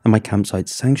paths and my campsites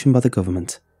sanctioned by the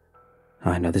government.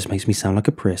 I know this makes me sound like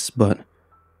a priss, but,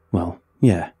 well,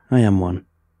 yeah, I am one.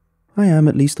 I am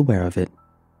at least aware of it.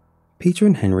 Peter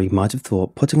and Henry might have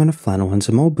thought putting on a flannel and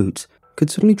some old boots could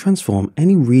suddenly transform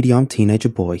any reedy-armed teenager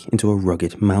boy into a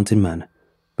rugged mountain man,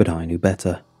 but I knew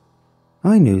better.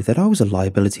 I knew that I was a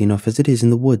liability enough as it is in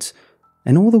the woods,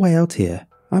 and all the way out here,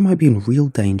 I might be in real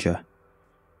danger.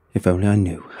 If only I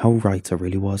knew how right I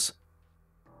really was.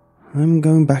 "I'm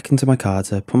going back into my car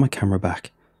to put my camera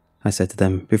back," I said to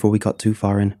them before we got too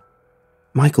far in.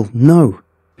 Michael, no!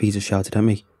 Peter shouted at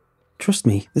me. Trust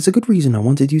me, there's a good reason I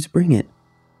wanted you to bring it.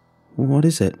 What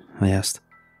is it? I asked.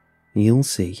 You'll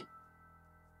see.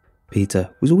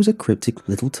 Peter was always a cryptic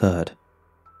little turd.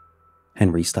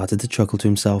 Henry started to chuckle to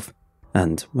himself,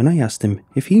 and when I asked him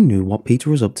if he knew what Peter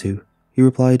was up to, he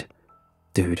replied,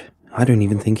 Dude, I don't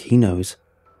even think he knows.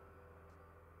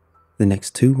 The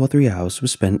next 2 or 3 hours were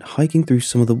spent hiking through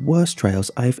some of the worst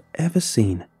trails I have ever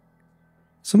seen.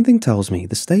 Something tells me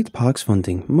the state park's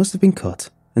funding must have been cut,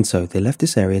 and so they left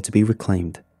this area to be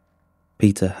reclaimed.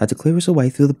 Peter had to clear us away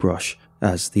through the brush,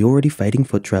 as the already fading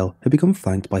foot trail had become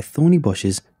flanked by thorny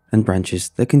bushes and branches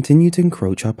that continued to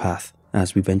encroach our path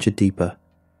as we ventured deeper.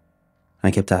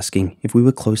 I kept asking if we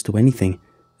were close to anything,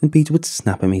 and Peter would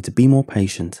snap at me to be more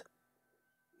patient.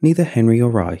 Neither Henry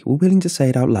or I were willing to say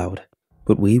it out loud,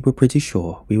 but we were pretty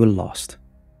sure we were lost.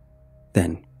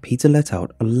 Then Peter let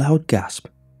out a loud gasp.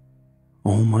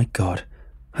 Oh my god,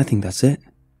 I think that's it.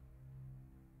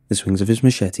 The swings of his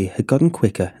machete had gotten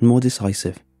quicker and more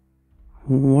decisive.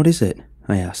 What is it?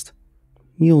 I asked.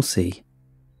 You'll see.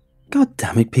 God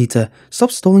damn it, Peter,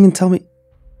 stop stalling and tell me.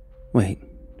 Wait,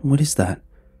 what is that?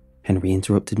 Henry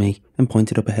interrupted me and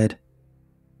pointed up ahead.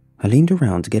 I leaned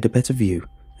around to get a better view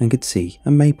and could see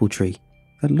a maple tree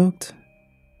that looked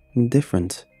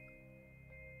different.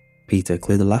 Peter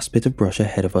cleared the last bit of brush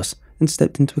ahead of us and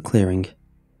stepped into a clearing.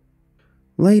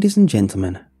 Ladies and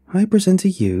gentlemen, I present to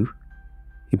you.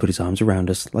 He put his arms around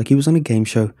us like he was on a game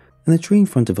show, and the tree in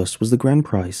front of us was the grand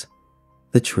prize.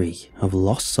 The Tree of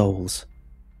Lost Souls.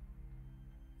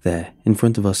 There, in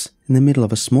front of us, in the middle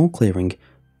of a small clearing,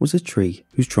 was a tree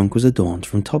whose trunk was adorned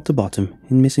from top to bottom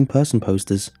in missing person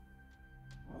posters.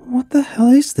 What the hell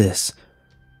is this?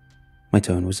 My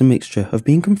tone was a mixture of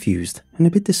being confused and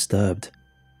a bit disturbed.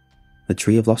 The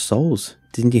Tree of Lost Souls,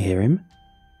 didn't you hear him?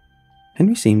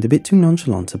 Henry seemed a bit too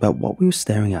nonchalant about what we were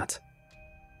staring at.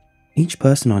 Each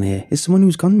person on here is someone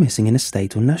who's gone missing in a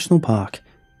state or national park.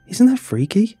 Isn't that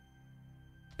freaky?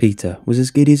 Peter was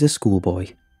as giddy as a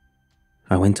schoolboy.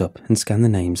 I went up and scanned the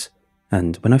names,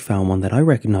 and when I found one that I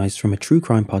recognized from a true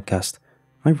crime podcast,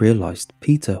 I realized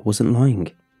Peter wasn't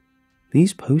lying.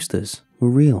 These posters were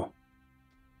real.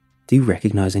 Do you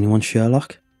recognize anyone,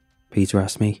 Sherlock? Peter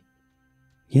asked me.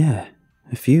 Yeah,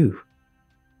 a few.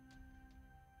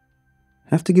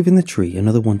 After giving the tree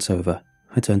another once-over,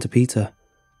 I turned to Peter.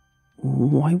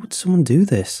 Why would someone do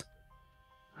this?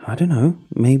 I don't know,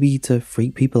 maybe to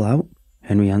freak people out,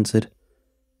 Henry answered.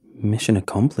 Mission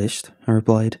accomplished, I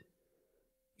replied.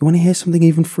 You want to hear something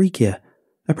even freakier?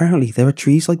 Apparently there are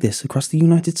trees like this across the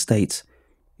United States.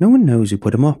 No one knows who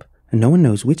put them up, and no one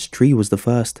knows which tree was the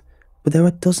first, but there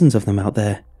are dozens of them out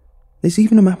there. There's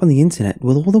even a map on the internet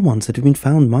with all the ones that have been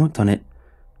found marked on it.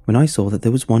 When I saw that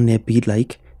there was one near Bede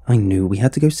Lake, I knew we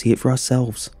had to go see it for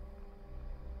ourselves.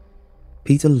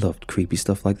 Peter loved creepy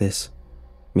stuff like this.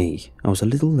 Me, I was a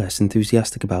little less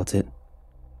enthusiastic about it.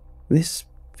 This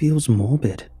feels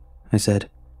morbid, I said.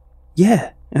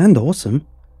 Yeah, and awesome.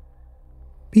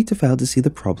 Peter failed to see the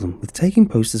problem with taking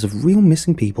posters of real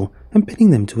missing people and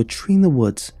pinning them to a tree in the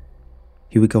woods.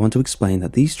 He would go on to explain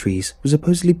that these trees were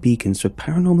supposedly beacons for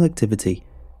paranormal activity,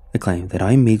 a claim that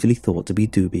I immediately thought to be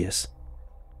dubious.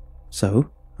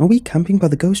 So, are we camping by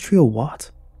the ghost tree or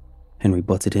what? Henry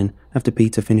butted in after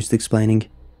Peter finished explaining.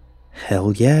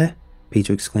 Hell yeah,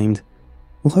 Peter exclaimed.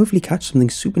 We'll hopefully catch something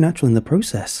supernatural in the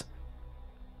process.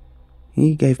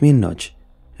 He gave me a nudge,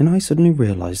 and I suddenly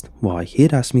realized why he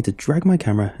had asked me to drag my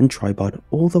camera and tripod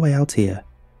all the way out here.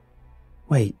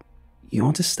 Wait, you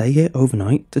want to stay here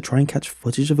overnight to try and catch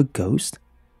footage of a ghost?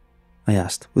 I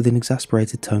asked with an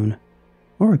exasperated tone.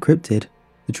 Or a cryptid.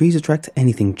 The trees attract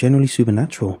anything generally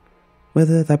supernatural,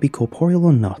 whether that be corporeal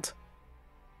or not.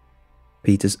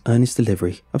 Peter's earnest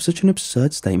delivery of such an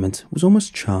absurd statement was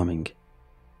almost charming.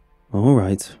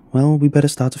 Alright, well, we better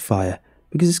start a fire,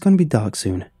 because it's going to be dark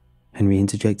soon, Henry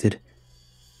interjected.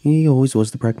 He always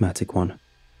was the pragmatic one.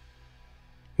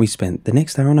 We spent the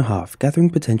next hour and a half gathering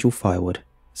potential firewood,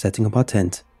 setting up our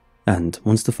tent, and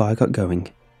once the fire got going,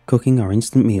 cooking our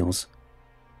instant meals.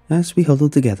 As we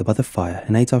huddled together by the fire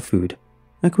and ate our food,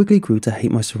 I quickly grew to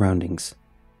hate my surroundings.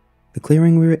 The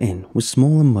clearing we were in was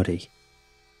small and muddy.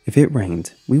 If it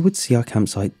rained, we would see our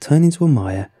campsite turn into a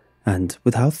mire, and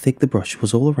with how thick the brush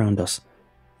was all around us,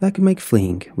 that could make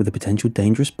fleeing with a potential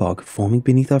dangerous bog forming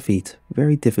beneath our feet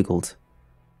very difficult.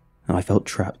 I felt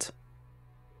trapped.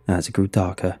 As it grew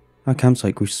darker, our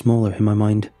campsite grew smaller in my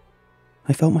mind.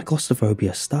 I felt my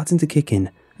claustrophobia starting to kick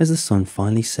in as the sun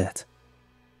finally set.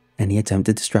 Any attempt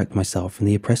to distract myself from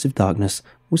the oppressive darkness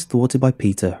was thwarted by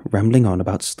Peter rambling on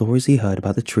about stories he heard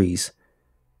about the trees.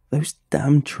 Those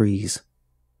damn trees.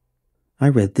 I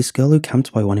read this girl who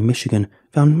camped by one in Michigan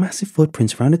found massive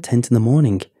footprints around a tent in the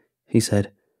morning, he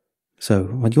said. So,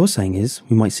 what you're saying is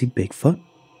we might see Bigfoot?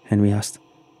 Henry asked.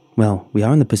 Well, we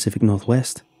are in the Pacific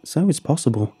Northwest, so it's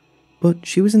possible. But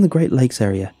she was in the Great Lakes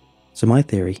area, so my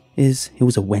theory is it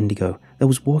was a Wendigo that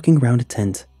was walking around a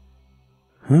tent.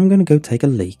 I'm going to go take a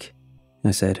leak,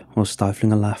 I said, while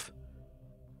stifling a laugh.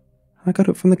 I got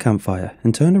up from the campfire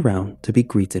and turned around to be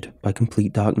greeted by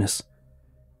complete darkness.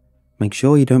 Make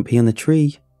sure you don't pee on the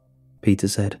tree, Peter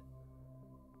said.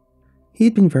 He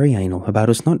had been very anal about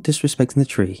us not disrespecting the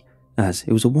tree, as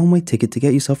it was a one-way ticket to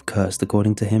get yourself cursed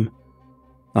according to him.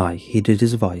 I heeded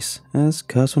his advice, as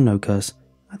curse or no curse,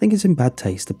 I think it's in bad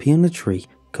taste to pee on a tree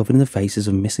covered in the faces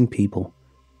of missing people.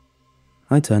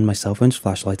 I turned my cell phone's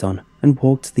flashlight on and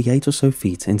walked the 8 or so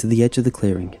feet into the edge of the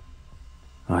clearing.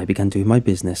 I began doing my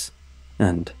business,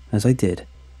 and as I did,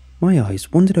 my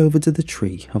eyes wandered over to the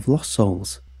tree of lost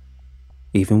souls.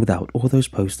 Even without all those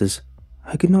posters,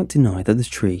 I could not deny that the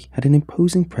tree had an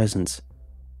imposing presence.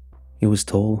 It was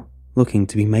tall, looking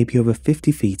to be maybe over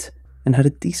 50 feet, and had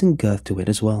a decent girth to it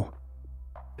as well.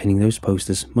 Pinning those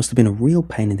posters must have been a real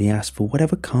pain in the ass for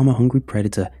whatever karma-hungry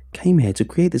predator came here to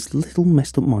create this little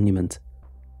messed-up monument.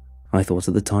 I thought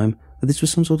at the time that this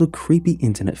was some sort of creepy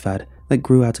internet fad that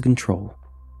grew out of control.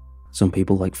 Some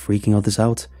people like freaking others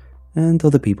out, and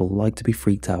other people like to be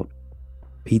freaked out.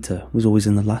 Peter was always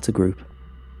in the latter group.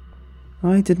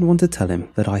 I didn't want to tell him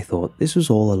that I thought this was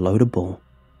all a load of bull,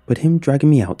 but him dragging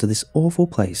me out to this awful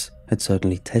place had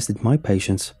certainly tested my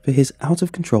patience for his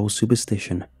out-of-control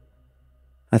superstition.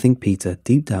 I think Peter,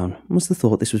 deep down, must have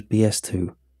thought this was BS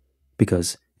too,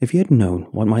 because if he had known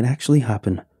what might actually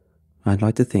happen, I'd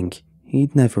like to think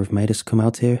he'd never have made us come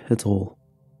out here at all.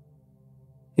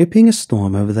 You're being a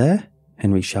storm over there,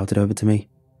 Henry shouted over to me.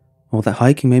 All that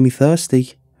hiking made me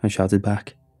thirsty, I shouted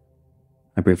back.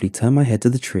 I briefly turned my head to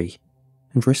the tree,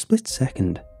 and for a split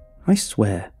second, I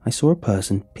swear I saw a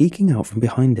person peeking out from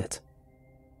behind it.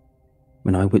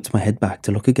 When I whipped my head back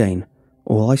to look again,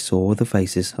 all I saw were the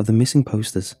faces of the missing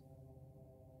posters.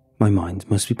 My mind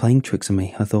must be playing tricks on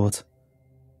me, I thought.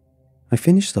 I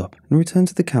finished up and returned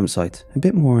to the campsite a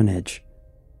bit more on edge.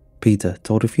 Peter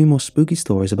told a few more spooky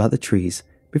stories about the trees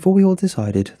before we all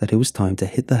decided that it was time to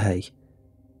hit the hay.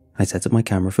 I set up my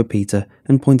camera for Peter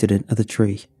and pointed it at the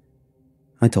tree.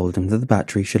 I told him that the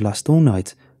battery should last all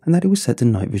night and that it was set to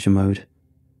night vision mode.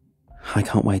 I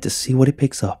can't wait to see what it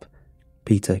picks up,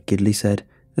 Peter giddily said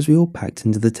as we all packed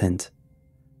into the tent.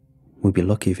 We'd be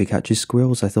lucky if it catches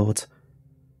squirrels, I thought.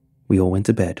 We all went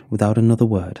to bed without another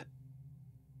word.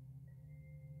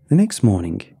 The next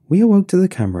morning, we awoke to the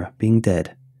camera being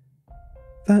dead.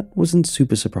 That wasn't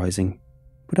super surprising,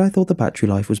 but I thought the battery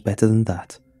life was better than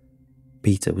that.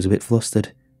 Peter was a bit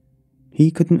flustered. He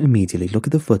couldn't immediately look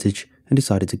at the footage and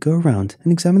decided to go around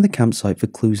and examine the campsite for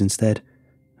clues instead,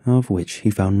 of which he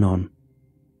found none.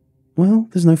 Well,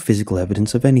 there's no physical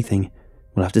evidence of anything.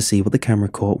 We'll have to see what the camera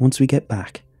caught once we get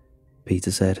back,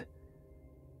 Peter said.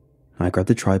 I grabbed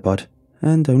the tripod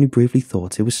and only briefly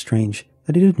thought it was strange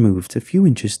that it had moved a few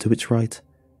inches to its right.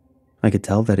 I could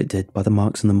tell that it did by the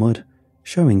marks in the mud,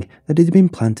 showing that it had been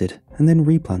planted and then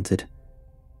replanted.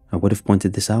 I would have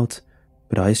pointed this out,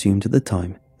 but I assumed at the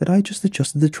time that I just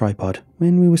adjusted the tripod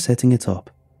when we were setting it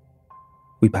up.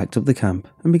 We packed up the camp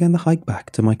and began the hike back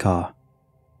to my car.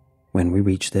 When we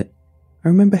reached it, I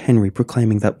remember Henry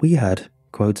proclaiming that we had,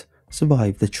 quote,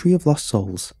 survived the Tree of Lost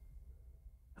Souls.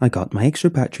 I got my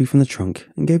extra battery from the trunk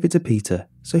and gave it to Peter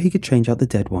so he could change out the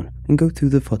dead one and go through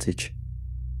the footage.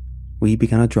 We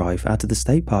began our drive out of the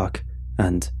state park,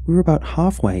 and we were about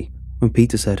halfway when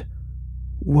Peter said,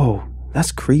 "Whoa,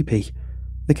 that's creepy.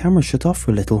 The camera shut off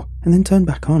for a little and then turned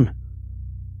back on."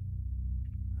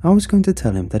 I was going to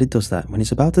tell him that it does that when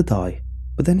it's about to die,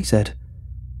 but then he said,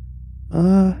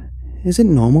 is it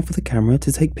normal for the camera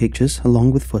to take pictures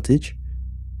along with footage?"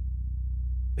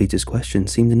 Peter's question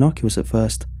seemed innocuous at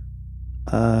first.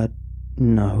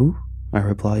 No, I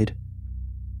replied.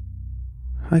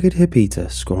 I could hear Peter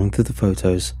scrolling through the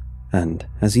photos, and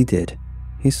as he did,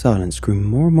 his silence grew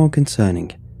more and more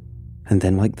concerning, and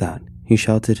then like that, he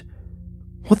shouted,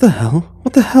 "What the hell?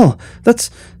 What the hell? That's...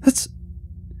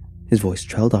 His voice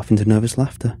trailed off into nervous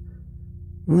laughter.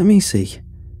 "Let me see."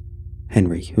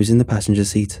 Henry, who was in the passenger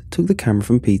seat, took the camera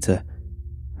from Peter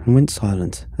and went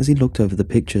silent as he looked over the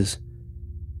pictures.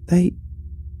 They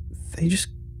just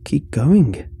keep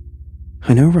going.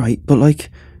 I know, right? But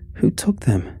like, who took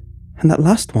them? And that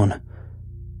last one?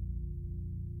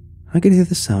 I could hear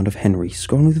the sound of Henry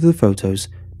scrolling through the photos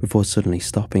before suddenly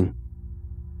stopping.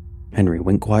 Henry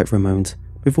went quiet for a moment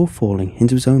before falling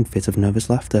into his own fit of nervous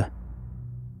laughter.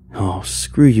 "Oh,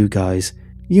 screw you guys.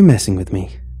 You're messing with me.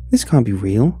 This can't be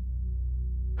real.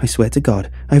 I swear to God,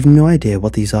 I have no idea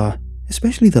what these are,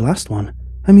 especially the last one.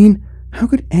 I mean, how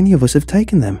could any of us have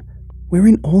taken them? We're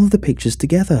in all of the pictures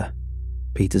together,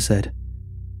 Peter said.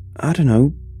 I don't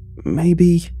know,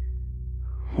 maybe...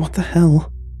 What the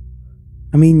hell?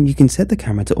 I mean, you can set the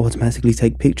camera to automatically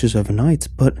take pictures overnight,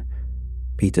 but...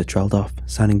 Peter trailed off,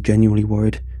 sounding genuinely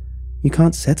worried. You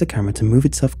can't set a camera to move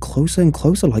itself closer and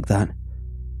closer like that.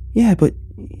 Yeah, but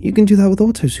you can do that with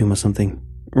auto-zoom or something,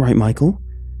 right, Michael?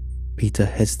 Peter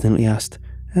hesitantly asked,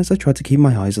 as I tried to keep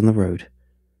my eyes on the road.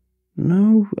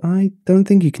 No, I don't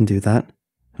think you can do that.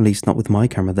 At least not with my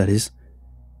camera, that is.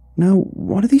 Now,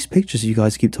 what are these pictures you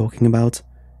guys keep talking about?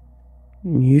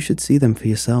 You should see them for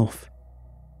yourself.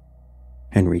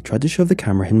 Henry tried to shove the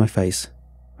camera in my face.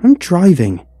 I'm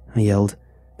driving, I yelled.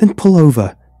 Then pull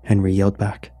over, Henry yelled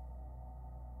back.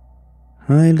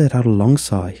 I let out a long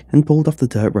sigh and pulled off the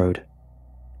dirt road.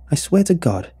 I swear to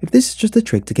God, if this is just a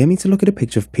trick to get me to look at a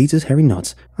picture of Peter's hairy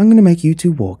nuts, I'm going to make you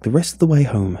two walk the rest of the way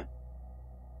home.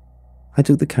 I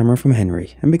took the camera from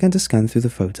Henry and began to scan through the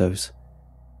photos.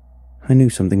 I knew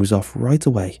something was off right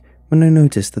away when I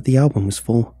noticed that the album was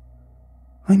full.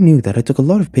 I knew that I took a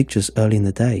lot of pictures early in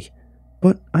the day,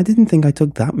 but I didn't think I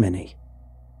took that many.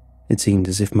 It seemed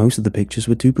as if most of the pictures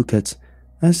were duplicates,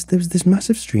 as there was this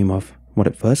massive stream of, what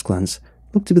at first glance,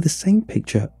 looked to be the same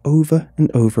picture over and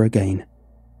over again.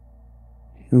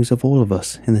 It was of all of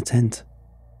us in the tent,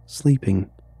 sleeping.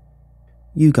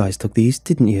 You guys took these,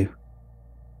 didn't you?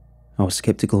 I was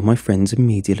skeptical of my friends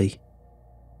immediately.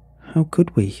 How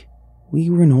could we? We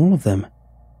were in all of them.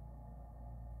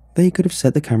 They could have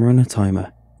set the camera on a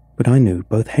timer, but I knew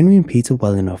both Henry and Peter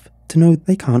well enough to know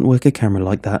they can't work a camera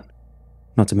like that.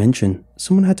 Not to mention,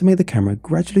 someone had to make the camera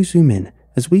gradually zoom in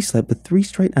as we slept for 3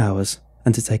 straight hours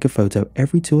and to take a photo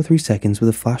every 2 or 3 seconds with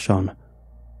a flash on.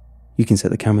 You can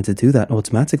set the camera to do that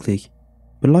automatically,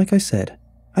 but like I said,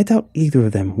 I doubt either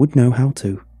of them would know how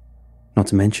to. Not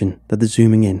to mention that the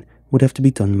zooming in would have to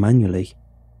be done manually.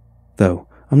 Though,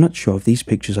 I'm not sure if these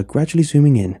pictures are gradually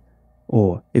zooming in,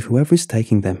 or if whoever is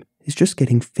taking them is just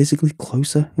getting physically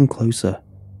closer and closer.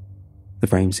 The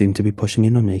frame seemed to be pushing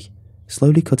in on me,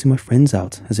 slowly cutting my friends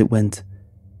out as it went.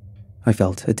 I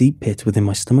felt a deep pit within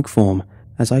my stomach form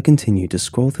as I continued to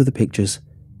scroll through the pictures,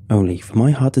 only for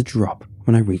my heart to drop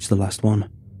when I reached the last one.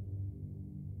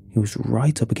 It was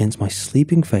right up against my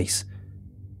sleeping face,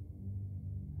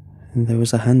 and there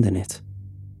was a hand in it,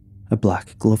 a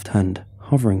black gloved hand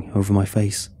hovering over my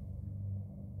face.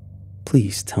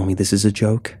 Please tell me this is a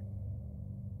joke.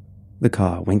 The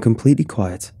car went completely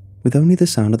quiet, with only the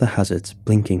sound of the hazards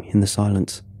blinking in the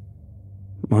silence.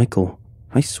 Michael,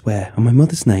 I swear on my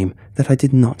mother's name that I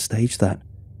did not stage that.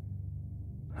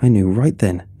 I knew right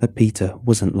then that Peter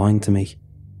wasn't lying to me.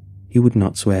 He would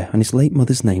not swear on his late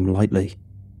mother's name lightly.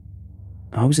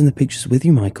 I was in the pictures with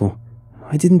you, Michael.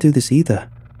 I didn't do this either.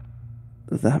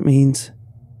 That means...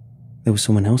 There was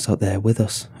someone else out there with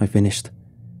us, I finished.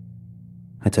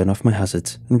 I turned off my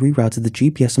hazards and rerouted the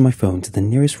GPS on my phone to the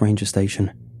nearest ranger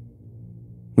station.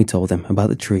 We told them about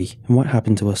the tree and what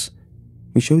happened to us.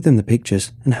 We showed them the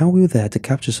pictures and how we were there to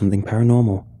capture something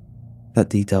paranormal. That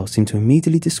detail seemed to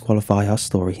immediately disqualify our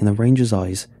story in the ranger's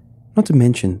eyes, not to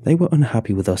mention they were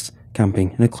unhappy with us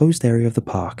camping in a closed area of the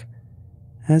park,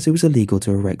 as it was illegal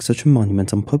to erect such a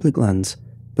monument on public lands,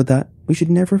 but that we should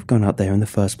never have gone out there in the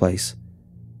first place.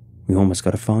 We almost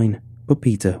got a fine, but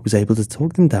Peter was able to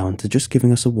talk them down to just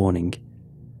giving us a warning.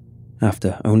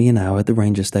 After only an hour at the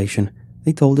ranger station,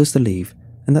 they told us to leave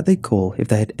and that they'd call if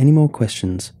they had any more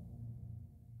questions.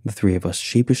 The 3 of us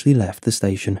sheepishly left the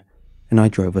station, and I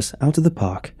drove us out of the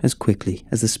park as quickly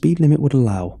as the speed limit would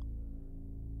allow.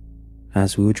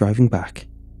 As we were driving back,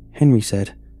 Henry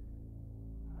said,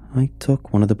 I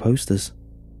took one of the posters.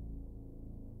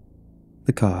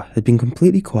 The car had been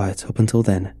completely quiet up until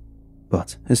then,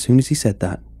 but as soon as he said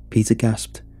that, Peter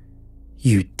gasped.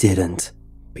 You didn't,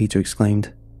 Peter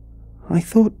exclaimed. I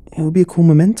thought it would be a cool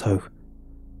memento.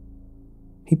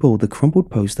 He pulled the crumpled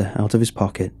poster out of his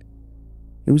pocket.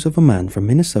 It was of a man from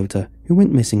Minnesota who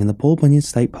went missing in the Paul Bunyan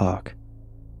State Park.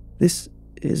 This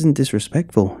isn't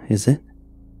disrespectful, is it?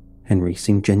 Henry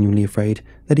seemed genuinely afraid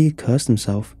that he had cursed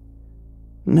himself.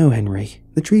 No, Henry,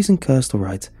 the tree isn't cursed, all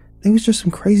right. There was just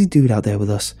some crazy dude out there with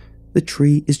us. The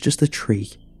tree is just a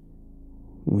tree.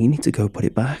 We need to go put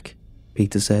it back,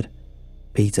 Peter said.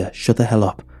 Peter, shut the hell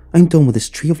up. I'm done with this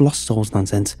Tree of Lost Souls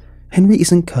nonsense. Henry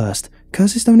isn't cursed.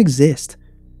 Curses don't exist.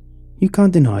 You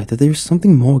can't deny that there is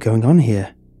something more going on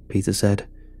here, Peter said.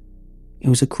 It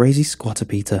was a crazy squatter,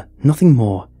 Peter, nothing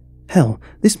more. Hell,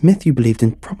 this myth you believed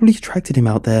in probably attracted him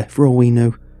out there, for all we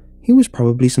know. He was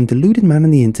probably some deluded man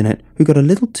on the internet who got a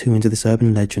little too into this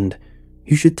urban legend.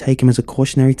 You should take him as a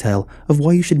cautionary tale of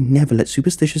why you should never let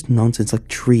superstitious nonsense like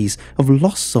trees of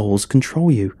lost souls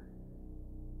control you."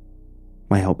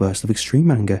 My outburst of extreme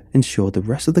anger ensured the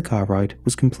rest of the car ride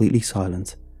was completely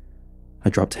silent. I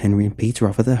dropped Henry and Peter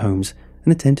off at their homes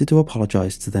and attempted to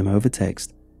apologize to them over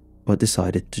text, but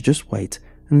decided to just wait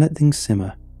and let things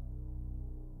simmer.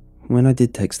 When I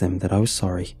did text them that I was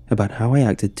sorry about how I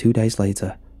acted 2 days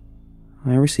later,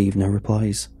 I received no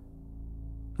replies.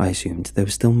 I assumed they were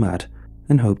still mad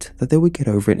and hoped that they would get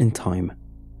over it in time.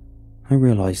 I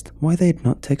realized why they had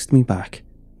not texted me back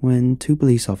when 2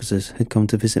 police officers had come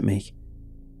to visit me.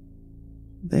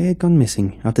 They had gone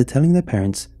missing after telling their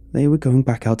parents they were going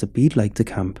back out to Bede Lake to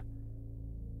camp.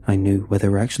 I knew where they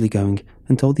were actually going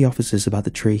and told the officers about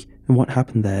the tree and what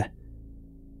happened there.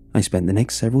 I spent the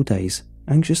next several days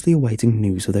anxiously awaiting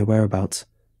news of their whereabouts.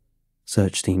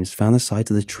 Search teams found the site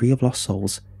of the Tree of Lost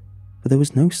Souls, but there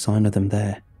was no sign of them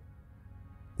there.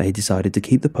 They decided to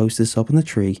keep the posters up on the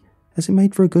tree as it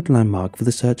made for a good landmark for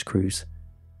the search crews.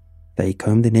 They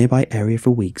combed the nearby area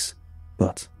for weeks,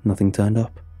 but nothing turned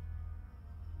up.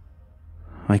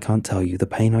 I can't tell you the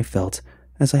pain I felt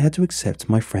as I had to accept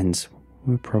my friends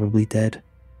were probably dead.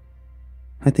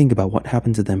 I think about what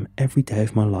happened to them every day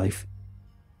of my life.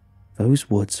 Those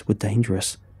woods were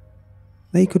dangerous.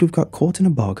 They could have got caught in a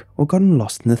bog or gotten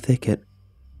lost in the thicket.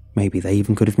 Maybe they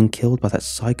even could have been killed by that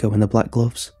psycho in the black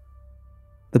gloves.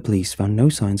 The police found no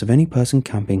signs of any person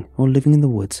camping or living in the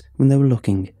woods when they were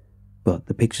looking, but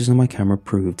the pictures on my camera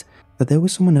proved that there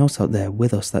was someone else out there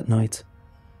with us that night.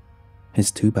 It's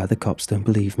too bad the cops don't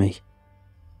believe me.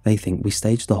 They think we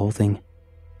staged the whole thing.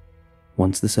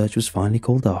 Once the search was finally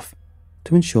called off,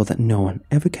 to ensure that no one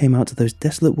ever came out to those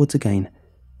desolate woods again,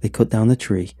 they cut down the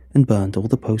tree and burned all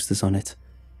the posters on it.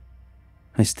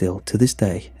 I still, to this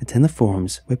day, attend the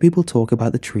forums where people talk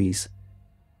about the trees.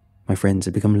 My friends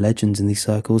have become legends in these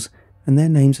circles, and their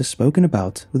names are spoken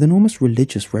about with an almost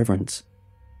religious reverence.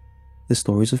 The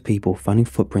stories of people finding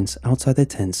footprints outside their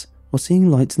tents or seeing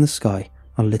lights in the sky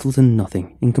are little to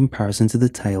nothing in comparison to the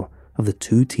tale of the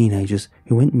 2 teenagers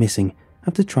who went missing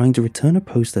after trying to return a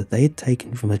poster they had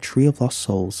taken from the Tree of Lost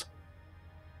Souls.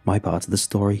 My part of the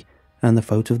story, and the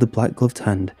photo of the black-gloved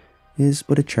hand, is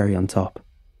but a cherry on top.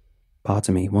 Part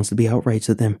of me wants to be outraged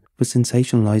at them for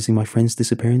sensationalizing my friends'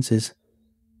 disappearances.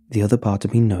 The other part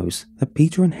of me knows that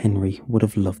Peter and Henry would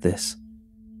have loved this.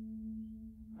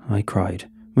 I cried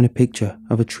when a picture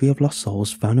of a Tree of Lost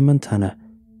Souls found in Montana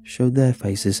showed their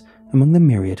faces among the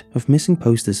myriad of missing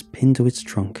posters pinned to its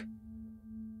trunk.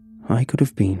 I could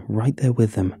have been right there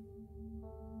with them.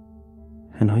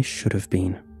 And I should have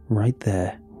been right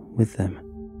there with them.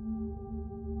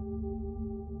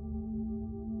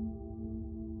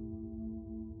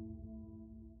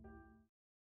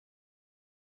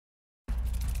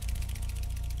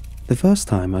 The first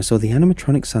time I saw the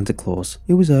animatronic Santa Claus,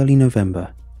 it was early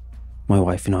November. My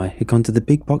wife and I had gone to the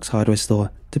big box hardware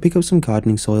store to pick up some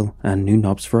gardening soil and new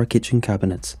knobs for our kitchen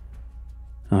cabinets.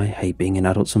 I hate being an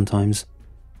adult sometimes.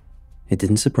 It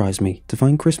didn't surprise me to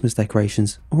find Christmas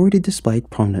decorations already displayed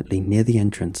prominently near the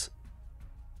entrance.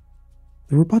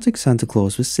 The robotic Santa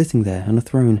Claus was sitting there on a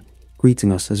throne,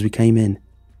 greeting us as we came in.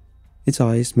 Its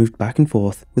eyes moved back and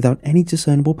forth without any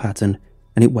discernible pattern,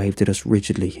 and it waved at us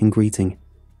rigidly in greeting,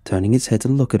 turning its head to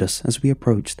look at us as we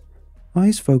approached,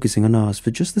 eyes focusing on ours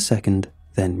for just a second,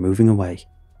 then moving away.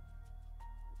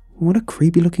 "What a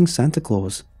creepy-looking Santa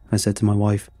Claus," I said to my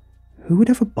wife. "Who would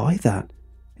ever buy that?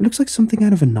 It looks like something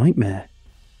out of a nightmare."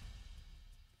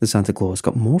 The Santa Claus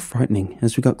got more frightening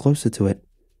as we got closer to it.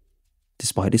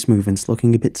 Despite its movements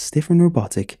looking a bit stiff and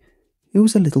robotic, it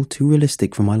was a little too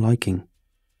realistic for my liking.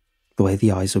 The way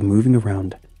the eyes were moving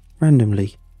around,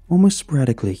 randomly, almost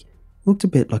sporadically, looked a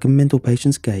bit like a mental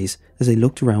patient's gaze as they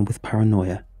looked around with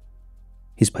paranoia.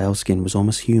 His pale skin was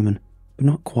almost human, but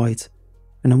not quite,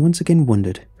 and I once again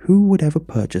wondered who would ever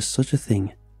purchase such a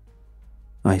thing.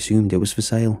 I assumed it was for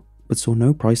sale, but saw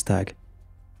no price tag.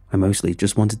 I mostly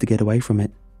just wanted to get away from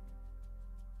it.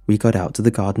 We got out to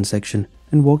the garden section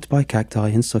and walked by cacti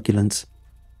and succulents.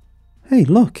 "Hey,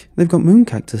 look, they've got moon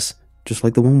cactus, just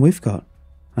like the one we've got,"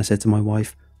 I said to my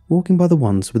wife, walking by the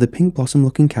ones with the pink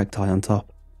blossom-looking cacti on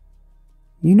top.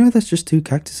 "You know that's just 2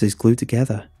 cactuses glued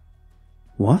together."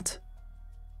 "What?"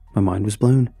 My mind was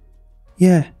blown.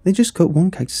 "Yeah, they just cut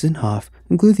one cactus in half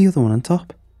and glued the other one on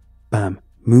top. Bam,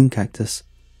 moon cactus."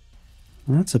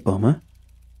 "That's a bummer."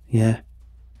 "Yeah."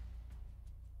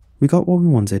 We got what we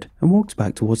wanted and walked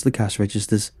back towards the cash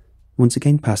registers, once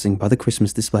again passing by the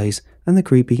Christmas displays and the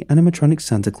creepy animatronic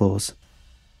Santa Claus.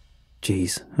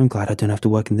 Geez, I'm glad I don't have to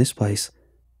work in this place.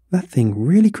 That thing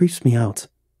really creeps me out.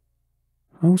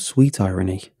 Oh, sweet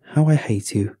irony, how I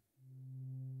hate you.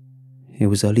 It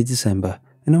was early December,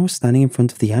 and I was standing in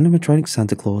front of the animatronic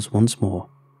Santa Claus once more.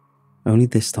 Only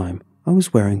this time, I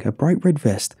was wearing a bright red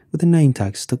vest with a name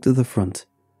tag stuck to the front.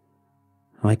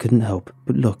 I couldn't help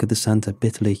but look at the Santa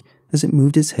bitterly as it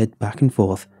moved its head back and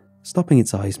forth, stopping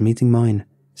its eyes meeting mine,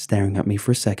 staring at me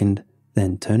for a second,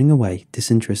 then turning away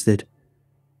disinterested.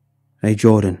 "Hey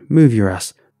Jordan, move your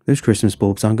ass. Those Christmas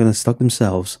bulbs aren't going to stock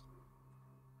themselves."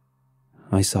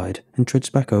 I sighed and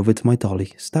trudged back over to my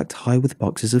dolly stacked high with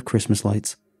boxes of Christmas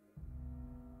lights.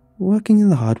 Working in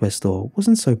the hardware store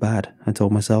wasn't so bad, I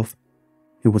told myself.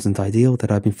 It wasn't ideal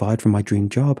that I'd been fired from my dream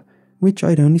job, which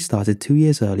I'd only started 2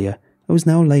 years earlier. I was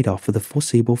now laid off for the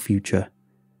foreseeable future.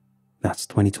 That's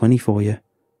 2020 for you.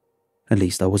 At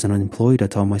least I wasn't unemployed, I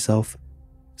told myself.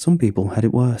 Some people had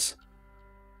it worse.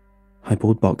 I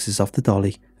pulled boxes off the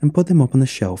dolly and put them up on the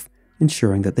shelf,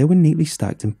 ensuring that they were neatly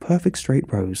stacked in perfect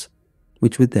straight rows,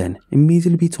 which would then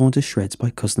immediately be torn to shreds by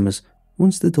customers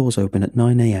once the doors open at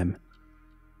 9 a.m.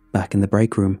 Back in the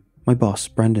break room, my boss,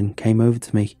 Brandon, came over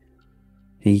to me.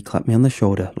 He clapped me on the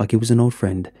shoulder like he was an old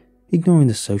friend, ignoring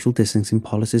the social distancing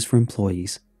policies for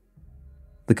employees.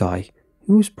 The guy,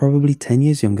 who was probably 10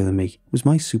 years younger than me, was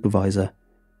my supervisor,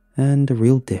 and a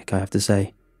real dick, I have to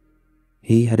say.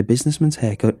 He had a businessman's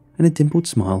haircut and a dimpled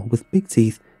smile with big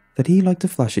teeth that he liked to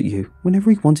flash at you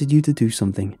whenever he wanted you to do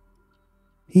something.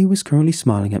 He was currently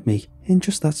smiling at me in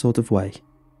just that sort of way,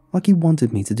 like he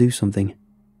wanted me to do something.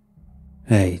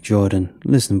 "Hey, Jordan,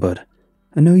 listen bud,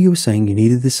 I know you were saying you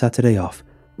needed this Saturday off,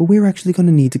 but we're actually going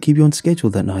to need to keep you on schedule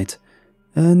that night,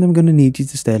 and I'm going to need you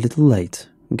to stay a little late,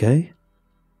 okay?"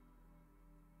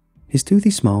 His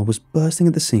toothy smile was bursting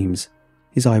at the seams,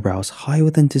 his eyebrows high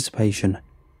with anticipation.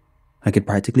 I could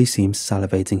practically see him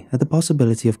salivating at the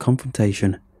possibility of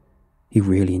confrontation. He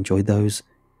really enjoyed those.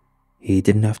 He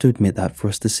didn't have to admit that for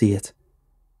us to see it.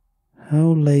 How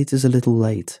late is a little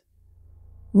late?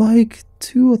 Like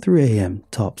 2 or 3 a.m.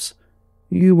 tops.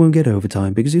 You won't get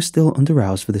overtime because you're still under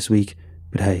hours for this week,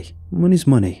 but hey, money's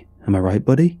money, am I right,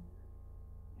 buddy?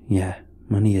 Yeah,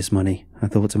 money is money, I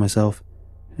thought to myself,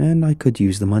 and I could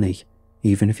use the money,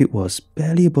 even if it was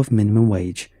barely above minimum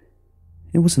wage.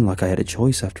 It wasn't like I had a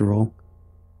choice after all.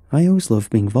 I always loved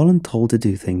being voluntold to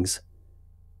do things.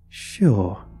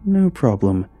 Sure, no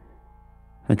problem.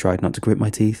 I tried not to grit my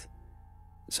teeth.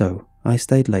 So, I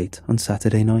stayed late on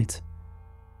Saturday night.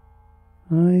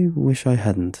 I wish I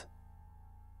hadn't.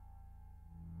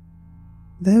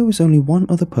 There was only one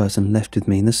other person left with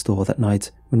me in the store that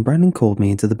night when Brandon called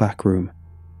me into the back room.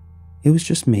 It was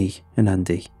just me and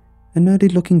Andy, a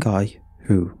nerdy-looking guy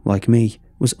who, like me,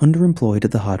 was underemployed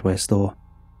at the hardware store.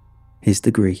 His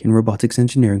degree in robotics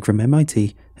engineering from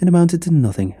MIT had amounted to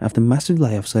nothing after massive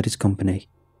layoffs at his company.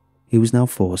 He was now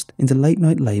forced into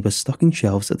late-night labor stocking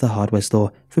shelves at the hardware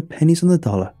store for pennies on the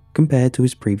dollar compared to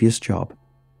his previous job.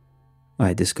 I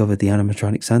had discovered the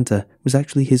animatronic Santa was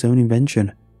actually his own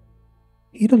invention.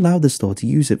 He'd allowed the store to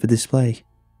use it for display.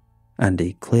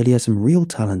 Andy clearly had some real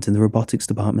talent in the robotics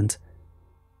department.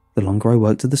 The longer I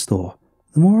worked at the store,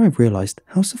 the more I realized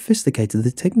how sophisticated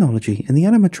the technology in the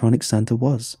animatronic Santa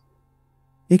was.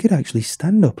 It could actually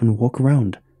stand up and walk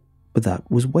around, but that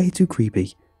was way too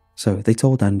creepy, so they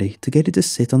told Andy to get it to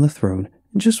sit on the throne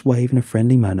and just wave in a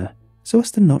friendly manner so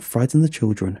as to not frighten the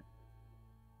children.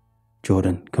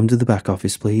 "Jordan, come to the back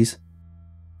office, please."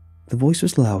 The voice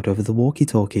was loud over the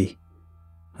walkie-talkie.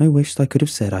 I wished I could have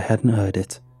said I hadn't heard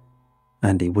it.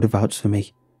 Andy would have vouched for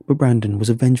me, but Brandon was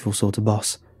a vengeful sort of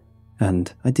boss,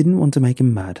 and I didn't want to make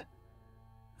him mad.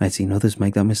 I'd seen others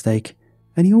make that mistake,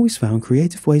 and he always found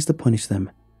creative ways to punish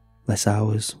them. Less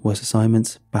hours, worse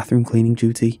assignments, bathroom cleaning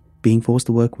duty, being forced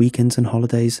to work weekends and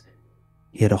holidays.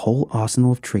 He had a whole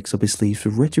arsenal of tricks up his sleeves for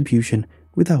retribution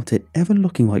without it ever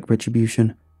looking like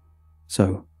retribution.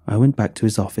 So I went back to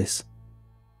his office.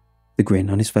 The grin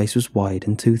on his face was wide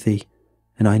and toothy,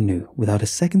 and I knew without a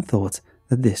second thought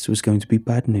that this was going to be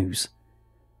bad news.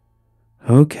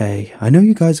 "Okay, I know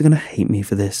you guys are going to hate me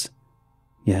for this."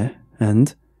 "Yeah,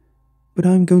 and?" "But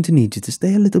I'm going to need you to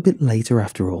stay a little bit later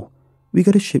after all. We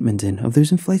got a shipment in of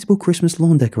those inflatable Christmas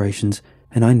lawn decorations,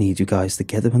 and I need you guys to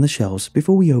get them on the shelves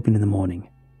before we open in the morning."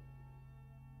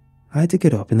 I had to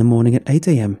get up in the morning at 8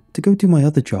 a.m. to go do my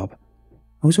other job.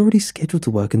 I was already scheduled to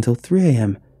work until 3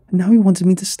 a.m, and now he wanted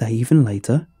me to stay even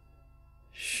later.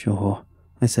 "Sure,"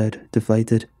 I said,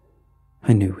 deflated.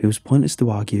 I knew it was pointless to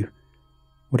argue.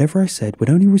 Whatever I said would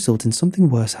only result in something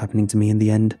worse happening to me in the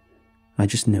end. I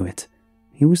just knew it.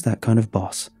 He was that kind of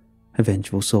boss. A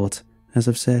vengeful sort, as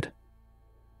I've said.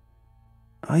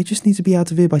 "I just need to be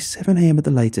out of here by 7 a.m. at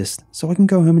the latest, so I can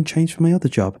go home and change for my other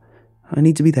job. I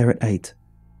need to be there at 8.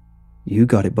 "You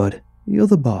got it, bud. You're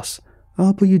the boss.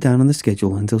 I'll put you down on the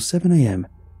schedule until 7 a.m.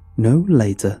 No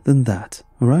later than that,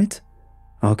 alright?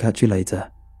 I'll catch you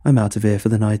later. I'm out of here for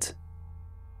the night.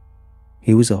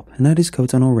 He was up and had his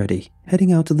coat on already,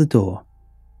 heading out of the door.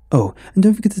 Oh, and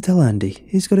don't forget to tell Andy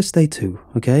he's got to stay too,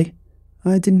 okay?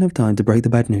 I didn't have time to break the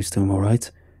bad news to him,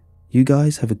 alright? You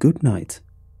guys have a good night.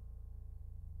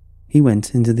 He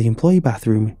went into the employee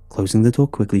bathroom, closing the door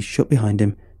quickly shut behind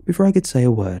him before I could say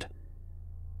a word.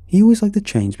 He always liked to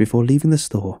change before leaving the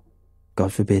store.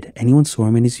 God forbid anyone saw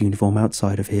him in his uniform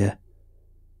outside of here.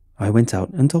 I went out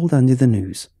and told Andy the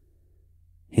news.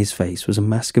 His face was a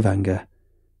mask of anger.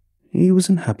 He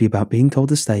wasn't happy about being told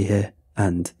to stay here,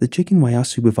 and the chicken way our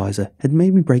supervisor had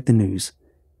made me break the news.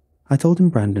 I told him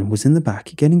Brandon was in the back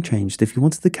getting changed if he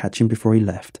wanted to catch him before he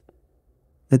left.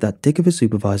 Let that dick of a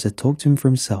supervisor talk to him for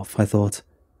himself, I thought.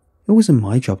 It wasn't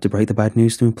my job to break the bad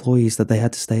news to employees that they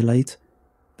had to stay late.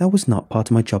 That was not part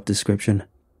of my job description.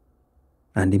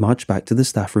 Andy marched back to the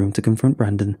staff room to confront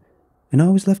Brandon, and I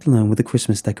was left alone with the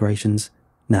Christmas decorations,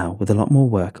 now with a lot more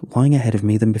work lying ahead of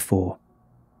me than before.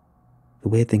 The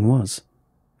weird thing was,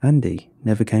 Andy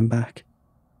never came back.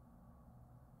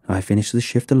 I finished the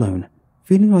shift alone,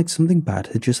 feeling like something bad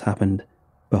had just happened,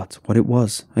 but what it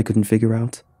was I couldn't figure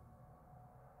out.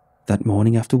 That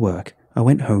morning after work, I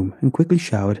went home and quickly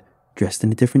showered, dressed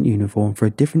in a different uniform for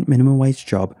a different minimum wage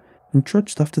job, and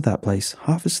trudged off to that place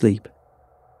half asleep.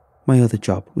 My other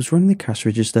job was running the cash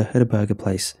register at a burger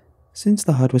place, since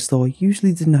the hardware store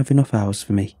usually didn't have enough hours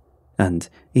for me, and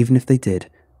even if they did,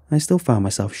 I still found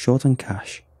myself short on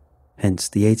cash, hence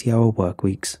the 80-hour work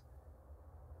weeks.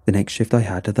 The next shift I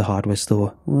had at the hardware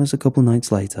store was a couple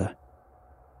nights later.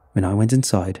 When I went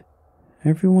inside,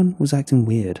 everyone was acting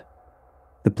weird.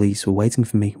 The police were waiting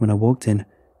for me when I walked in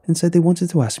and said they wanted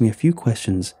to ask me a few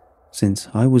questions since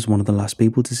I was one of the last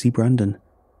people to see Brandon.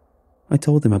 I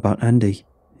told them about Andy,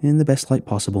 in the best light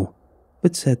possible,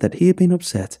 but said that he had been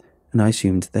upset and I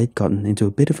assumed they'd gotten into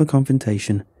a bit of a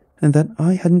confrontation and that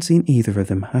I hadn't seen either of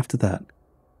them after that.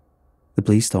 The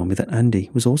police told me that Andy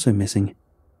was also missing.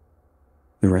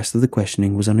 The rest of the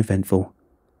questioning was uneventful.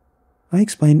 I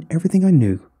explained everything I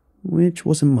knew, which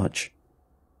wasn't much.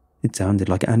 It sounded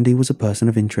like Andy was a person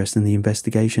of interest in the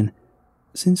investigation,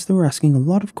 since they were asking a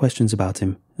lot of questions about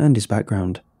him and his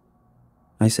background.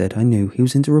 I said I knew he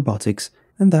was into robotics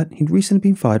and that he'd recently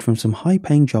been fired from some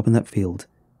high-paying job in that field,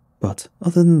 but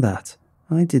other than that,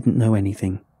 I didn't know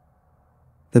anything.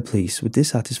 The police were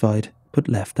dissatisfied, but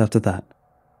left after that.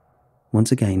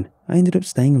 Once again, I ended up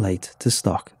staying late to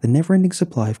stock the never-ending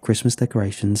supply of Christmas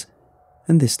decorations,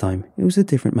 and this time it was a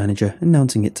different manager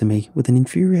announcing it to me with an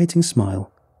infuriating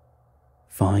smile.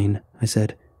 Fine, I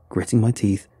said, gritting my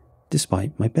teeth,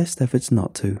 despite my best efforts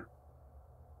not to.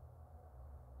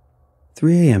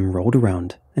 3 a.m. rolled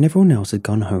around and everyone else had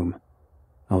gone home.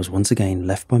 I was once again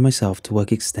left by myself to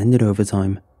work extended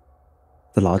overtime.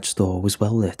 The large store was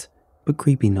well lit, but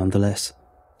creepy nonetheless,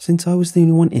 since I was the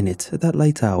only one in it at that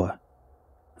late hour.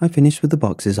 I finished with the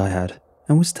boxes I had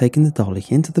and was taking the dolly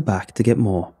into the back to get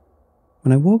more,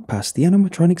 when I walked past the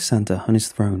animatronic Santa on his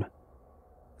throne.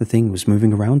 The thing was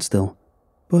moving around still,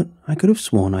 but I could have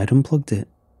sworn I had unplugged it.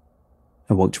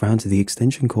 I walked round to the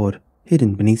extension cord,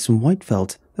 hidden beneath some white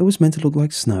felt that was meant to look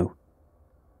like snow.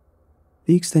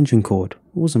 The extension cord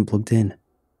wasn't plugged in,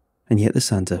 and yet the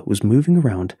Santa was moving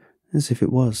around as if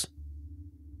it was.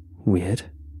 Weird,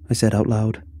 I said out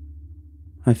loud.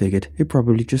 I figured it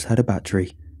probably just had a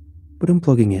battery, but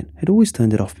unplugging it had always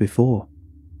turned it off before.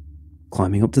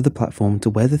 Climbing up to the platform to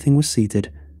where the thing was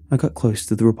seated, I got close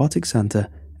to the robotic Santa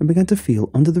and began to feel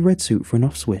under the red suit for an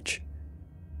off switch.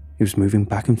 It was moving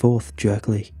back and forth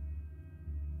jerkily.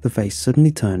 The face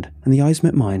suddenly turned and the eyes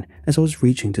met mine as I was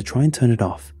reaching to try and turn it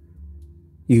off.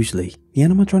 Usually, the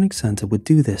animatronic Santa would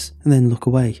do this and then look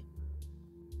away.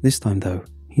 This time though,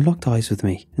 he locked eyes with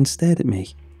me and stared at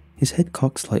me, his head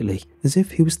cocked slightly as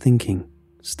if he was thinking,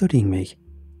 studying me.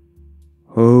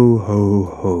 Ho, ho,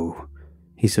 ho,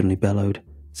 he suddenly bellowed,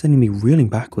 sending me reeling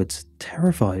backwards,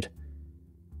 terrified.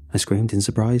 I screamed in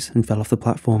surprise and fell off the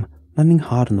platform, landing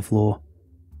hard on the floor.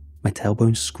 My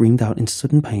tailbone screamed out in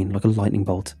sudden pain like a lightning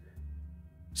bolt.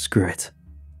 Screw it.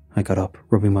 I got up,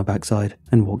 rubbing my backside,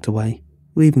 and walked away,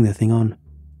 leaving the thing on.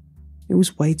 It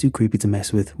was way too creepy to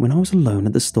mess with when I was alone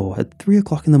at the store at 3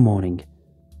 o'clock in the morning.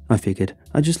 I figured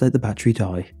I'd just let the battery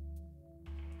die.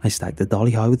 I stacked the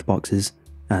dolly high with boxes,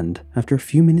 and after a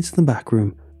few minutes in the back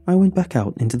room, I went back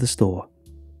out into the store.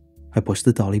 I pushed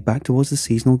the dolly back towards the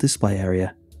seasonal display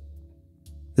area.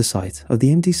 The sight of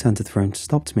the empty Santa throne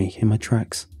stopped me in my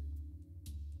tracks.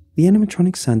 The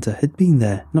animatronic Santa had been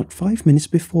there not 5 minutes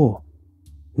before.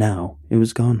 Now it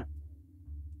was gone.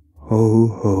 Ho,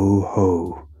 ho,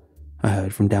 ho, I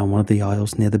heard from down one of the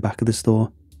aisles near the back of the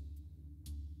store.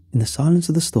 In the silence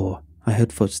of the store, I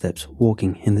heard footsteps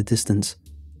walking in the distance,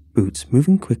 boots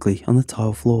moving quickly on the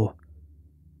tile floor.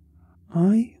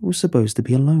 I was supposed to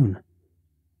be alone.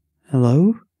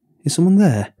 Hello? Is someone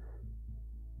there?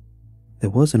 There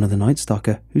was another Night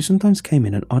Stalker who sometimes came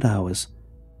in at odd hours,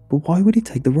 but why would he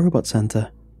take the robot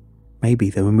Santa? Maybe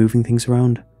they were moving things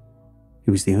around.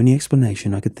 It was the only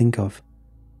explanation I could think of.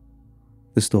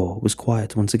 The store was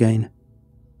quiet once again.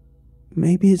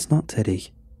 Maybe it's not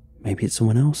Teddy. Maybe it's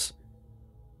someone else.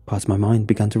 Part of my mind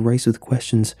began to race with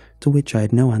questions to which I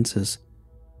had no answers.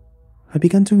 I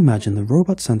began to imagine the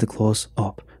robot Santa Claus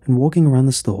up and walking around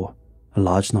the store, a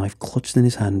large knife clutched in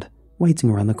his hand, waiting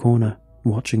around the corner,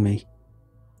 watching me.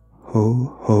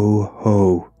 Ho, ho,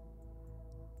 ho.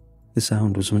 The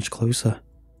sound was much closer.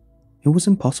 It was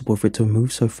impossible for it to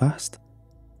move so fast.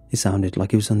 It sounded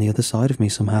like it was on the other side of me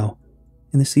somehow,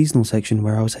 in the seasonal section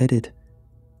where I was headed.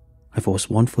 I forced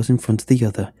one foot in front of the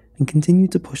other and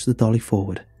continued to push the dolly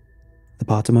forward. The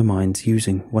part of my mind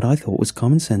using what I thought was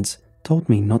common sense told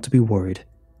me not to be worried.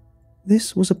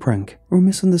 This was a prank or a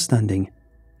misunderstanding,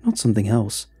 not something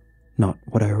else, not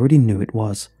what I already knew it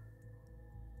was.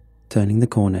 Turning the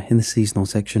corner in the seasonal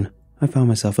section, I found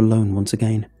myself alone once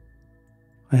again.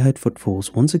 I heard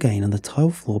footfalls once again on the tile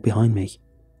floor behind me.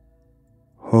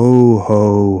 Ho,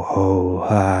 ho, ho,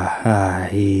 ha, ha,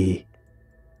 he.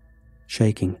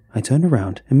 Shaking, I turned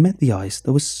around and met the eyes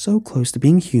that were so close to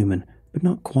being human, but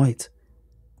not quite.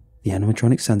 The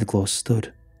animatronic Santa Claus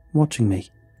stood, watching me,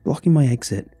 blocking my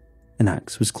exit. An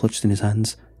axe was clutched in his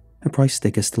hands, a price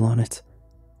sticker still on it.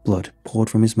 Blood poured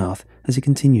from his mouth as he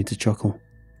continued to chuckle.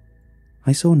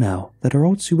 I saw now that our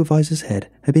old supervisor's head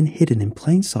had been hidden in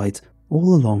plain sight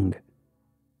all along.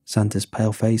 Santa's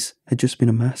pale face had just been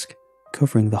a mask,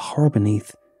 covering the horror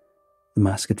beneath. The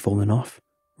mask had fallen off,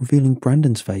 revealing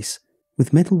Brandon's face,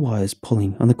 with metal wires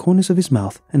pulling on the corners of his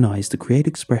mouth and eyes to create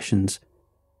expressions.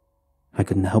 I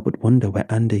couldn't help but wonder where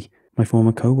Andy, my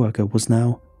former co-worker, was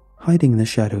now, hiding in the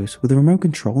shadows with a remote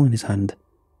control in his hand.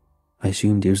 I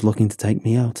assumed he was looking to take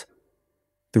me out.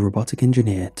 The robotic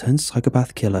engineer turned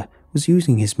psychopath killer was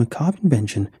using his macabre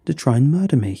invention to try and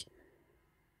murder me.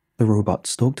 The robot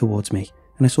stalked towards me,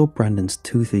 and I saw Brandon's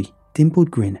toothy, dimpled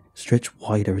grin stretch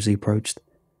wider as he approached.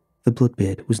 The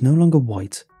bloodbeard was no longer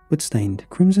white, but stained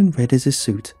crimson red as his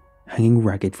suit, hanging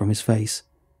ragged from his face.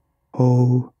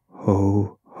 Ho,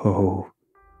 ho, ho.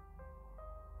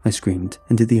 I screamed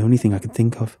and did the only thing I could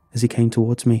think of as he came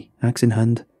towards me, axe in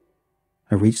hand.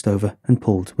 I reached over and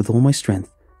pulled with all my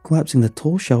strength, collapsing the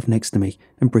tall shelf next to me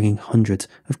and bringing hundreds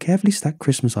of carefully stacked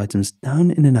Christmas items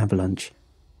down in an avalanche.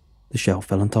 The shelf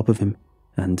fell on top of him,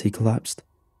 and he collapsed.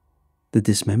 The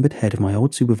dismembered head of my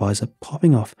old supervisor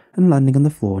popping off and landing on the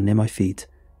floor near my feet.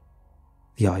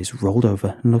 The eyes rolled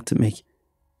over and looked at me.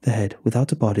 The head,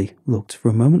 without a body, looked for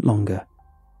a moment longer,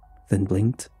 then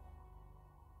blinked.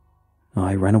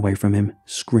 I ran away from him,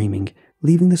 screaming,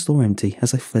 leaving the store empty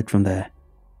as I fled from there.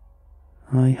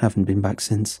 I haven't been back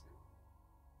since.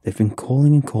 They've been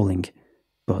calling and calling,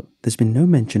 but there's been no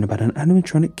mention about an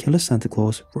animatronic killer Santa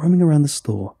Claus roaming around the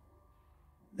store.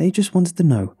 They just wanted to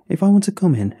know if I want to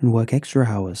come in and work extra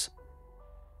hours.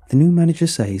 The new manager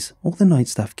says all the night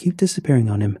staff keep disappearing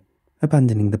on him,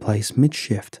 abandoning the place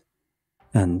mid-shift.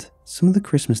 And some of the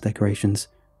Christmas decorations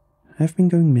have been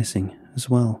going missing as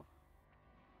well.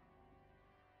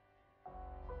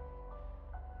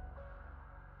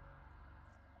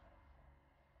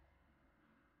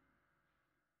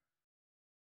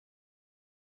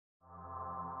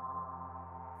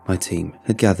 My team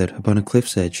had gathered upon a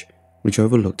cliff's edge, which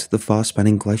overlooked the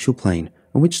far-spanning glacial plain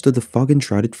on which stood the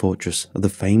fog-enshrouded fortress of the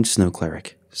famed snow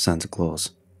cleric, Santa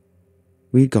Claus.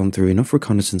 We had gone through enough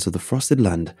reconnaissance of the frosted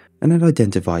land and had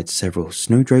identified several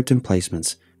snow-draped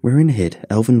emplacements wherein hid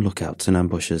elven lookouts and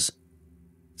ambushes.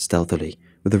 Stealthily,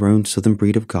 with their own southern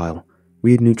breed of guile,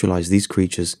 we had neutralized these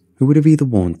creatures who would have either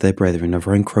warned their brethren of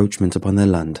our encroachment upon their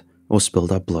land or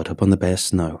spilled our blood upon the bare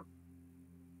snow.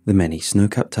 The many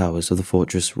snow-capped towers of the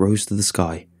fortress rose to the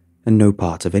sky, and no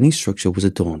part of any structure was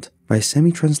adorned by a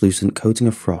semi-translucent coating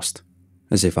of frost.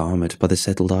 As if armoured by the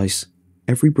settled ice,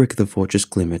 every brick of the fortress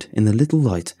glimmered in the little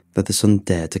light that the sun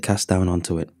dared to cast down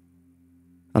onto it.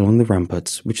 Along the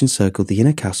ramparts which encircled the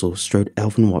inner castle strode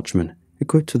elven watchmen,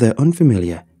 equipped with their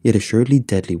unfamiliar yet assuredly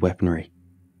deadly weaponry.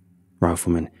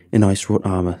 Riflemen in ice-wrought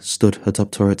armour stood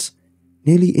atop turrets,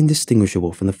 nearly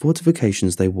indistinguishable from the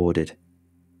fortifications they warded.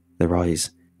 Their eyes,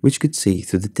 which could see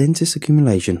through the densest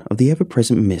accumulation of the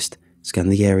ever-present mist,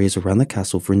 scanned the areas around the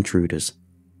castle for intruders.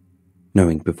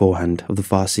 Knowing beforehand of the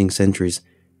far-seeing sentries,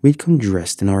 we had come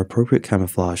dressed in our appropriate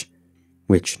camouflage,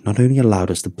 which not only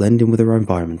allowed us to blend in with our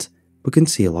environment, but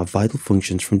conceal our vital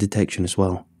functions from detection as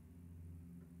well.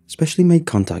 specially made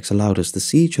contacts allowed us to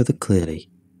see each other clearly,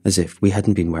 as if we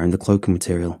hadn't been wearing the cloaking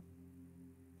material.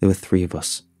 There were 3 of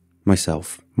us,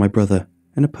 myself, my brother,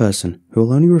 and a person who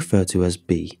I'll only refer to as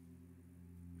B.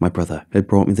 My brother had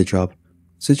brought me the job,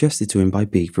 suggested to him by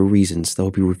B for reasons that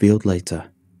will be revealed later.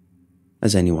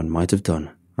 As anyone might have done,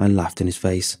 I laughed in his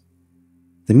face.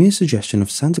 The mere suggestion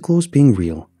of Santa Claus being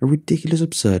real, a ridiculous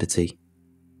absurdity.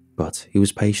 But he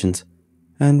was patient,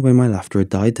 and when my laughter had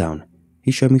died down, he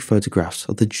showed me photographs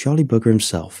of the jolly bugger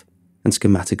himself and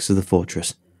schematics of the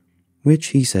fortress, which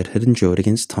he said had endured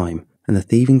against time and the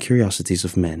thieving curiosities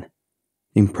of men,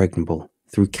 impregnable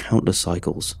through countless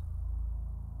cycles.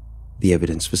 The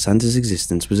evidence for Santa's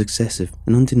existence was excessive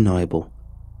and undeniable.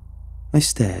 I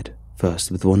stared, first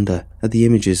with wonder, at the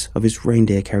images of his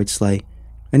reindeer-carried sleigh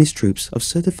and his troops of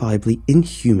certifiably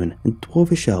inhuman and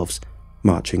dwarvish elves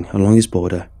marching along his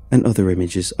border, and other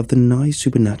images of the nigh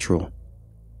supernatural.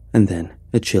 And then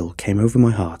a chill came over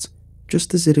my heart,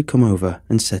 just as it had come over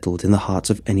and settled in the hearts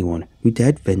of anyone who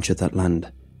dared venture that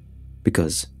land.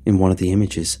 Because, in one of the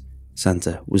images,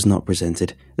 Santa was not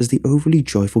presented as the overly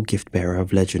joyful gift-bearer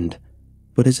of legend,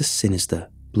 but as a sinister,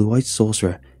 blue-eyed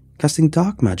sorcerer casting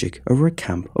dark magic over a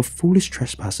camp of foolish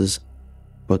trespassers.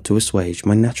 But to assuage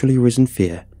my naturally arisen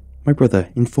fear, my brother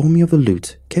informed me of the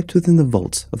loot kept within the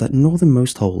vaults of that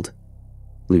northernmost hold.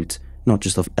 Loot not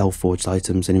just of elf-forged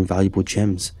items and invaluable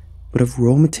gems, but of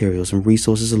raw materials and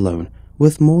resources alone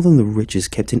worth more than the riches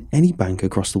kept in any bank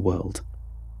across the world.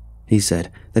 He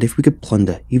said that if we could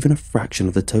plunder even a fraction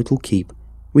of the total keep,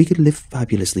 we could live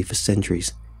fabulously for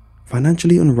centuries,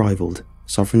 financially unrivaled,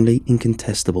 sovereignly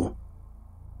incontestable.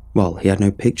 While he had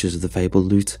no pictures of the fabled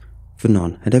loot, for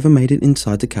none had ever made it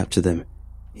inside to capture them,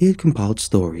 he had compiled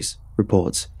stories,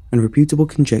 reports, and reputable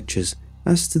conjectures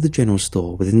as to the general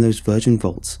store within those virgin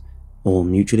vaults, all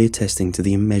mutually attesting to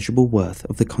the immeasurable worth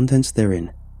of the contents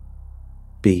therein.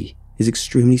 B, his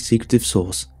extremely secretive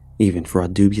source, even for our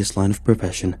dubious line of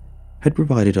profession, had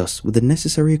provided us with the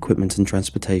necessary equipment and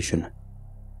transportation.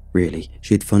 Really,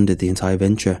 she had funded the entire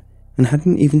venture, and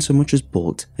hadn't even so much as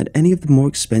balked at any of the more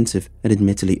expensive and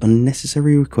admittedly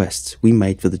unnecessary requests we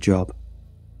made for the job.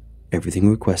 Everything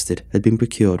requested had been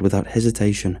procured without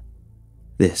hesitation.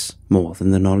 This, more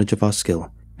than the knowledge of our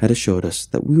skill, had assured us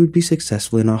that we would be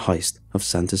successful in our heist of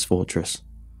Santa's fortress.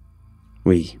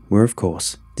 We were, of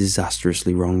course,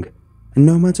 disastrously wrong, and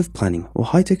no amount of planning or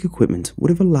high-tech equipment would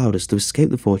have allowed us to escape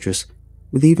the fortress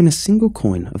with even a single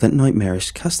coin of that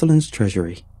nightmarish castellan's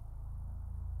treasury.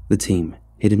 The team,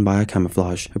 hidden by our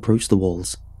camouflage, approached the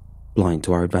walls. Blind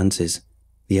to our advances,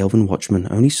 the elven watchman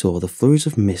only saw the flurries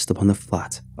of mist upon the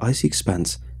flat, icy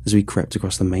expanse as we crept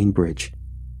across the main bridge.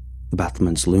 The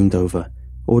battlements loomed over,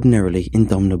 ordinarily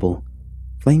indomitable.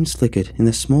 Flames flickered in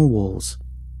their small walls.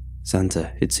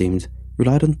 Santa, it seemed,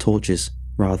 relied on torches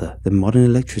rather than modern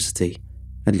electricity,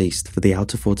 at least for the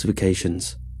outer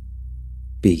fortifications.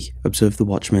 B observed the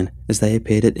watchmen as they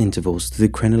appeared at intervals through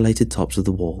the crenellated tops of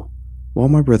the wall, while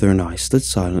my brother and I stood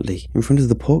silently in front of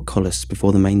the portcullis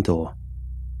before the main door.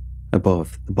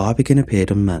 Above, the barbican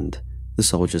appeared unmanned, the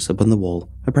soldiers upon the wall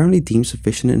apparently deemed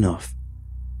sufficient enough.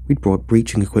 We'd brought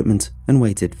breaching equipment and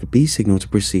waited for B's signal to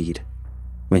proceed.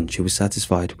 When she was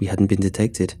satisfied we hadn't been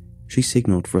detected, she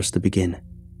signaled for us to begin.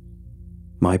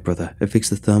 My brother affixed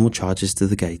the thermal charges to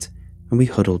the gate, and we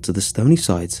huddled to the stony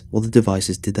sides while the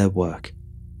devices did their work.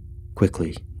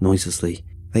 Quickly, noiselessly,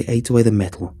 they ate away the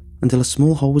metal until a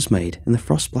small hole was made in the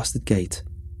frost-blasted gate.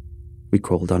 We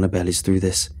crawled on our bellies through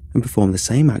this and performed the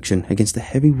same action against a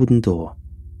heavy wooden door.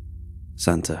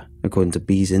 Santa, according to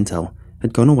B's intel,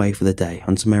 had gone away for the day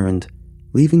on some errand,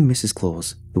 leaving Mrs.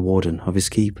 Claus, the warden of his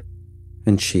keep,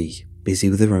 and she, busy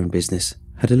with her own business,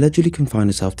 had allegedly confined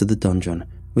herself to the donjon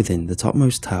within the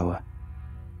topmost tower.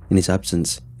 In his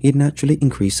absence, he had naturally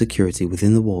increased security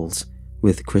within the walls,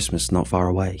 with Christmas not far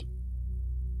away.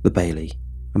 The bailey,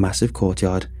 a massive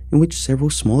courtyard in which several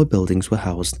smaller buildings were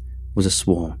housed, was a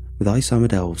swarm with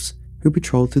ice-armored elves who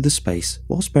patrolled through the space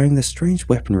whilst bearing their strange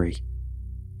weaponry.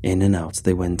 In and out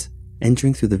they went,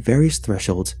 entering through the various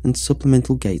thresholds and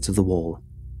supplemental gates of the wall.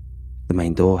 The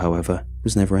main door, however,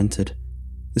 was never entered,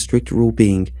 the strict rule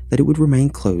being that it would remain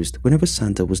closed whenever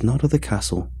Santa was not at the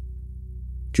castle.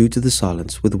 Due to the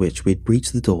silence with which we had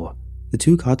breached the door, the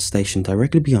 2 guards stationed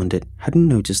directly beyond it hadn't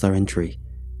noticed our entry,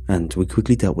 and we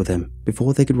quickly dealt with them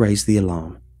before they could raise the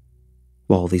alarm.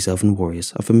 While these elven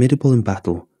warriors are formidable in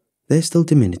battle, they're still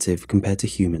diminutive compared to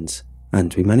humans,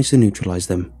 and we managed to neutralize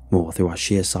them more through our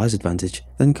sheer size advantage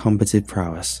than combative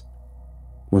prowess.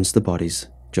 Once the bodies,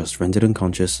 just rendered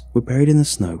unconscious, were buried in the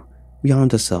snow, we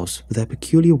armed ourselves with their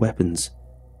peculiar weapons.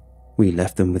 We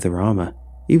left them with their armor,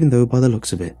 even though by the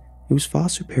looks of it, it was far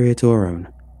superior to our own.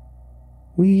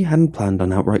 We hadn't planned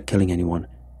on outright killing anyone,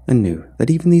 and knew that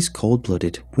even these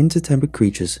cold-blooded, winter-tempered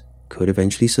creatures could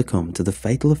eventually succumb to the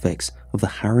fatal effects of the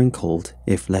harrowing cold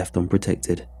if left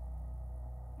unprotected.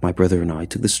 My brother and I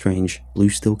took the strange, blue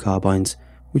steel carbines,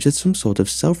 which had some sort of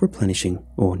self-replenishing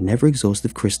or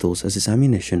never-exhaustive crystals as its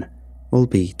ammunition, while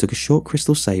B took a short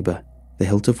crystal saber, the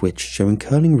hilt of which showing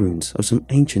curling runes of some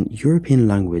ancient European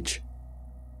language.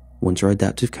 Once our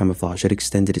adaptive camouflage had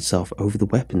extended itself over the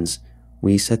weapons,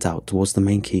 we set out towards the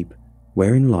main keep,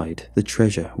 wherein lied the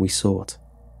treasure we sought.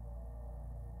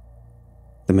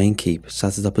 The main keep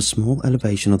sat atop a small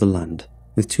elevation of the land,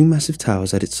 with two massive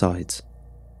towers at its sides.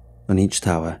 On each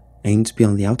tower, aimed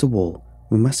beyond the outer wall,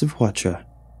 were massive hwacha,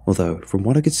 although from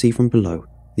what I could see from below,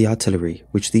 the artillery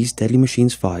which these deadly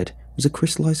machines fired was a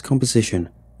crystallized composition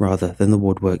rather than the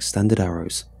woodwork's standard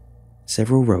arrows.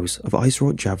 Several rows of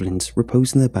ice-wrought javelins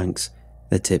reposed in their banks,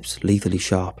 their tips lethally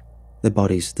sharp, their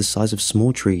bodies the size of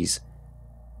small trees.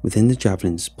 Within the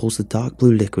javelins pulsed a dark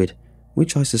blue liquid,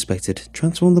 which I suspected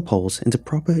transformed the poles into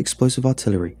proper explosive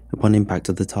artillery upon impact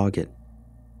of the target.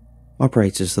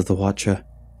 Operators of the hwacha,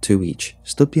 2 each,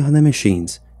 stood behind their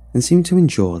machines and seemed to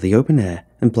endure the open air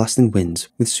and blasting winds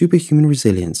with superhuman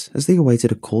resilience as they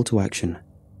awaited a call to action.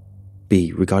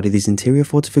 B regarded these interior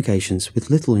fortifications with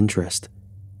little interest.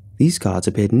 These guards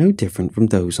appeared no different from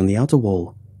those on the outer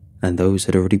wall, and those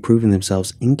had already proven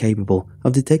themselves incapable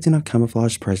of detecting our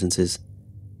camouflaged presences.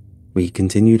 We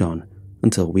continued on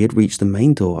until we had reached the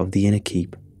main door of the inner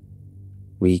keep.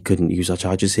 We couldn't use our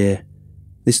charges here.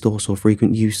 This door saw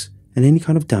frequent use, and any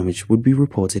kind of damage would be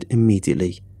reported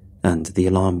immediately, and the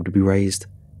alarm would be raised.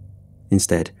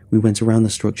 Instead, we went around the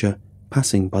structure,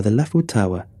 passing by the leftward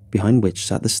tower behind which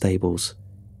sat the stables.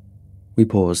 We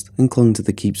paused and clung to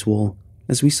the keep's wall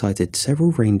as we sighted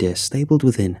several reindeer stabled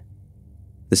within.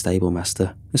 The stable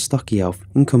master, a stocky elf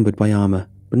encumbered by armour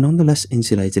but nonetheless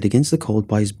insulated against the cold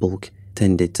by his bulk,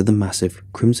 tended to the massive,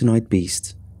 crimson-eyed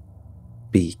beasts.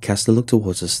 B cast a look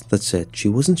towards us that said she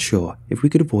wasn't sure if we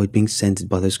could avoid being scented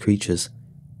by those creatures,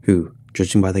 who,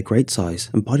 judging by their great size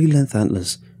and body-length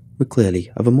antlers, were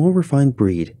clearly of a more refined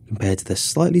breed compared to their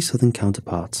slightly southern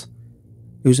counterparts.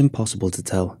 It was impossible to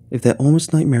tell if their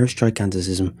almost nightmarish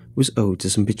giganticism was owed to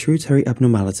some pituitary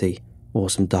abnormality or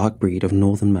some dark breed of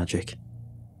northern magic.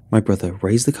 My brother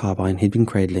raised the carbine he'd been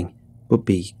cradling, but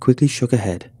B quickly shook her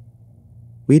head.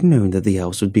 We had known that the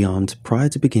elves would be armed prior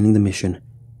to beginning the mission,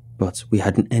 but we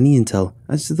hadn't any intel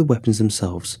as to the weapons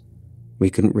themselves. We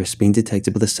couldn't risk being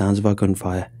detected by the sounds of our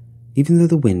gunfire, even though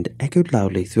the wind echoed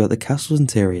loudly throughout the castle's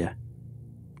interior.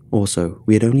 Also,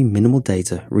 we had only minimal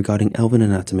data regarding elven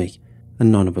anatomy,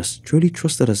 and none of us truly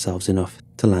trusted ourselves enough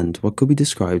to land what could be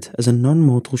described as a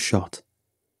non-mortal shot.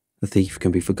 A thief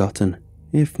can be forgotten,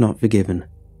 if not forgiven.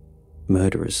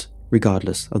 Murderers,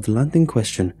 regardless of the land in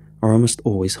question, are almost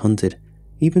always hunted,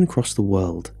 even across the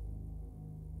world.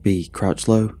 B crouched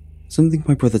low, something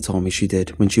my brother told me she did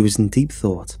when she was in deep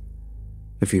thought.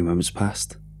 A few moments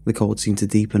passed, the cold seemed to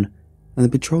deepen, and the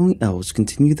patrolling elves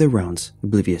continued their rounds,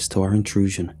 oblivious to our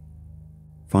intrusion.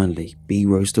 Finally, B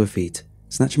rose to her feet,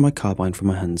 snatching my carbine from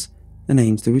my hands, and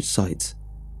aimed through its sights.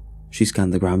 She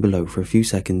scanned the ground below for a few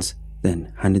seconds,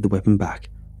 then handed the weapon back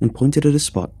and pointed at a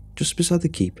spot just beside the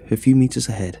keep a few meters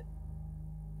ahead.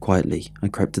 Quietly, I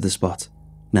crept to the spot,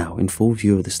 now in full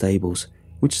view of the stables,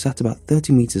 which sat about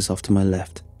 30 meters off to my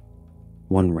left.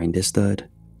 One reindeer stirred,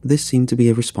 but this seemed to be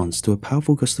a response to a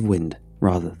powerful gust of wind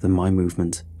rather than my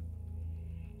movement.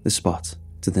 The spot,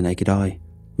 to the naked eye,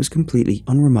 was completely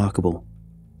unremarkable.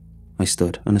 I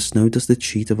stood on a snow-dusted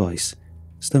sheet of ice.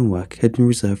 Stonework had been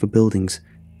reserved for buildings,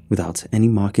 without any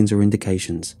markings or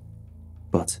indications.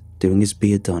 But, doing as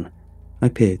B had done, I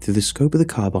peered through the scope of the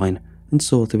carbine and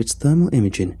saw through its thermal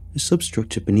imaging a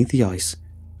substructure beneath the ice,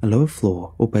 a lower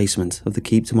floor or basement of the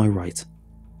keep to my right.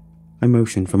 I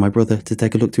motioned for my brother to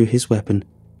take a look through his weapon,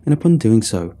 and upon doing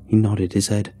so, he nodded his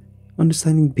head,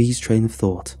 understanding B's train of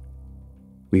thought.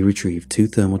 We retrieved 2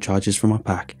 thermal charges from our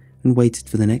pack and waited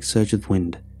for the next surge of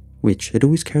wind, which had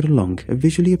always carried along a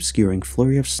visually obscuring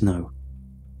flurry of snow.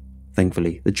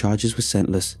 Thankfully, the charges were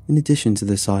scentless in addition to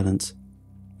their silence.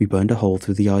 We burned a hole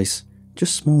through the ice,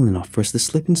 just small enough for us to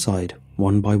slip inside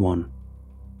one by one.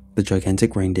 The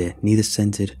gigantic reindeer neither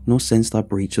scented nor sensed our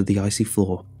breach of the icy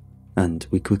floor, and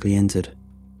we quickly entered.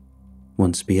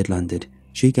 Once B had landed,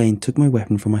 she again took my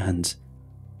weapon from my hands.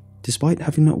 Despite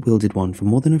having not wielded one for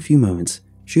more than a few moments,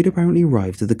 she had apparently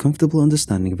arrived at a comfortable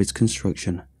understanding of its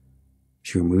construction.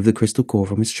 She removed the crystal core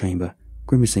from its chamber,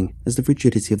 grimacing as the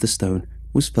rigidity of the stone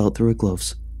was felt through her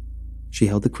gloves. She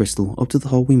held the crystal up to the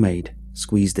hole we made,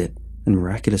 squeezed it, and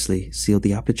miraculously sealed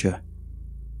the aperture.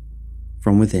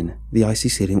 From within, the icy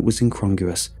ceiling was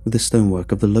incongruous with the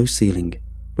stonework of the low ceiling,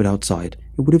 but outside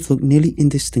it would have looked nearly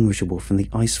indistinguishable from the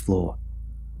ice floor.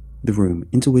 The room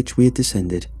into which we had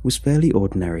descended was fairly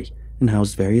ordinary and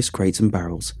housed various crates and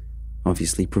barrels,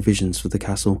 obviously provisions for the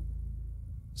castle.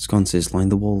 Sconces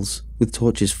lined the walls, with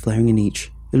torches flaring in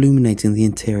each, illuminating the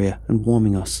interior and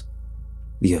warming us.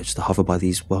 The urge to hover by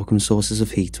these welcome sources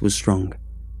of heat was strong,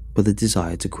 but the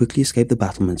desire to quickly escape the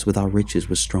battlements with our riches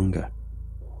was stronger.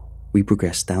 We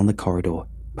progressed down the corridor,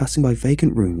 passing by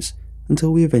vacant rooms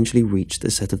until we eventually reached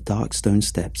a set of dark stone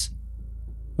steps.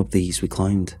 Up these we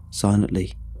climbed,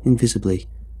 silently, invisibly,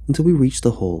 until we reached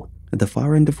the hall, at the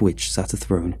far end of which sat a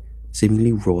throne,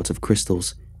 seemingly wrought of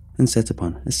crystals, and set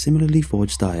upon a similarly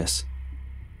forged dais.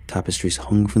 Tapestries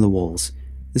hung from the walls,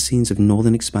 the scenes of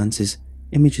northern expanses,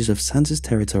 images of Santa's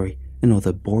territory, and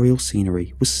other boreal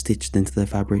scenery was stitched into their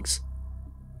fabrics.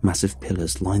 Massive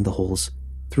pillars lined the halls,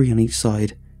 3 on each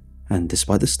side, and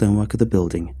despite the stonework of the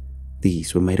building,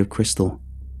 these were made of crystal.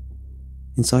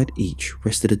 Inside each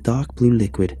rested a dark blue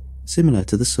liquid, similar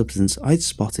to the substance I'd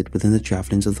spotted within the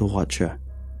javelins of the Watcher.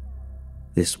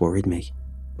 This worried me,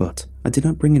 but I did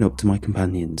not bring it up to my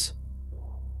companions.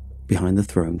 Behind the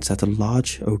throne sat a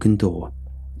large oaken door,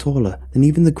 taller than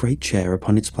even the great chair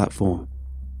upon its platform.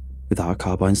 With our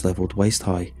carbines levelled waist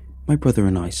high, my brother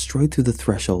and I strode through the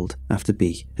threshold after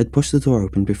B had pushed the door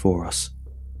open before us.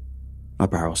 Our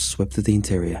barrels swept through the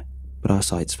interior, but our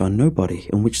sights found nobody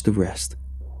on which to rest.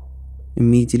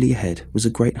 Immediately ahead was a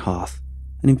great hearth,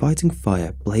 an inviting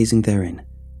fire blazing therein,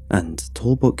 and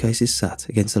tall bookcases sat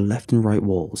against the left and right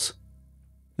walls.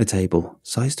 A table,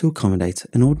 sized to accommodate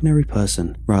an ordinary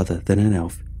person rather than an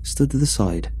elf, stood to the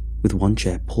side, with one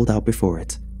chair pulled out before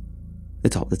it.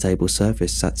 Atop the table's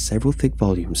surface sat several thick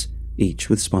volumes, each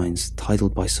with spines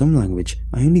titled by some language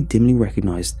I only dimly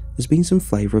recognised as being some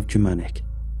flavour of Germanic.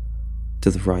 To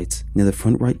the right, near the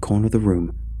front right corner of the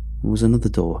room, was another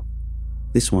door,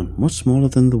 this one much smaller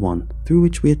than the one through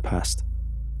which we had passed.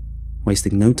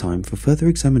 Wasting no time for further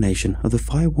examination of the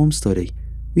fire-warm study,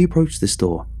 we approached this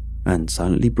door and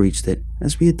silently breached it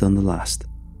as we had done the last.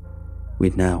 We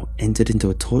had now entered into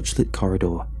a torchlit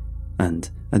corridor, and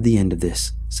at the end of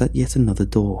this sat yet another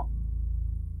door.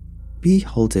 B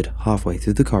halted halfway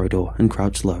through the corridor and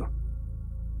crouched low.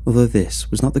 Although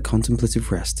this was not the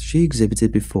contemplative rest she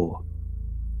exhibited before,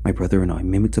 my brother and I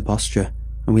mimicked a posture,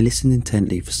 and we listened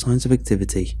intently for signs of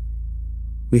activity.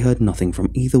 We heard nothing from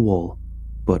either wall,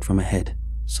 but from ahead,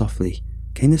 softly,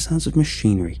 came the sounds of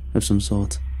machinery of some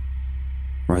sort.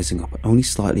 Rising up only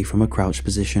slightly from a crouched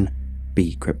position,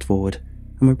 B crept forward,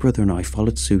 and my brother and I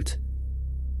followed suit.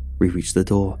 We reached the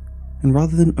door, and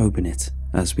rather than open it,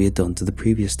 as we had done to the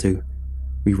previous two,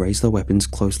 we raised our weapons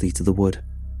closely to the wood.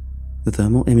 The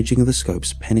thermal imaging of the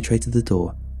scopes penetrated the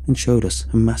door and showed us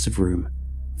a massive room,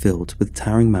 filled with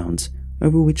towering mounds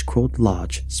over which crawled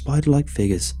large, spider-like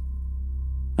figures.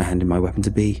 I handed my weapon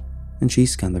to B, and she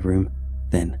scanned the room,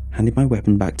 then handed my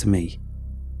weapon back to me.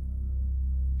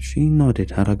 She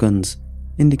nodded at our guns,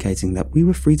 indicating that we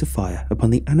were free to fire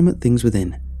upon the animate things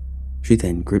within. She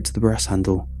then gripped the brass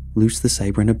handle, loosed the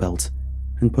saber in her belt,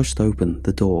 and pushed open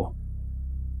the door.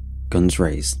 Guns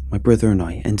raised, my brother and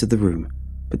I entered the room,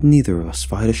 but neither of us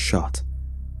fired a shot.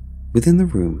 Within the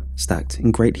room, stacked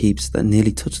in great heaps that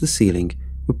nearly touched the ceiling,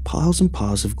 were piles and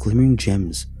piles of glimmering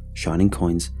gems, shining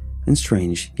coins, and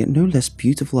strange yet no less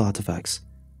beautiful artifacts.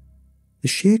 The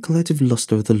sheer collective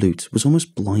luster of the loot was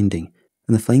almost blinding,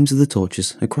 and the flames of the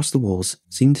torches across the walls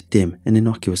seemed dim and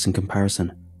innocuous in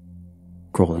comparison.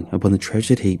 Crawling upon the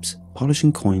treasured heaps,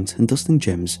 polishing coins and dusting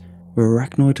gems, were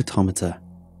arachnoid automata,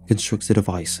 constructed of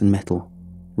ice and metal,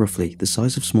 roughly the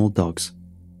size of small dogs.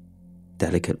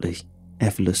 Delicately,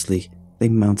 effortlessly, they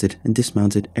mounted and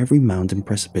dismounted every mound and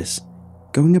precipice,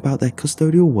 going about their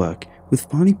custodial work with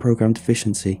finely programmed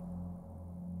efficiency.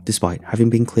 Despite having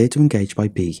been cleared to engage by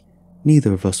B,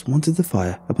 neither of us wanted to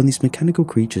fire upon these mechanical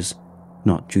creatures,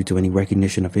 not due to any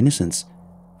recognition of innocence,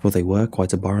 for they were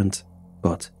quite abhorrent,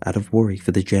 but out of worry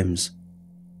for the gems.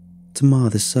 To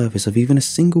mar the surface of even a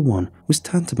single one was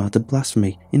tantamount to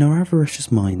blasphemy in our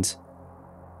avaricious minds.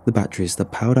 The batteries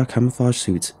that powered our camouflage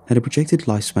suits had a projected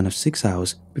lifespan of 6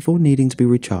 hours before needing to be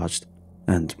recharged,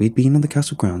 and we'd been on the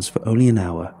castle grounds for only an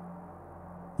hour.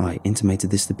 I intimated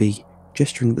this to B,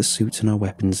 gesturing at the suits and our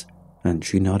weapons, and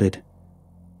she nodded.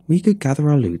 We could gather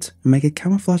our loot and make a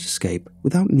camouflage escape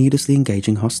without needlessly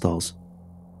engaging hostiles.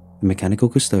 The mechanical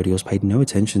custodials paid no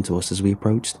attention to us as we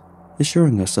approached,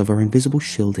 assuring us of our invisible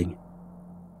shielding.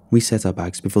 We set our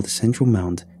bags before the central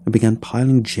mound and began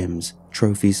piling gems,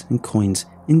 trophies, and coins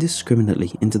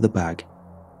indiscriminately into the bag.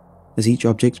 As each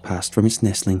object passed from its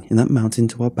nestling in that mountain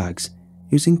to our bags,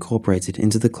 it was incorporated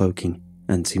into the cloaking,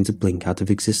 and seemed to blink out of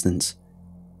existence.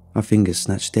 Our fingers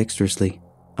snatched dexterously,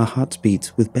 our hearts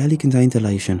beat with barely contained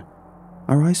elation,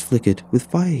 our eyes flickered with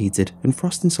fire-heated and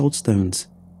frost-ensouled stones.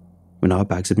 When our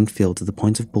bags had been filled to the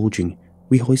point of bulging,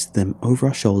 we hoisted them over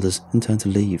our shoulders and turned to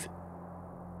leave.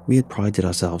 We had prided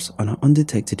ourselves on our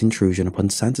undetected intrusion upon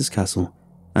Santa's castle,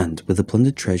 and with the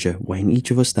plundered treasure weighing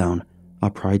each of us down,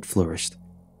 our pride flourished.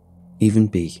 Even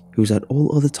Bee, who was at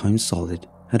all other times solid,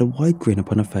 had a wide grin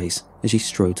upon her face as she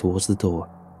strode towards the door,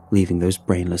 leaving those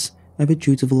brainless,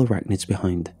 ever-dutiful arachnids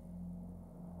behind.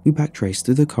 We backtraced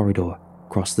through the corridor,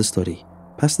 crossed the study,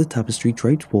 past the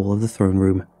tapestry-draped wall of the throne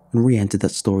room, and re-entered that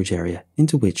storage area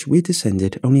into which we had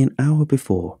descended only an hour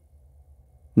before.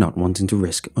 Not wanting to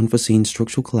risk unforeseen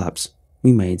structural collapse,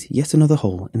 we made yet another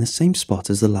hole in the same spot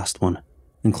as the last one,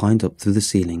 and climbed up through the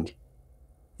ceiling.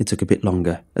 It took a bit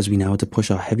longer, as we now had to push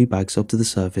our heavy bags up to the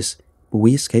surface, but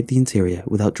we escaped the interior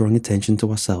without drawing attention to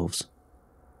ourselves.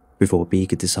 Before Bee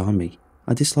could disarm me,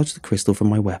 I dislodged the crystal from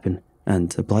my weapon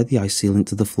and applied the ice sealant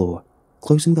to the floor,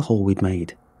 closing the hole we'd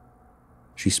made.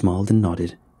 She smiled and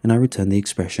nodded, and I returned the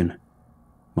expression.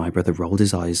 My brother rolled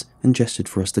his eyes and gestured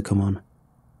for us to come on.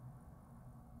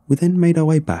 We then made our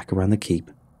way back around the keep,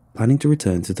 planning to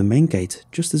return through the main gate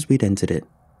just as we'd entered it.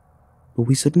 But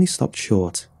we suddenly stopped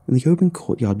short in the open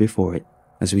courtyard before it,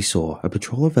 as we saw a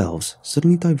patrol of elves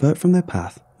suddenly divert from their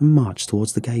path and march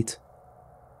towards the gate.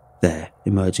 There,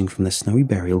 emerging from their snowy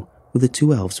burial, were the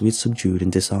two elves we had subdued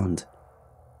and disarmed.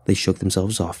 They shook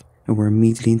themselves off and were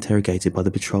immediately interrogated by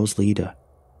the patrol's leader.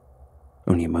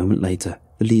 Only a moment later,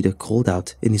 the leader called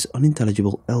out in his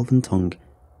unintelligible elven tongue,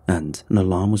 and an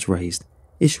alarm was raised,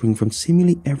 issuing from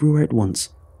seemingly everywhere at once,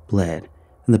 blared,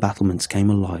 and the battlements came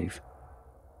alive.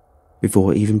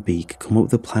 Before even Bee could come up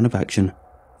with a plan of action,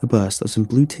 a burst of some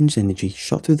blue-tinged energy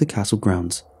shot through the castle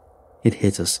grounds. It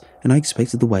hit us, and I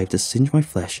expected the wave to singe my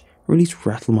flesh or at least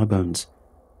rattle my bones,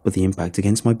 but the impact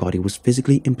against my body was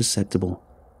physically imperceptible.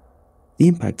 The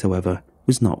impact, however,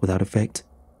 was not without effect.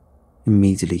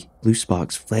 Immediately, blue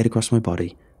sparks flared across my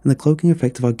body, and the cloaking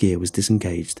effect of our gear was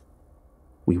disengaged.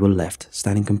 We were left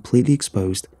standing completely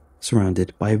exposed,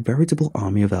 surrounded by a veritable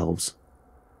army of elves.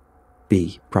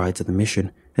 Bee, prior to the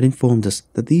mission, had informed us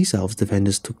that these elves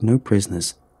defenders took no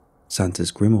prisoners,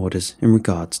 Santa's grim orders in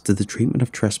regards to the treatment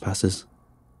of trespassers.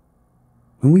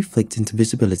 When we flicked into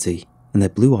visibility and their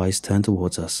blue eyes turned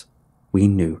towards us, we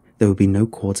knew there would be no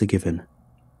quarter given.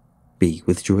 Bee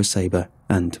withdrew a saber,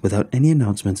 and without any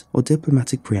announcement or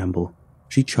diplomatic preamble,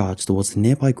 she charged towards the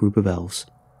nearby group of elves.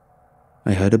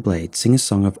 I heard a blade sing a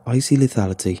song of icy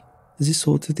lethality as it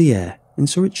soared through the air and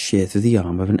saw it shear through the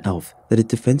arm of an elf that had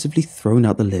defensively thrown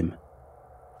out the limb.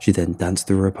 She then danced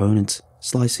through her opponents,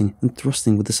 slicing and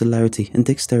thrusting with the celerity and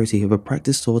dexterity of a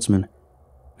practiced swordsman.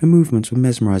 Her movements were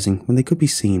mesmerizing when they could be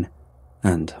seen,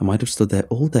 and I might have stood there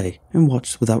all day and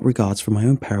watched without regards for my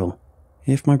own peril,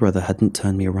 if my brother hadn't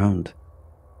turned me around.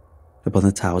 Upon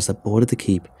the towers that bordered the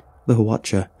keep, the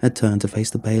watcher had turned to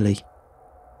face the bailey.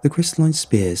 The crystalline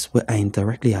spears were aimed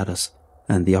directly at us,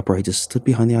 and the operators stood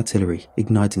behind the artillery,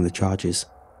 igniting the charges.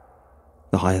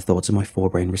 The higher thoughts of my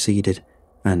forebrain receded,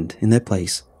 and in their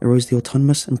place arose the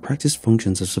autonomous and practiced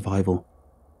functions of survival.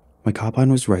 My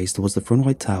carbine was raised towards the front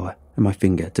right tower, and my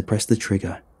finger depressed the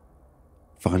trigger.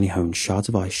 Finely honed shards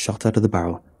of ice shot out of the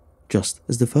barrel, just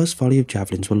as the first volley of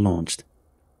javelins were launched.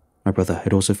 My brother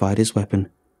had also fired his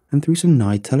weapon, and through some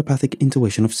nigh telepathic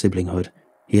intuition of siblinghood,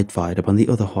 he had fired upon the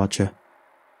other watcher.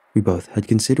 We both had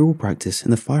considerable practice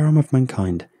in the firearm of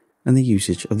mankind, and the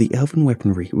usage of the elven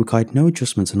weaponry required no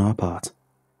adjustments on our part.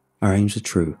 Our aims were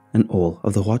true, and all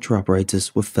of the watcher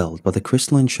operators were felled by the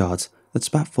crystalline shards that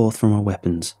spat forth from our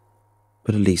weapons.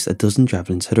 But at least a dozen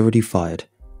javelins had already fired,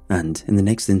 and in the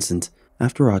next instant,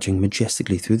 after arching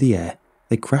majestically through the air,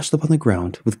 they crashed upon the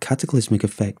ground with cataclysmic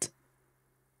effect.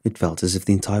 It felt as if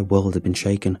the entire world had been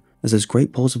shaken as those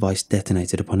great balls of ice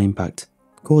detonated upon impact,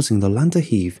 causing the land to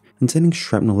heave and sending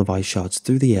shrapnel of ice shards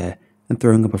through the air and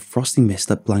throwing up a frosty mist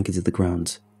that blanketed the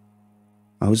ground.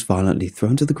 I was violently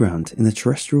thrown to the ground in the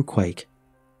terrestrial quake.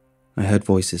 I heard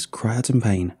voices cry out in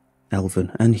pain,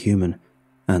 elven and human,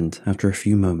 and after a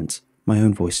few moments, my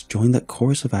own voice joined that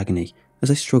chorus of agony as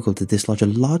I struggled to dislodge a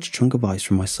large chunk of ice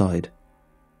from my side.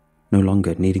 No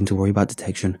longer needing to worry about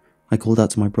detection, I called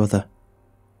out to my brother.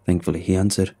 Thankfully he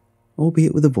answered,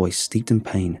 albeit with a voice steeped in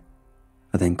pain.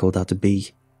 I then called out to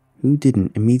Bee, who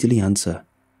didn't immediately answer.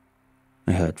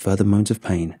 I heard further moans of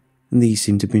pain, and these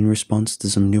seemed to be in response to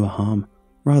some newer harm,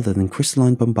 rather than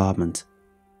crystalline bombardment.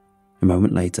 A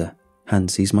moment later,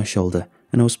 hand seized my shoulder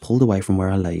and I was pulled away from where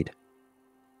I laid.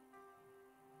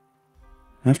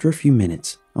 After a few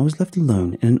minutes, I was left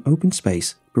alone in an open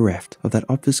space bereft of that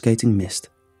obfuscating mist.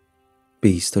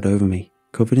 Bee stood over me,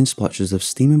 covered in splotches of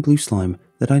steaming blue slime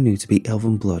that I knew to be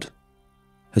elven blood.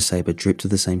 Her sabre dripped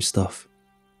of the same stuff.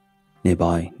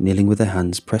 Nearby, kneeling with their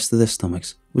hands pressed to their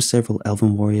stomachs, were several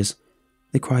elven warriors.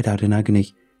 They cried out in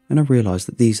agony, and I realised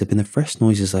that these had been the fresh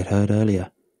noises I'd heard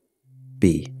earlier.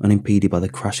 B, unimpeded by the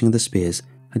crashing of the spears,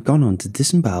 had gone on to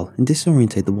disembowel and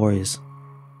disorientate the warriors.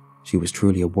 She was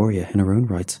truly a warrior in her own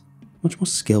right, much more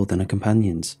skilled than her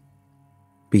companions.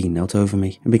 B knelt over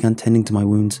me and began tending to my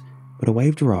wounds, but I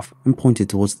waved her off and pointed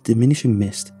towards the diminishing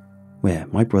mist, where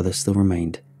my brother still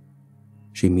remained.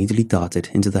 She immediately darted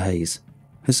into the haze,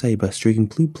 her sabre streaking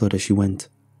blue blood as she went.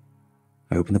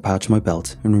 I opened the pouch of my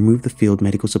belt and removed the field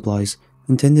medical supplies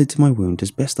and tended to my wound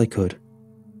as best I could.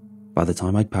 By the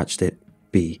time I'd patched it,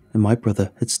 B and my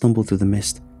brother had stumbled through the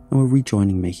mist and were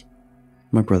rejoining me.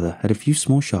 My brother had a few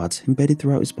small shards embedded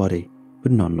throughout his body,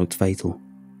 but none looked fatal.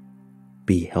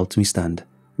 B helped me stand,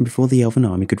 and before the elven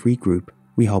army could regroup,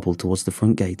 we hobbled towards the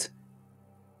front gate.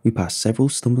 We passed several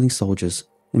stumbling soldiers,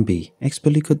 and B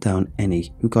expertly cut down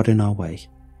any who got in our way.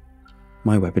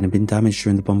 My weapon had been damaged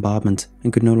during the bombardment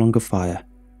and could no longer fire.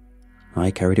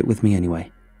 I carried it with me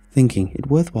anyway, thinking it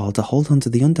worthwhile to hold on to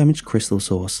the undamaged crystal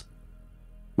source.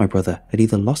 My brother had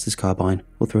either lost his carbine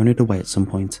or thrown it away at some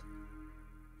point.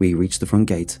 We reached the front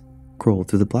gate, crawled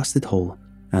through the blasted hole,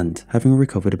 and, having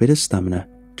recovered a bit of stamina,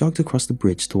 jogged across the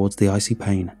bridge towards the icy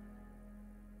pane.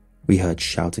 We heard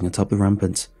shouting atop the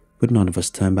rampart, but none of us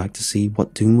turned back to see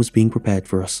what doom was being prepared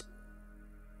for us.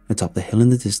 Atop the hill in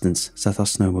the distance sat our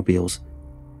snowmobiles.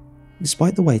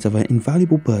 Despite the weight of our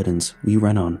invaluable burdens, we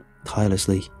ran on,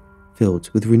 tirelessly, filled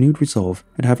with renewed resolve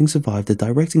at having survived a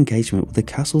direct engagement with the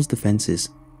castle's defences.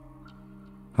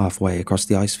 Halfway across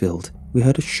the ice field, we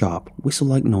heard a sharp,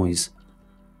 whistle-like noise.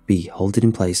 B held it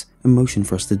in place and motioned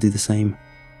for us to do the same.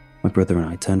 My brother and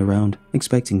I turned around,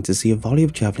 expecting to see a volley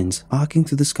of javelins arcing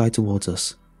through the sky towards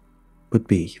us. But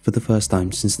B, for the first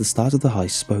time since the start of the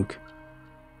heist, spoke.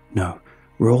 "No,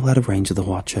 we're all out of range of the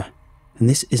Watcher, and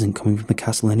this isn't coming from the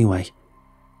castle anyway.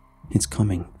 It's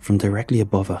coming from directly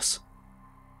above us."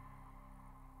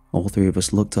 All three of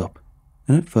us looked up,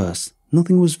 and at first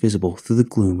nothing was visible through the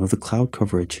gloom of the cloud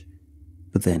coverage.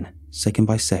 But then, second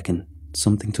by second,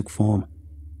 something took form,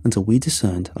 until we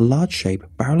discerned a large shape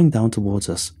barreling down towards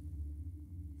us.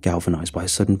 Galvanized by a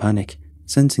sudden panic,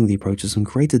 sensing the approach of some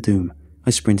greater doom, I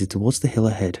sprinted towards the hill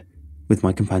ahead, with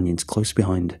my companions close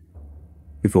behind.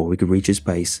 Before we could reach its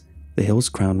base, the hill's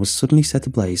crown was suddenly set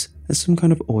ablaze as some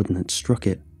kind of ordnance struck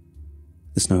it.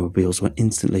 The snowmobiles were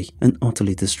instantly and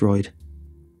utterly destroyed.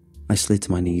 I slid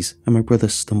to my knees, and my brother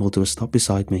stumbled to a stop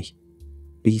beside me.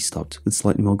 B stopped with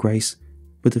slightly more grace,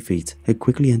 but defeat had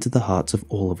quickly entered the hearts of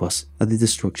all of us at the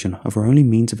destruction of our only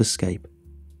means of escape.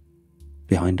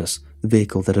 Behind us, the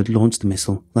vehicle that had launched the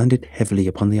missile landed heavily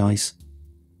upon the ice.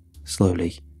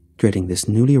 Slowly, dreading this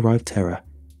newly arrived terror,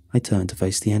 I turned to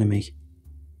face the enemy.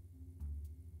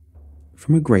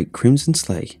 From a great crimson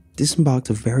sleigh disembarked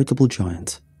a veritable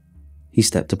giant. He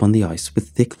stepped upon the ice with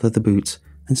thick leather boots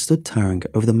and stood towering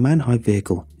over the man-high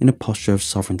vehicle in a posture of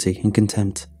sovereignty and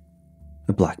contempt.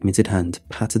 A black-mitted hand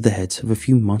patted the heads of a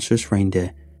few monstrous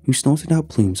reindeer who snorted out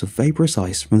plumes of vaporous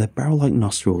ice from their barrel-like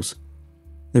nostrils.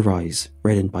 Their eyes,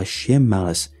 reddened by sheer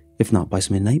malice, if not by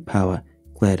some innate power,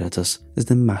 glared at us as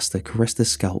their master caressed their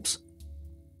scalps.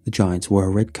 The giant wore a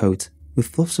red coat, with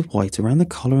fluffs of white around the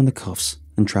collar and the cuffs,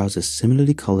 and trousers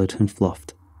similarly coloured and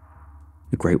fluffed.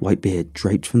 A great white beard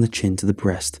draped from the chin to the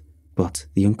breast, but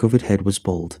the uncovered head was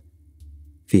bald.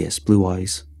 Fierce blue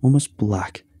eyes, almost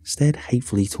black, stared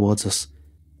hatefully towards us,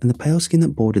 and the pale skin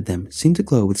that bordered them seemed to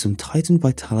glow with some tightened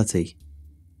vitality.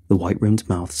 The white-rimmed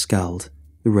mouth scowled,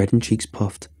 the reddened cheeks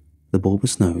puffed, the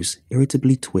bulbous nose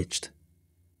irritably twitched.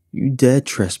 "You dare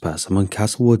trespass among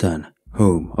Castle Warden,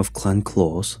 home of Clan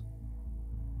Claus?"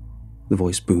 The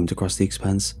voice boomed across the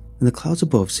expanse, and the clouds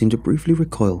above seemed to briefly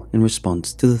recoil in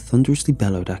response to the thunderously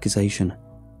bellowed accusation.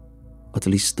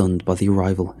 Utterly stunned by the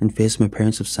arrival and fearsome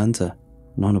appearance of Santa,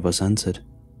 none of us answered.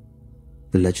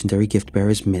 The legendary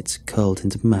gift-bearer's mitts curled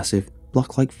into massive,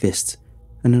 block-like fists,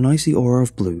 and an icy aura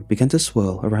of blue began to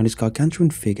swirl around his gargantuan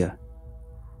figure.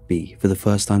 B, for the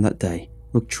first time that day,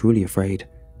 looked truly afraid,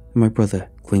 and my brother,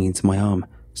 clinging to my arm,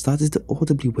 started to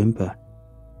audibly whimper.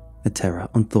 A terror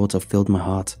unthought of filled my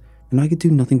heart, and I could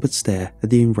do nothing but stare at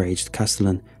the enraged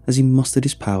castellan as he mustered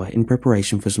his power in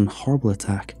preparation for some horrible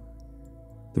attack.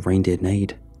 The reindeer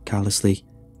neighed, callously,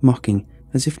 mocking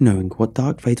as if knowing what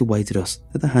dark fate awaited us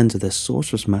at the hands of their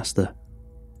sorcerous master.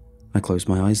 I closed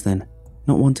my eyes then,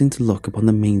 not wanting to look upon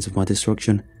the means of my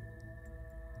destruction.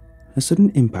 A sudden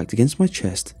impact against my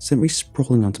chest sent me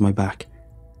sprawling onto my back,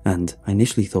 and I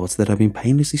initially thought that I'd been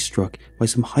painlessly struck by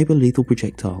some hyper-lethal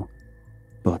projectile.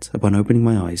 But upon opening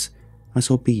my eyes, I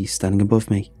saw Bee standing above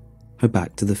me, her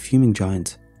back to the fuming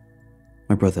giant.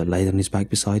 My brother laid on his back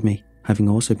beside me, having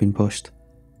also been pushed.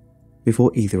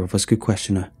 Before either of us could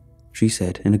question her, she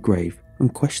said in a grave,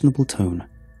 unquestionable tone,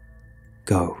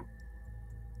 "Go."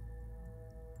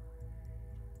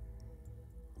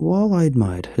 While I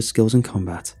admired her skills in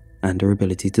combat and her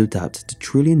ability to adapt to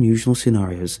truly unusual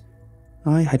scenarios,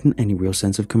 I hadn't any real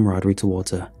sense of camaraderie towards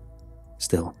her.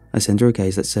 Still, I sent her a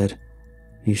gaze that said,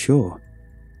 "Are you sure?"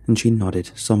 and she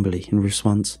nodded somberly in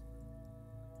response.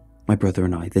 My brother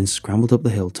and I then scrambled up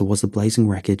the hill towards the blazing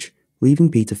wreckage, leaving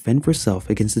Bee to fend for herself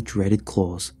against the dreaded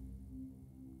Claus.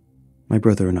 My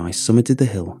brother and I summited the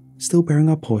hill, still bearing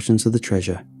our portions of the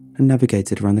treasure, and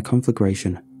navigated around the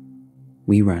conflagration.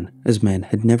 We ran as men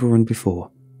had never run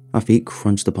before. Our feet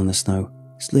crunched upon the snow,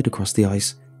 slid across the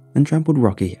ice, and trampled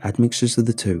rocky admixtures of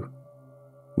the two.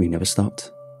 We never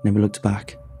stopped, never looked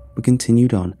back, but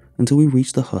continued on until we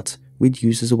reached the hut we'd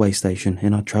used as a way station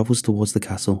in our travels towards the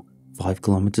castle, 5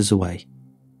 kilometers away.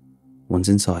 Once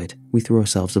inside, we threw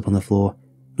ourselves upon the floor,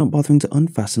 not bothering to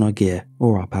unfasten our gear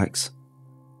or our packs.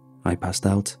 I passed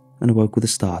out and awoke with a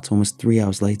start almost 3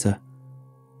 hours later.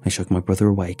 I shook my brother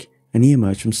awake, and he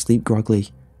emerged from sleep groggily,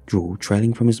 drool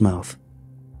trailing from his mouth.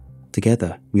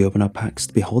 Together, we opened our packs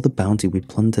to behold the bounty we'd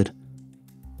plundered.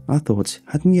 Our thoughts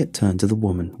hadn't yet turned to the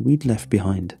woman we'd left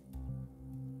behind.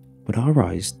 But our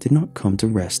eyes did not come to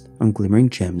rest on glimmering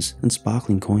gems and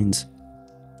sparkling coins.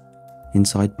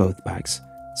 Inside both packs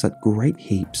sat great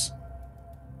heaps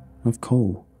of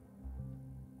coal.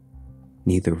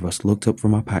 Neither of us looked up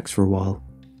from our packs for a while,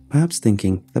 perhaps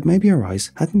thinking that maybe our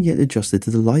eyes hadn't yet adjusted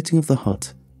to the lighting of the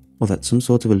hut, or that some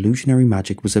sort of illusionary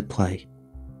magic was at play.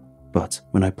 But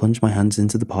when I plunged my hands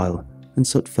into the pile and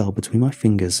soot fell between my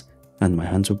fingers and my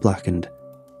hands were blackened,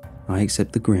 I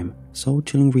accept the grim,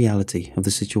 soul-chilling reality of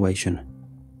the situation.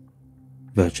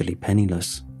 Virtually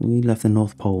penniless, we left the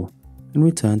North Pole and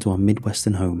returned to our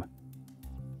Midwestern home.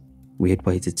 We had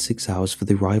waited 6 hours for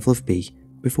the arrival of Bee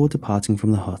before departing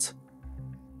from the hut.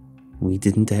 We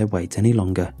didn't dare wait any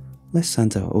longer, lest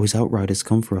Santa or his outriders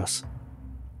come for us.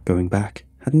 Going back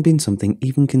hadn't been something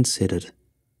even considered.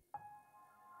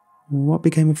 What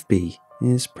became of Bee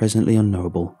is presently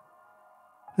unknowable.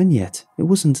 And yet, it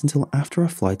wasn't until after our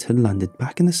flight had landed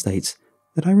back in the States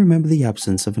that I remember the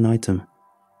absence of an item.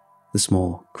 The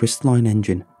small, crystalline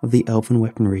engine of the elven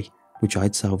weaponry, which I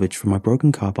had salvaged from my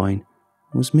broken carbine,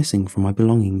 was missing from my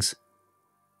belongings.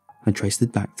 I traced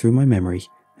it back through my memory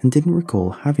and didn't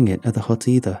recall having it at the hut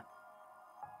either.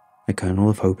 A kernel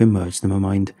of hope emerged in my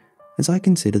mind as I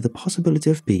considered the possibility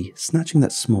of Bee snatching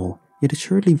that small, yet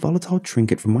assuredly volatile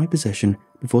trinket from my possession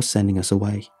before sending us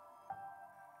away.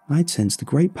 I'd sensed the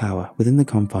great power within the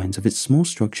confines of its small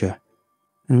structure,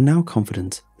 and am now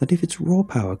confident that if its raw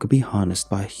power could be harnessed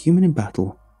by a human in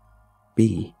battle,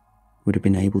 Bee would have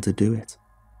been able to do it.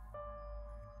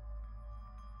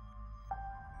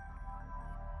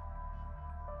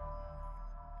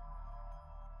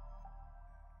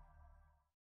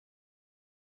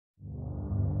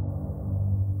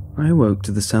 I awoke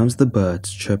to the sounds of the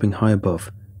birds chirping high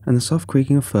above and the soft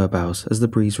creaking of fir boughs as the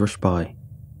breeze rushed by.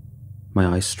 My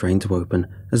eyes strained to open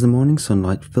as the morning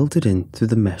sunlight filtered in through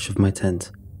the mesh of my tent.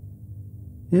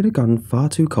 It had gotten far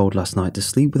too cold last night to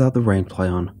sleep without the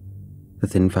rainfly on. The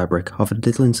thin fabric offered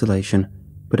little insulation,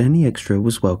 but any extra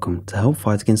was welcome to help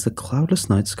fight against the cloudless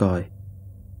night sky.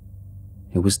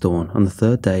 It was dawn on the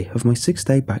 3rd day of my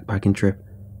 6-day backpacking trip,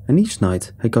 and each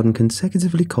night had gotten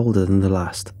consecutively colder than the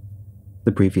last.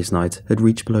 The previous night had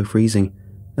reached below freezing,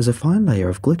 as a fine layer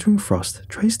of glittering frost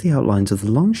traced the outlines of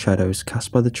the long shadows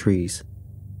cast by the trees.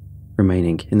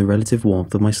 Remaining in the relative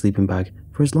warmth of my sleeping bag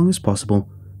for as long as possible,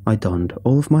 I donned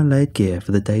all of my layered gear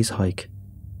for the day's hike.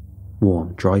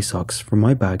 Warm, dry socks from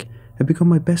my bag had become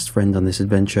my best friend on this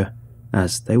adventure,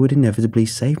 as they would inevitably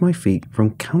save my feet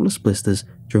from countless blisters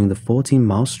during the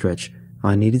 14-mile stretch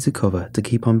I needed to cover to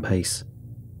keep on pace.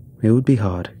 It would be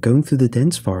hard going through the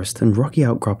dense forest and rocky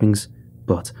outcroppings,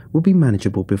 but would be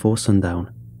manageable before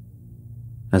sundown.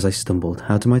 As I stumbled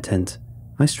out of my tent,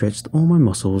 I stretched all my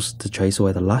muscles to chase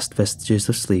away the last vestiges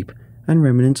of sleep and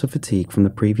remnants of fatigue from the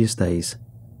previous days.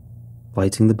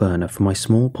 Lighting the burner for my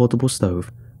small portable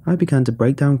stove, I began to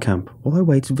break down camp while I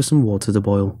waited for some water to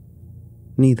boil.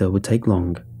 Neither would take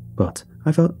long, but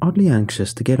I felt oddly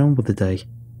anxious to get on with the day.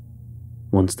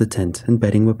 Once the tent and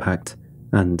bedding were packed,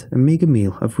 and a meagre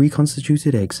meal of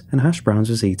reconstituted eggs and hash browns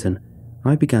was eaten,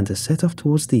 I began to set off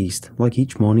towards the east like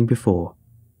each morning before.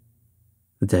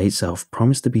 The day itself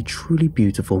promised to be truly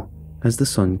beautiful. As the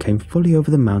sun came fully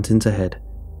over the mountains ahead,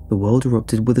 the world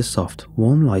erupted with the soft,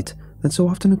 warm light that so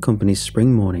often accompanies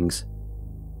spring mornings.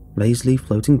 Lazily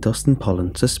floating dust and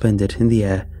pollen suspended in the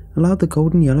air allowed the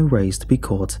golden yellow rays to be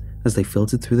caught as they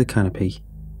filtered through the canopy.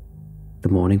 The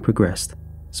morning progressed.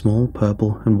 Small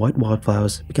purple and white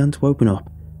wildflowers began to open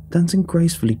up, dancing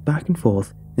gracefully back and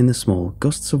forth in the small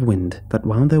gusts of wind that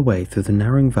wound their way through the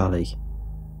narrowing valley.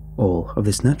 All of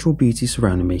this natural beauty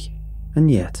surrounded me, and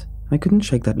yet I couldn't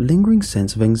shake that lingering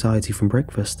sense of anxiety from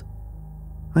breakfast.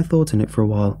 I thought in it for a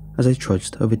while as I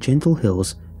trudged over gentle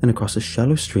hills and across a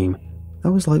shallow stream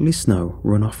that was likely snow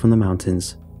run off from the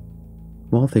mountains.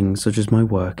 While things such as my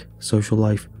work, social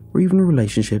life, or even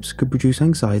relationships could produce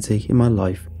anxiety in my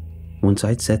life, once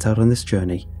I'd set out on this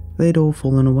journey, they had all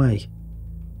fallen away.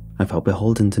 I felt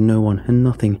beholden to no one and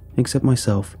nothing except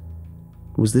myself.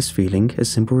 Was this feeling a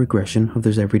simple regression of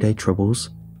those everyday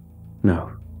troubles?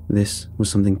 No, this was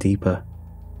something deeper.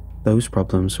 Those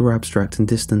problems were abstract and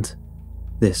distant.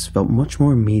 This felt much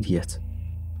more immediate.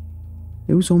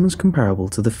 It was almost comparable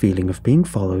to the feeling of being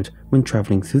followed when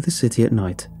traveling through the city at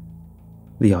night.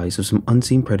 The eyes of some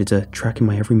unseen predator tracking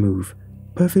my every move,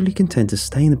 perfectly content to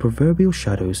stay in the proverbial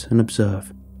shadows and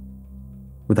observe.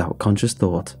 Without conscious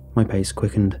thought, my pace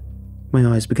quickened. My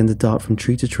eyes began to dart from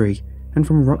tree to tree and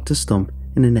from rock to stump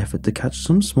in an effort to catch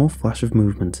some small flash of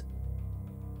movement.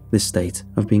 This state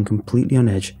of being completely on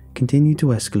edge continued to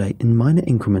escalate in minor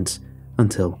increments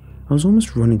until I was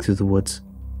almost running through the woods.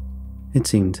 It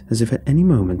seemed as if at any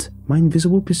moment my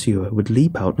invisible pursuer would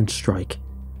leap out and strike.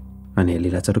 I nearly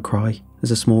let out a cry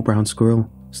as a small brown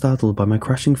squirrel, startled by my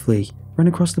crashing flea, ran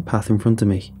across the path in front of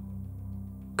me.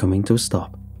 Coming to a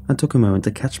stop, I took a moment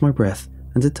to catch my breath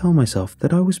and to tell myself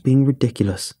that I was being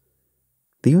ridiculous.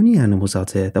 The only animals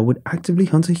out here that would actively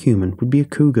hunt a human would be a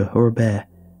cougar or a bear,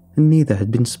 and neither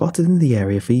had been spotted in the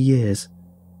area for years.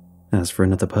 As for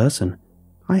another person,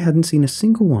 I hadn't seen a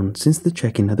single one since the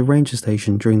check-in at the ranger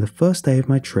station during the first day of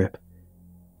my trip.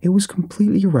 It was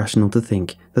completely irrational to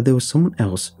think that there was someone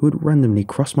else who would randomly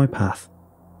cross my path,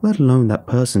 let alone that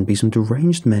person be some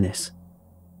deranged menace.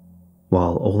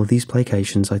 While all of these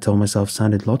placations I told myself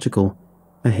sounded logical,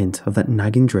 a hint of that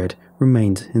nagging dread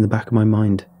remained in the back of my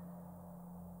mind.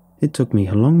 It took me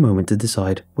a long moment to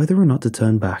decide whether or not to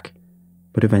turn back,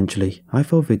 but eventually I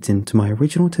fell victim to my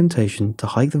original temptation to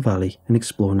hike the valley and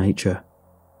explore nature.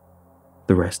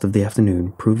 The rest of the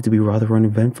afternoon proved to be rather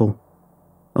uneventful.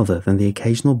 Other than the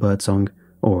occasional birdsong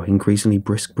or increasingly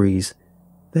brisk breeze,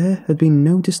 there had been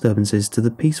no disturbances to the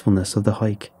peacefulness of the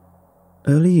hike.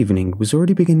 Early evening was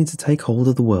already beginning to take hold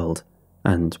of the world,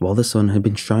 and while the sun had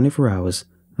been shining for hours,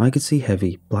 I could see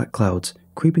heavy, black clouds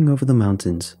creeping over the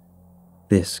mountains.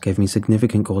 This gave me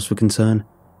significant cause for concern,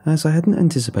 as I hadn't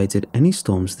anticipated any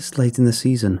storms this late in the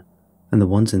season, and the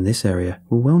ones in this area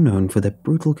were well known for their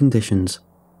brutal conditions.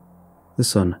 The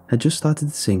sun had just started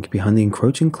to sink behind the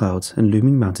encroaching clouds and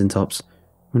looming mountaintops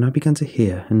when I began to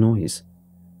hear a noise.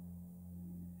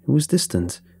 It was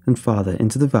distant and farther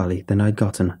into the valley than I had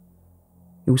gotten.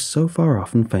 It was so far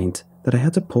off and faint that I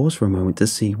had to pause for a moment to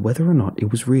see whether or not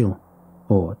it was real,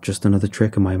 or just another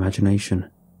trick of my imagination.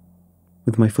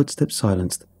 With my footsteps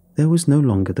silenced, there was no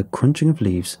longer the crunching of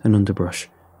leaves and underbrush,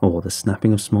 or the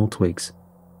snapping of small twigs.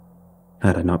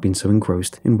 Had I not been so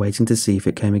engrossed in waiting to see if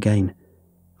it came again,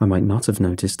 I might not have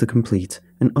noticed the complete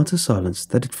and utter silence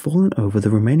that had fallen over the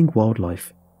remaining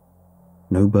wildlife.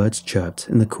 No birds chirped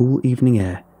in the cool evening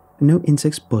air, and no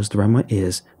insects buzzed around my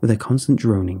ears with their constant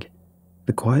droning.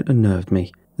 The quiet unnerved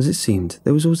me, as it seemed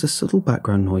there was always a subtle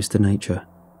background noise to nature.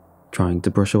 Trying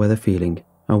to brush away the feeling,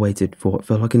 I waited for what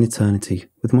felt like an eternity,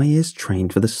 with my ears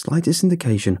trained for the slightest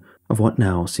indication of what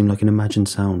now seemed like an imagined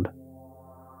sound.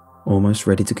 Almost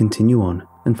ready to continue on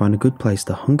and find a good place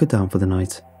to hunker down for the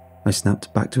night, I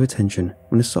snapped back to attention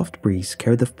when a soft breeze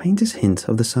carried the faintest hint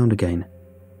of the sound again.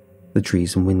 The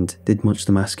trees and wind did much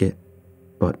to mask it,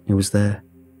 but it was there.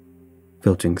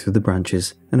 Filtering through the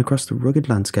branches and across the rugged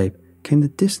landscape came the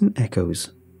distant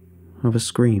echoes of a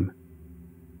scream.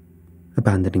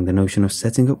 Abandoning the notion of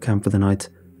setting up camp for the night,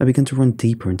 I began to run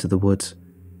deeper into the woods.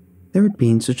 There had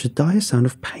been such a dire sound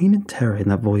of pain and terror in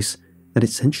that voice that it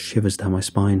sent shivers down my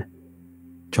spine.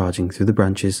 Charging through the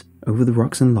branches, over the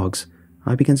rocks and logs,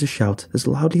 I began to shout as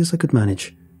loudly as I could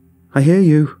manage. "I hear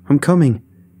you! I'm coming!"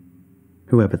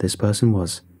 Whoever this person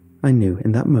was, I knew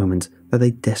in that moment that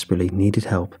they desperately needed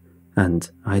help, and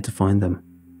I had to find them.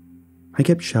 I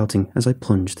kept shouting as I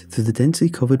plunged through the densely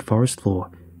covered forest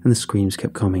floor, and the screams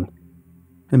kept coming.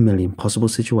 A million possible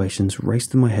situations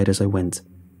raced through my head as I went.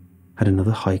 Had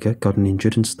another hiker gotten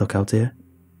injured and stuck out here?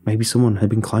 Maybe someone had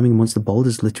been climbing amongst the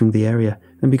boulders littering the area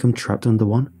and become trapped under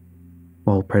one.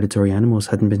 While predatory animals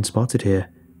hadn't been spotted here,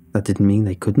 that didn't mean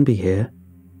they couldn't be here.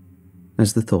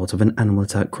 As the thought of an animal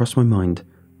attack crossed my mind,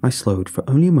 I slowed for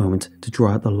only a moment to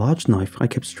draw out the large knife I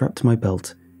kept strapped to my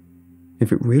belt.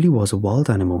 If it really was a wild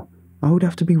animal, I would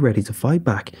have to be ready to fight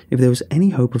back if there was any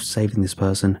hope of saving this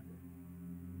person.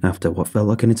 After what felt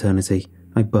like an eternity,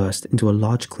 I burst into a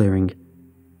large clearing.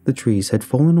 The trees had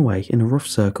fallen away in a rough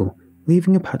circle,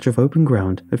 leaving a patch of open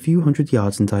ground a few hundred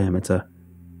yards in diameter.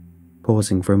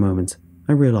 Pausing for a moment,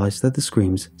 I realized that the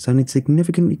screams sounded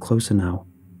significantly closer now.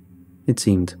 It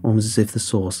seemed almost as if the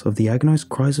source of the agonized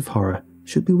cries of horror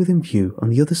should be within view on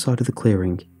the other side of the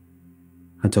clearing.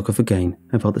 I took off again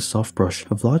and felt the soft brush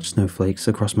of large snowflakes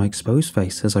across my exposed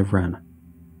face as I ran.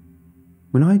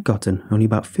 When I had gotten only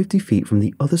about 50 feet from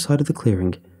the other side of the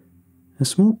clearing, a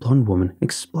small blonde woman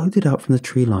exploded out from the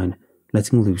tree line,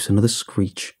 letting loose another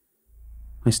screech.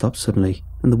 I stopped suddenly,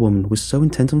 and the woman was so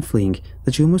intent on fleeing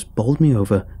that she almost bowled me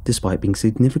over despite being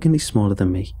significantly smaller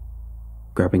than me.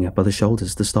 Grabbing her by the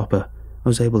shoulders to stop her, I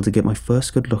was able to get my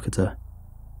first good look at her.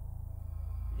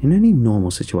 In any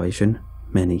normal situation,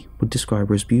 many would describe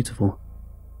her as beautiful.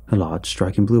 Her large,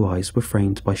 striking blue eyes were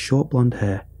framed by short blonde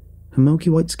hair. Her milky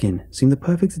white skin seemed the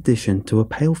perfect addition to her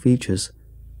pale features,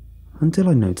 until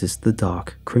I noticed the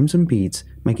dark, crimson beads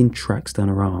making tracks down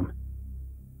her arm.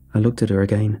 I looked at her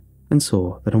again and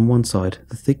saw that on one side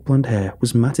the thick blonde hair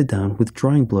was matted down with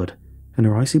drying blood, and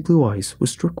her icy blue eyes were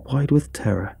struck wide with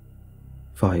terror.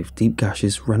 5 deep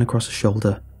gashes ran across her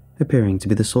shoulder, appearing to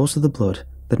be the source of the blood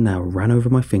that now ran over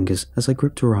my fingers as I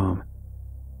gripped her arm.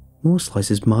 More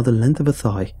slices marred the length of her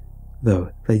thigh,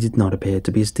 though they did not appear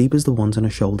to be as deep as the ones on her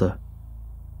shoulder.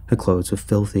 Her clothes were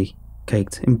filthy,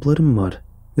 caked in blood and mud,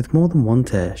 with more than one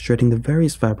tear shredding the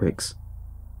various fabrics.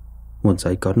 Once I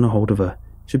had gotten a hold of her,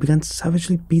 she began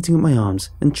savagely beating at my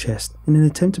arms and chest in an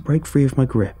attempt to break free of my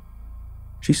grip.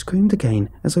 She screamed again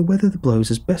as I weathered the blows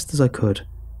as best as I could,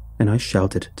 and I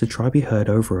shouted to try to be heard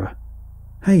over her.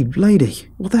 "Hey, lady,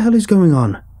 what the hell is going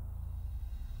on?"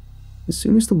 As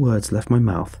soon as the words left my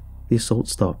mouth, the assault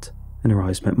stopped, and her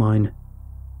eyes met mine.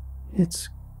 "It's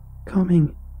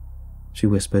coming," she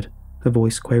whispered, her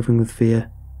voice quavering with fear.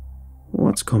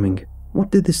 "What's coming?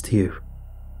 What did this to you?"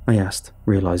 I asked,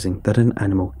 realizing that an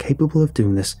animal capable of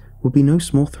doing this would be no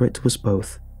small threat to us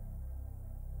both.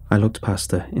 I looked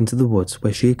past her into the woods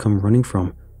where she had come running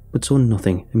from, but saw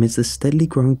nothing amidst the steadily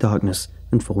growing darkness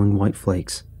and falling white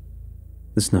flakes.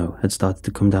 The snow had started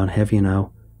to come down heavier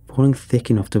now, falling thick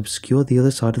enough to obscure the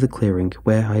other side of the clearing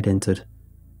where I had entered.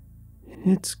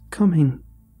 "It's coming,"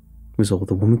 was all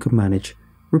the woman could manage,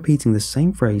 repeating the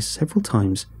same phrase several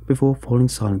times before falling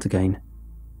silent again.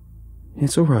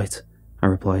 "It's all right," I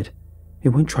replied. "It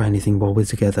won't try anything while we're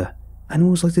together.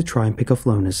 Animals like to try and pick off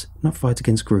loners, not fight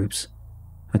against groups,"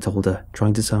 I told her,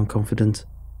 trying to sound confident.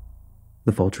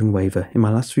 The faltering waver in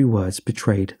my last few words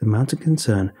betrayed the amount of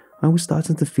concern I was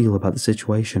starting to feel about the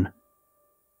situation.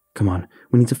 "Come on,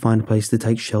 we need to find a place to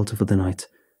take shelter for the night.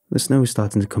 The snow is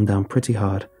starting to come down pretty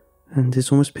hard, and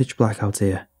it's almost pitch black out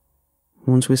here.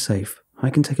 Once we're safe, I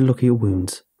can take a look at your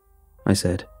wounds," I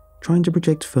said, trying to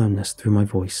project firmness through my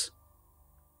voice.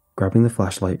 Grabbing the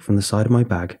flashlight from the side of my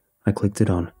bag, I clicked it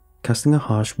on, casting a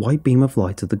harsh white beam of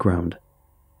light at the ground.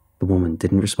 The woman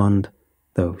didn't respond,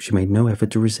 though she made no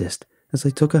effort to resist as I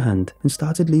took her hand and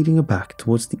started leading her back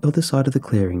towards the other side of the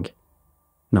clearing.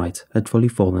 Night had fully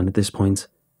fallen at this point,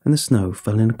 and the snow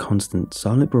fell in a constant,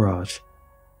 silent barrage.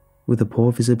 With the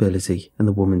poor visibility and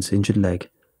the woman's injured leg,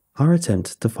 our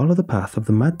attempt to follow the path of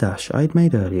the mad dash I had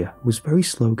made earlier was very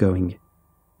slow going.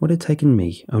 What had taken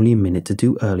me only a minute to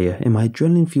do earlier in my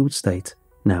adrenaline-fueled state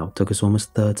now took us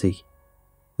almost 30.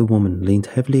 The woman leaned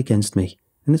heavily against me,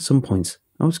 and at some points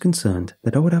I was concerned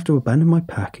that I would have to abandon my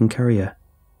pack and carry her.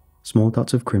 Small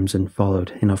dots of crimson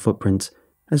followed in our footprints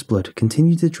as blood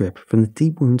continued to drip from the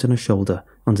deep wounds on her shoulder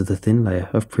onto the thin layer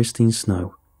of pristine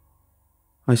snow.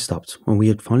 I stopped when we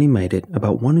had finally made it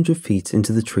about 100 feet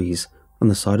into the trees on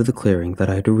the side of the clearing that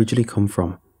I had originally come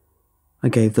from. I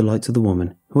gave the light to the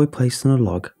woman, who I placed on a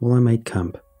log while I made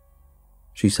camp.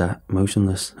 She sat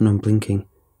motionless and unblinking,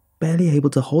 barely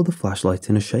able to hold the flashlight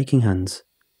in her shaking hands.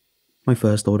 My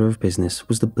first order of business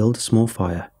was to build a small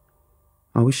fire.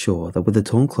 I was sure that with the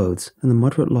torn clothes and the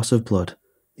moderate loss of blood,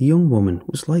 the young woman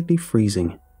was likely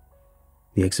freezing.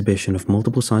 The exhibition of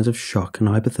multiple signs of shock and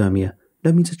hypothermia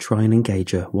led me to try and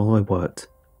engage her while I worked.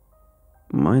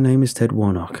 "My name is Ted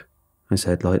Warnock," I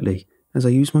said lightly, as I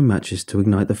used my matches to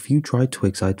ignite the few dry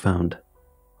twigs I'd found.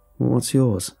 "What's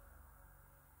yours?"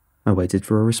 I waited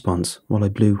for a response while I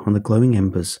blew on the glowing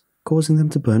embers, causing them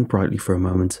to burn brightly for a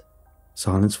moment.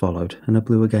 Silence followed, and I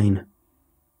blew again.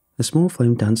 A small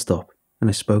flame danced up, and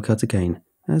I spoke out again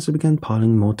as I began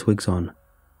piling more twigs on.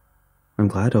 "I'm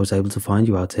glad I was able to find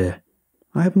you out here.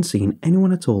 I haven't seen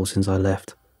anyone at all since I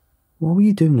left. What were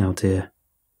you doing out here?"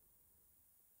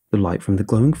 The light from the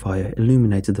glowing fire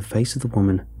illuminated the face of the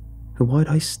woman. Her wide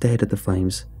eyes stared at the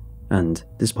flames, and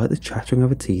despite the chattering of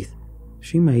her teeth,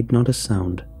 she made not a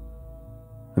sound.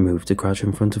 I moved to crouch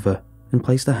in front of her and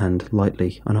placed a hand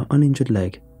lightly on her uninjured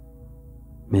leg.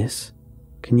 "Miss,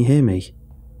 can you hear me?"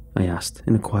 I asked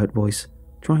in a quiet voice,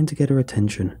 trying to get her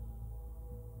attention.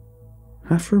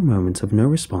 After a moment of no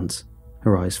response,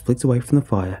 her eyes flicked away from the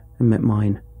fire and met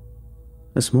mine.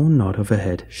 A small nod of her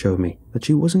head showed me that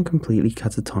she wasn't completely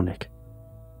catatonic.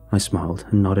 I smiled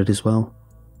and nodded as well.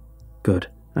 "Good,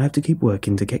 I have to keep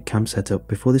working to get camp set up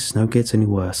before this snow gets any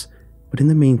worse, but in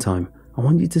the meantime, I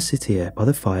want you to sit here by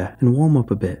the fire and warm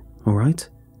up a bit, alright?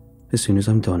 As soon as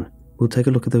I'm done, we'll take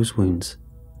a look at those wounds."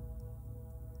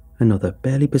 Another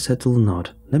barely perceptible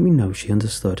nod let me know she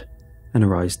understood, and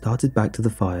her eyes darted back to the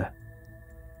fire.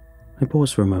 I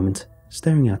paused for a moment,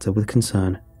 staring at her with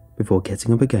concern, before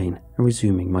getting up again and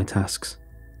resuming my tasks.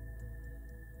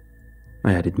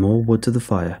 I added more wood to the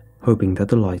fire, hoping that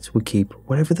the light would keep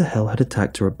whatever the hell had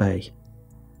attacked her at bay.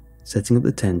 Setting up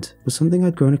the tent was something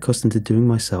I'd grown accustomed to doing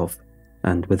myself,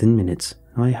 and within minutes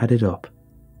I had it up.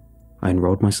 I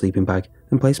unrolled my sleeping bag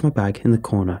and placed my bag in the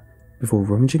corner before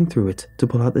rummaging through it to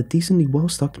pull out the decently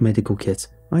well-stocked medical kit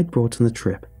I'd brought on the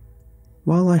trip.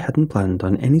 While I hadn't planned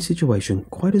on any situation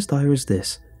quite as dire as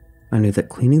this, I knew that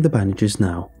cleaning the bandages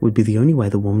now would be the only way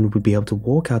the woman would be able to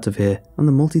walk out of here on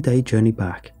the multi-day journey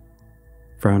back.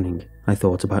 Frowning, I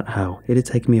thought about how it had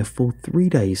taken me a full 3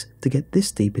 days to get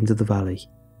this deep into the valley.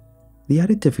 The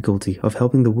added difficulty of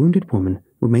helping the wounded woman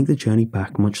would make the journey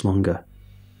back much longer.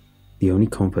 The only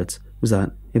comfort was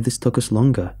that if this took us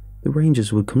longer, the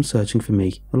rangers would come searching for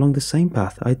me along the same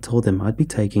path I had told them I'd be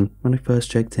taking when I first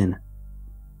checked in.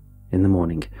 In the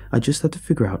morning, I just had to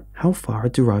figure out how far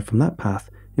I'd drive from that path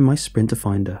in my sprint to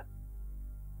find her.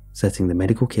 Setting the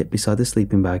medical kit beside the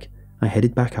sleeping bag, I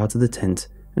headed back out of the tent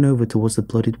and over towards the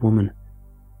bloodied woman.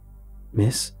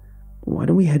 "Miss, why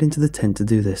don't we head into the tent to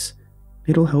do this?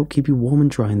 It'll help keep you warm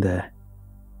and dry in there,"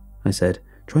 I said,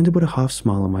 trying to put a half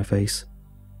smile on my face.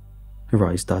 Her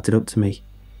eyes darted up to me,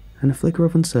 and a flicker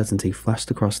of uncertainty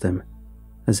flashed across them,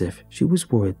 as if she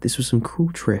was worried this was some cruel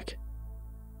trick.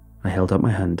 I held out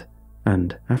my hand,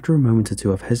 and after a moment or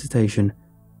two of hesitation,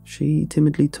 she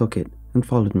timidly took it and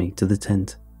followed me to the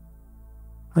tent.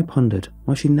 I pondered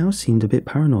why she now seemed a bit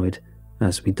paranoid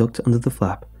as we ducked under the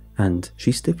flap and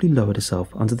she stiffly lowered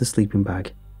herself onto the sleeping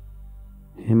bag.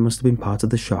 It must have been part of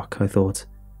the shock, I thought.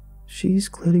 She's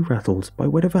clearly rattled by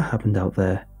whatever happened out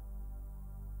there.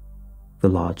 The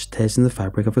large tears in the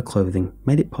fabric of her clothing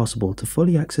made it possible to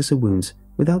fully access her wounds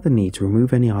without the need to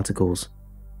remove any articles.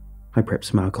 I prepped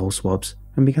some alcohol swabs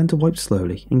and began to wipe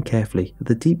slowly and carefully at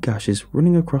the deep gashes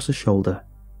running across her shoulder.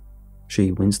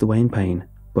 She winced away in pain,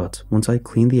 but once I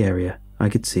cleaned the area, I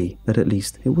could see that at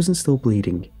least it wasn't still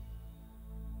bleeding.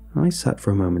 I sat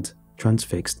for a moment,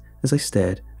 transfixed, as I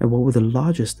stared at what were the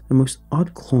largest and most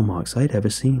odd claw marks I had ever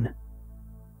seen.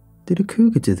 "Did a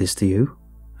cougar do this to you?"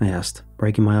 I asked,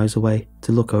 breaking my eyes away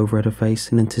to look over at her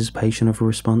face in anticipation of a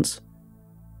response.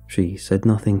 She said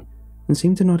nothing, and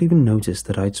seemed to not even notice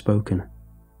that I had spoken.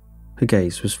 Her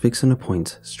gaze was fixed on a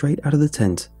point straight out of the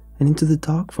tent and into the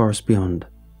dark forest beyond.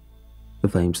 The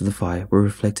flames of the fire were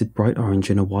reflected bright orange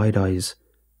in her wide eyes,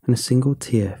 and a single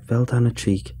tear fell down her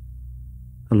cheek.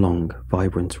 A long,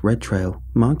 vibrant red trail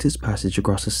marked its passage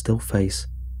across her still face.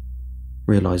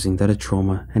 Realizing that a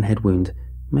trauma and head wound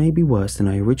may be worse than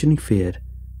I originally feared,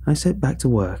 I set back to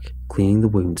work, cleaning the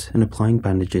wounds and applying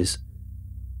bandages.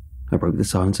 I broke the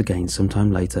silence again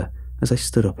sometime later as I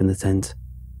stood up in the tent.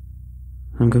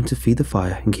 "I'm going to feed the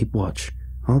fire and keep watch.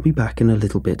 I'll be back in a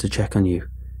little bit to check on you,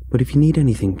 but if you need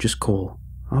anything, just call.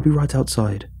 I'll be right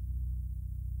outside."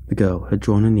 The girl had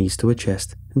drawn her knees to her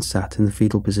chest and sat in the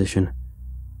fetal position.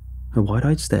 Her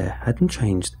wide-eyed stare hadn't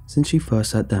changed since she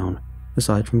first sat down,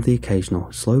 aside from the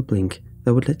occasional slow blink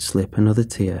that would let slip another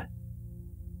tear.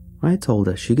 I had told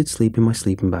her she could sleep in my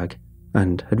sleeping bag,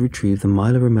 and had retrieved the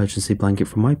Mylar emergency blanket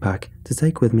from my pack to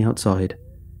take with me outside.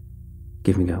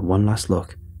 Giving her one last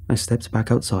look, I stepped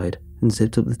back outside and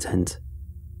zipped up the tent.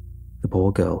 The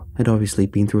poor girl had obviously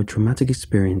been through a traumatic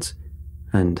experience,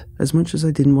 and as much as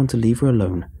I didn't want to leave her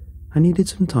alone, I needed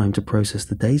some time to process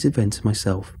the day's events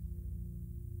myself.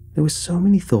 There were so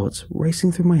many thoughts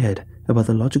racing through my head about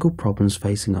the logical problems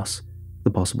facing us, the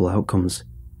possible outcomes,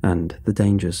 and the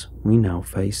dangers we now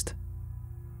faced.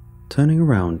 Turning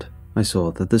around, I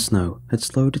saw that the snow had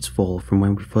slowed its fall from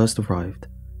when we first arrived.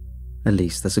 At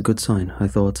least that's a good sign, I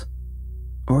thought.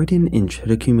 Already an inch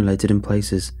had accumulated in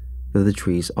places, though the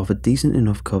trees offered decent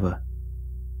enough cover.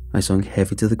 I sunk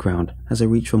heavy to the ground as I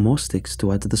reached for more sticks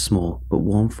to add to the small but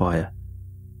warm fire.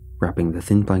 Wrapping the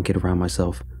thin blanket around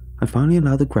myself, I finally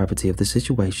allowed the gravity of the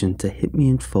situation to hit me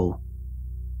in full.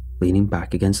 Leaning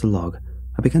back against the log,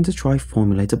 I began to try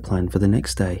formulate a plan for the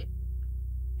next day.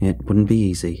 It wouldn't be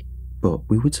easy, but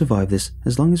we would survive this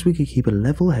as long as we could keep a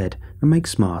level head and make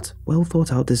smart, well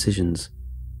thought out decisions.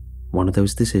 One of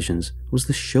those decisions was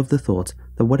to shove the thought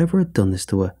that whatever had done this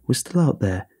to her was still out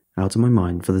there, out of my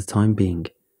mind for the time being.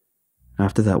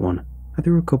 After that one, I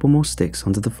threw a couple more sticks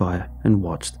onto the fire and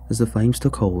watched as the flames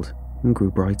took hold and grew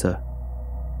brighter.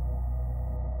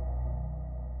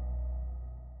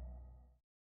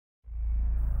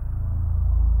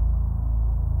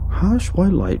 Harsh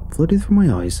white light flooded through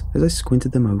my eyes as I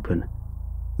squinted them open.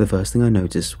 The first thing I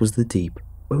noticed was the deep,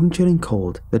 bone-chilling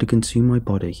cold that had consumed my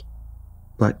body.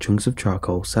 Black chunks of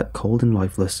charcoal sat cold and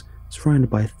lifeless,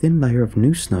 surrounded by a thin layer of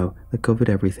new snow that covered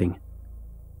everything.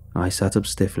 I sat up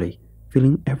stiffly,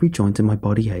 feeling every joint in my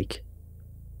body ache.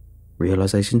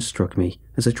 Realization struck me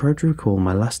as I tried to recall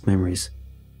my last memories.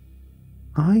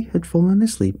 I had fallen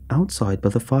asleep outside by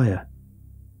the fire.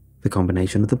 The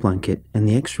combination of the blanket and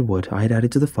the extra wood I had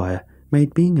added to the fire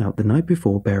made being out the night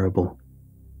before bearable.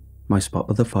 My spot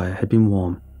by the fire had been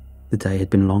warm, the day had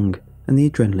been long, and the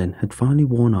adrenaline had finally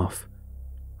worn off.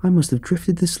 I must have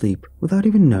drifted to sleep without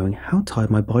even knowing how tired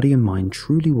my body and mind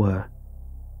truly were.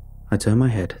 I turned my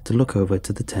head to look over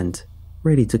to the tent,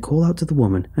 ready to call out to the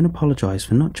woman and apologize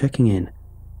for not checking in,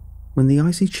 when the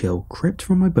icy chill crept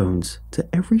from my bones to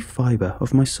every fiber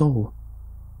of my soul.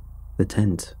 The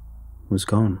tent was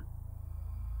gone.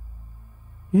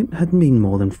 It hadn't been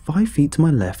more than 5 feet to my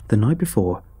left the night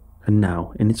before, and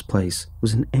now in its place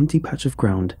was an empty patch of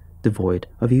ground devoid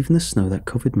of even the snow that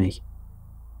covered me.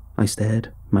 I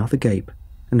stared, mouth agape,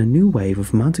 and a new wave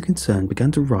of mounting concern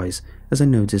began to rise as I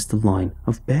noticed the line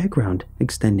of bare ground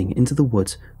extending into the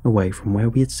woods away from where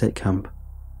we had set camp.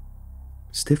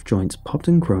 Stiff joints popped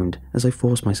and groaned as I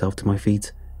forced myself to my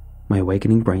feet, my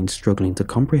awakening brain struggling to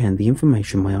comprehend the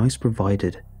information my eyes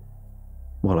provided.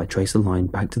 While I traced the line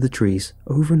back to the trees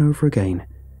over and over again,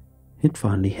 it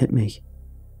finally hit me.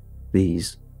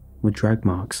 These were drag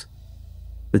marks.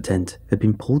 The tent had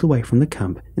been pulled away from the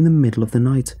camp in the middle of the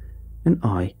night, and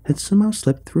I had somehow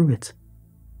slipped through it.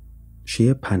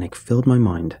 Sheer panic filled my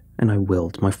mind, and I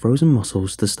willed my frozen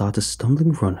muscles to start a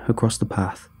stumbling run across the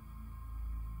path.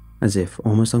 As if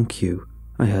almost on cue,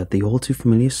 I heard the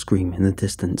all-too-familiar scream in the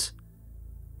distance.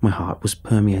 My heart was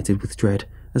permeated with dread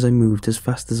as I moved as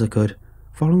fast as I could,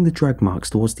 following the drag marks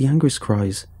towards the angriest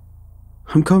cries.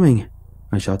 "I'm coming!"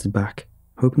 I shouted back,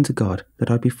 hoping to God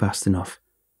that I'd be fast enough.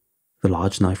 The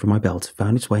large knife from my belt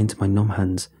found its way into my numb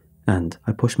hands, and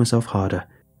I pushed myself harder,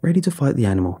 ready to fight the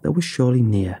animal that was surely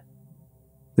near.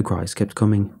 The cries kept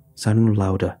coming, sounding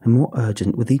louder and more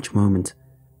urgent with each moment.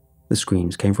 The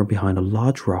screams came from behind a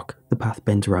large rock the path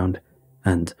bent around,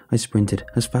 and I sprinted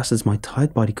as fast as my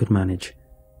tired body could manage.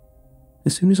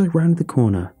 As soon as I rounded the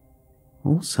corner,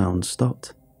 all sounds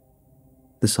stopped.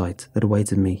 The sight that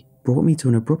awaited me brought me to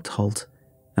an abrupt halt,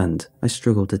 and I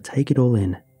struggled to take it all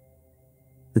in.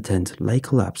 The tent lay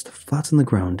collapsed flat on the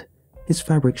ground, its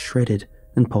fabric shredded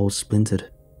and poles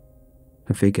splintered.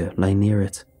 A figure lay near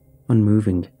it,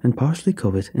 unmoving and partially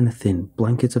covered in a thin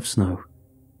blanket of snow.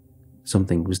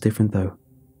 Something was different though.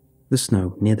 The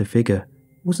snow near the figure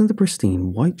wasn't the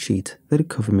pristine white sheet that had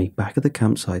covered me back at the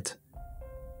campsite.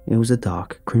 It was a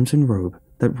dark crimson robe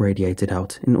that radiated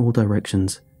out in all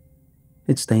directions.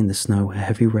 It stained the snow a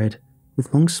heavy red,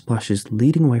 with long splashes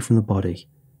leading away from the body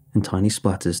and tiny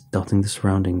splatters dotting the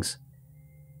surroundings.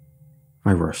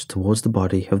 I rushed towards the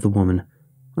body of the woman,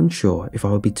 unsure if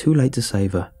I would be too late to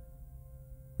save her.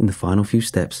 In the final few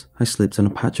steps, I slipped on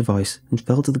a patch of ice and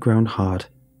fell to the ground hard.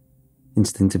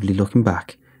 Instinctively looking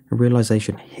back, a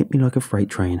realization hit me like a freight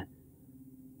train.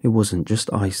 It wasn't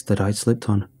just ice that I'd slipped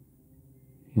on.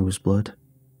 It was blood.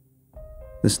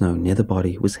 The snow near the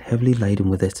body was heavily laden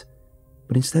with it,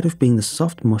 but instead of being the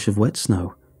soft mush of wet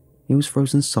snow, it was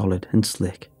frozen solid and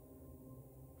slick.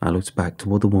 I looked back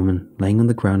toward the woman laying on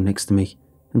the ground next to me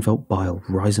and felt bile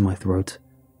rise in my throat.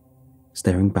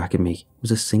 Staring back at me was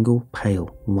a single,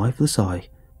 pale, lifeless eye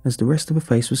as the rest of her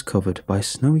face was covered by a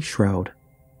snowy shroud.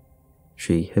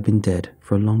 She had been dead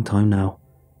for a long time now,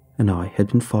 and I had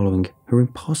been following her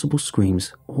impossible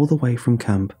screams all the way from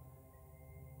camp.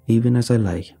 Even as I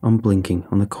lay unblinking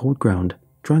on the cold ground,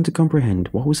 trying to comprehend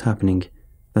what was happening,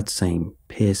 that same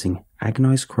piercing,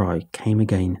 agonized cry came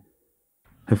again.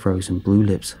 Her frozen blue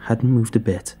lips hadn't moved a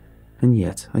bit, and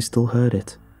yet I still heard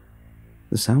it.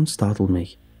 The sound startled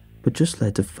me, but just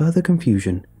led to further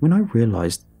confusion when I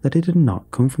realized that it had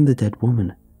not come from the dead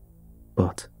woman,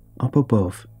 but up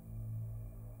above.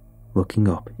 Looking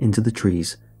up into the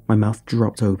trees, my mouth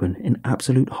dropped open in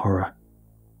absolute horror.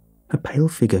 A pale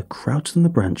figure crouched on the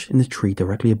branch in the tree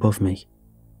directly above me.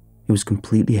 It was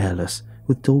completely hairless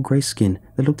with dull grey skin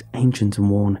that looked ancient and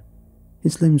worn.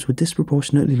 Its limbs were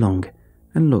disproportionately long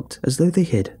and looked as though they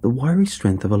hid the wiry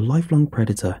strength of a lifelong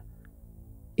predator.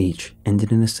 Each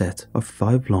ended in a set of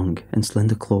 5 long and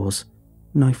slender claws,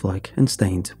 knife-like and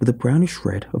stained with a brownish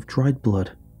red of dried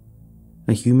blood.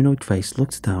 A humanoid face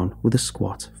looked down with a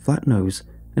squat, flat nose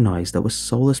and eyes that were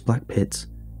soulless black pits.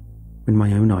 When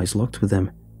my own eyes locked with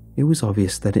them, it was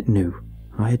obvious that it knew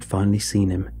I had finally seen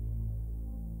him.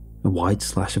 A wide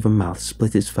slash of a mouth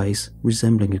split its face,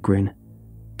 resembling a grin.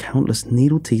 Countless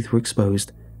needle teeth were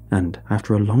exposed, and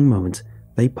after a long moment,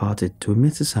 they parted to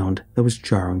emit a sound that was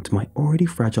jarring to my already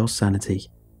fragile sanity.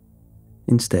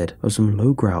 Instead of some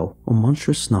low growl or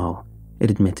monstrous snarl,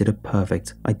 it emitted a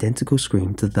perfect, identical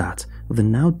scream to that of the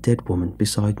now dead woman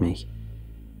beside me.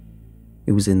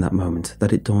 It was in that moment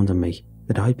that it dawned on me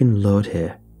that I'd been lured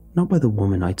here, not by the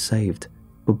woman I'd saved,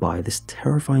 but by this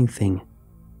terrifying thing.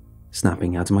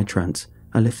 Snapping out of my trance,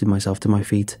 I lifted myself to my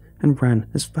feet and ran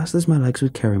as fast as my legs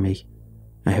would carry me.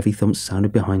 A heavy thump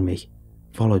sounded behind me,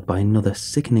 followed by another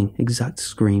sickening, exact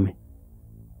scream.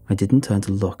 I didn't turn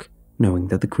to look, knowing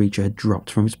that the creature had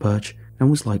dropped from its perch and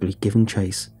was likely giving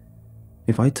chase.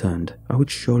 If I turned, I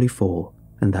would surely fall,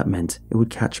 and that meant it would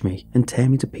catch me and tear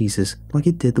me to pieces like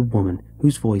it did the woman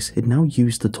whose voice it now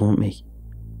used to taunt me.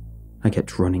 I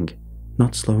kept running,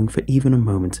 not slowing for even a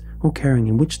moment or caring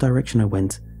in which direction I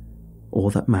went. All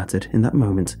that mattered in that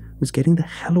moment was getting the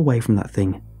hell away from that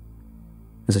thing.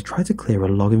 As I tried to clear a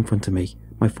log in front of me,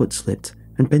 my foot slipped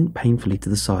and bent painfully to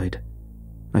the side.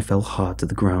 I fell hard to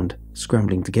the ground,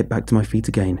 scrambling to get back to my feet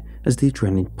again as the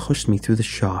adrenaline pushed me through the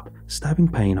sharp, stabbing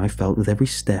pain I felt with every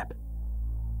step.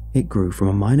 It grew from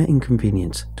a minor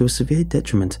inconvenience to a severe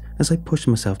detriment as I pushed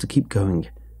myself to keep going.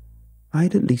 I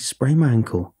had at least sprained my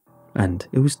ankle, and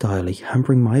it was direly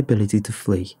hampering my ability to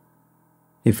flee.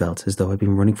 It felt as though I'd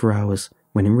been running for hours,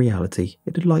 when in reality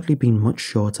it had likely been much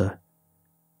shorter.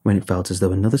 When it felt as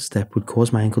though another step would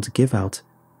cause my ankle to give out,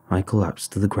 I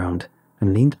collapsed to the ground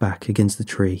and leaned back against the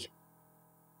tree.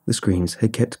 The screams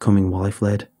had kept coming while I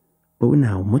fled, but were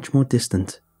now much more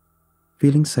distant.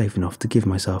 Feeling safe enough to give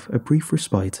myself a brief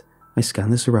respite, I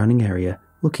scanned the surrounding area,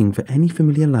 looking for any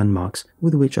familiar landmarks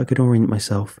with which I could orient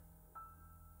myself.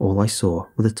 All I saw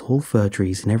were the tall fir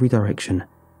trees in every direction,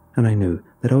 and I knew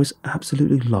that I was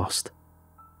absolutely lost.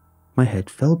 My head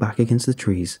fell back against the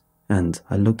trees, and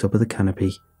I looked up at the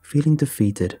canopy, feeling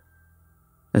defeated.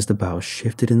 As the boughs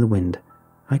shifted in the wind,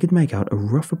 I could make out a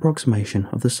rough approximation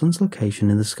of the sun's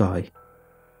location in the sky.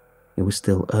 It was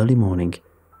still early morning,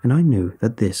 and I knew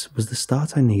that this was the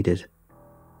start I needed.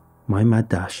 My mad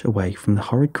dash away from the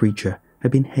horrid creature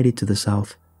had been headed to the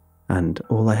south, and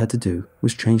all I had to do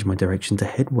was change my direction to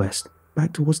head west,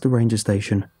 back towards the ranger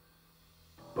station.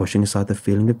 Pushing aside the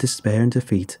feeling of despair and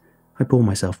defeat, I pulled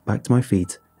myself back to my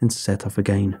feet and set off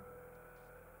again.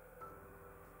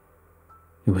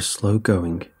 It was slow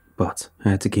going, but I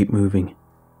had to keep moving.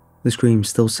 The scream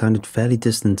still sounded fairly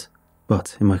distant,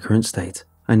 but in my current state,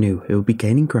 I knew it would be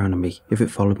gaining ground on me if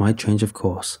it followed my change of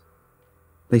course.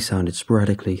 They sounded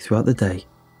sporadically throughout the day,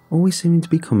 always seeming to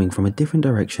be coming from a different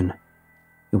direction.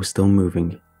 It was still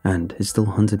moving, and it still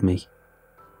hunted me.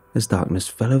 As darkness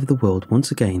fell over the world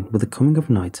once again with the coming of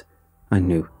night, I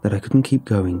knew that I couldn't keep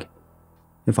going.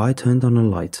 If I turned on a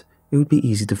light, it would be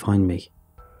easy to find me.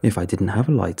 If I didn't have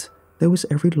a light, there was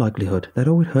every likelihood that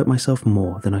I would hurt myself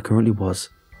more than I currently was.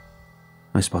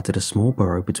 I spotted a small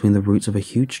burrow between the roots of a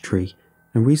huge tree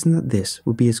and reasoned that this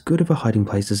would be as good of a hiding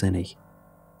place as any.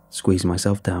 Squeezing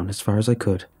myself down as far as I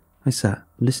could, I sat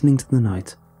listening to the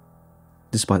night.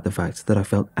 Despite the fact that I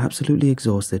felt absolutely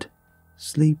exhausted,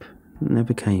 sleep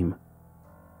never came.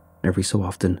 Every so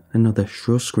often, another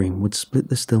shrill scream would split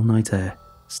the still night air,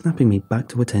 snapping me back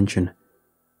to attention.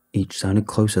 Each sounded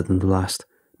closer than the last,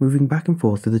 moving back and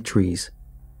forth through the trees.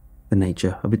 The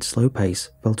nature of its slow pace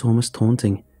felt almost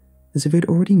taunting, as if it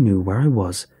already knew where I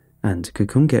was and could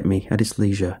come get me at its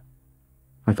leisure.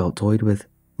 I felt toyed with,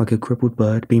 like a crippled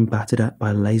bird being battered at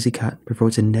by a lazy cat before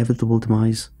its inevitable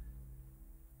demise.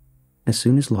 As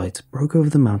soon as light broke over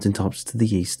the mountaintops to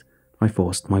the east, I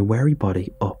forced my weary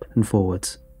body up and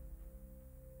forwards.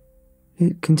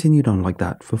 It continued on like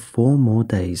that for 4 more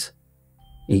days.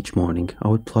 Each morning I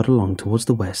would plod along towards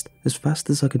the west as fast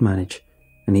as I could manage,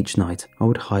 and each night I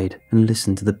would hide and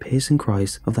listen to the piercing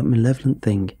cries of that malevolent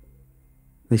thing.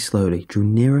 They slowly drew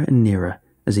nearer and nearer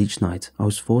as each night I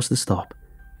was forced to stop,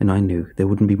 and I knew there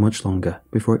wouldn't be much longer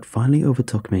before it finally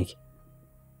overtook me.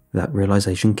 That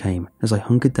realization came as I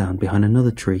hunkered down behind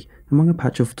another tree among a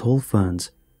patch of tall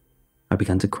ferns. I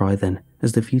began to cry then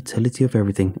as the futility of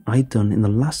everything I had done in the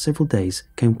last several days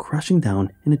came crashing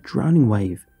down in a drowning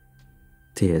wave.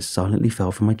 Tears silently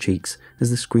fell from my cheeks as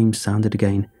the screams sounded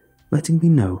again, letting me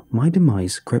know my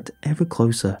demise crept ever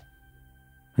closer.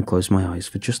 I closed my eyes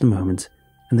for just a moment,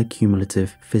 and the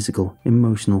cumulative physical,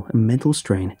 emotional, and mental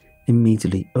strain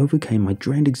immediately overcame my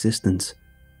drained existence.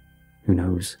 Who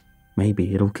knows,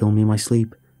 maybe it'll kill me in my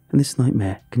sleep, and this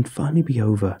nightmare can finally be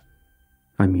over,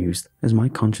 I mused as my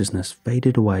consciousness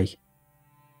faded away.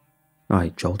 I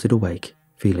jolted awake,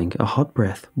 feeling a hot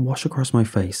breath wash across my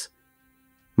face.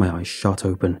 My eyes shot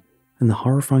open, and the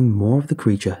horrifying maw of the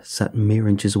creature sat mere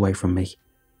inches away from me.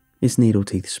 Its needle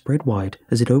teeth spread wide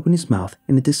as it opened its mouth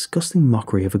in a disgusting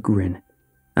mockery of a grin,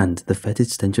 and the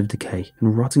fetid stench of decay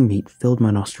and rotting meat filled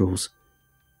my nostrils.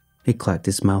 It clacked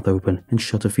its mouth open and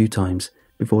shut a few times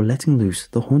before letting loose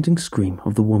the haunting scream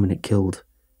of the woman it killed.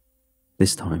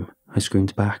 This time, I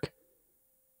screamed back.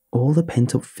 All the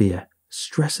pent-up fear,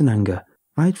 stress and anger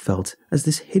I had felt as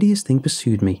this hideous thing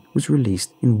pursued me was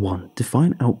released in one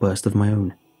defiant outburst of my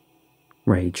own.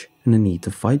 Rage and a need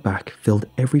to fight back filled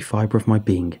every fibre of my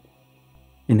being.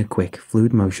 In a quick,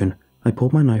 fluid motion, I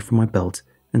pulled my knife from my belt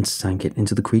and sank it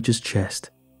into the creature's chest.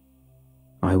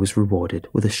 I was rewarded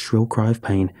with a shrill cry of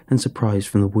pain and surprise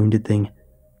from the wounded thing,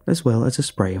 as well as a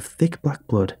spray of thick black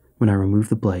blood when I removed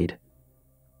the blade.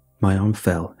 My arm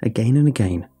fell again and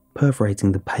again,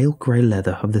 perforating the pale grey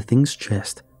leather of the thing's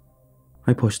chest.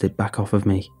 I pushed it back off of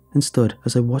me and stood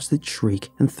as I watched it shriek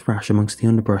and thrash amongst the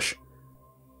underbrush.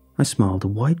 I smiled a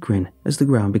wide grin as the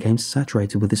ground became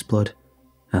saturated with its blood,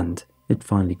 and it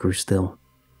finally grew still.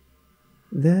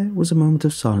 There was a moment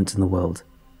of silence in the world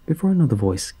before another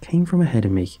voice came from ahead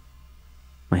of me.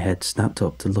 My head snapped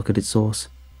up to look at its source.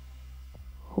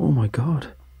 "Oh my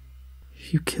God,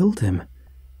 you killed him,"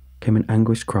 came an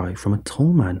anguished cry from a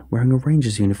tall man wearing a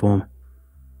ranger's uniform.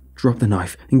 "Drop the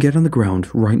knife and get on the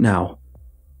ground right now."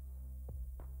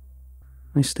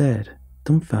 I stared,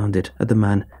 dumbfounded, at the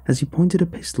man as he pointed a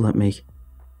pistol at me.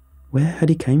 Where had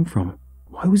he came from?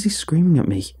 Why was he screaming at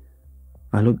me?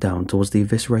 I looked down towards the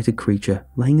eviscerated creature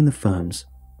laying in the ferns,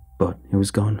 but it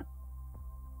was gone.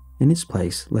 In its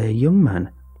place lay a young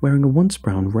man wearing a once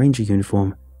brown ranger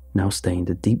uniform, now stained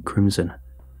a deep crimson.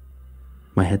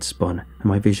 My head spun and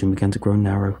my vision began to grow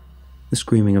narrow. The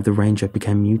screaming of the ranger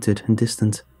became muted and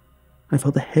distant. I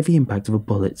felt the heavy impact of a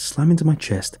bullet slam into my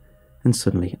chest, and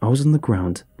suddenly I was on the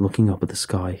ground looking up at the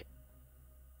sky.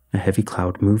 A heavy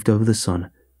cloud moved over the sun,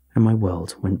 and my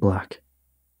world went black.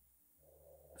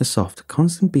 A soft,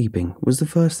 constant beeping was the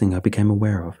first thing I became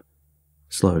aware of.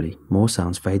 Slowly, more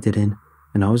sounds faded in,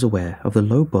 and I was aware of the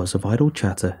low buzz of idle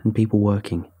chatter and people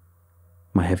working.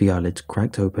 My heavy eyelids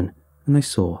cracked open, and I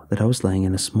saw that I was laying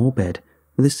in a small bed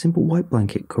with a simple white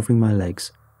blanket covering my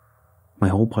legs. My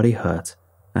whole body hurt,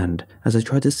 and as I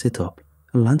tried to sit up,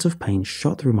 a lance of pain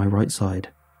shot through my right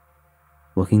side.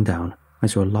 Looking down, I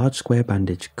saw a large square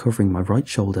bandage covering my right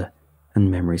shoulder,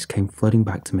 and memories came flooding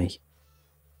back to me.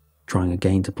 Trying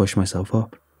again to push myself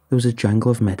up, there was a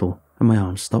jangle of metal, and my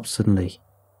arm stopped suddenly.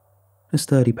 A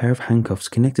sturdy pair of handcuffs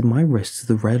connected my wrists to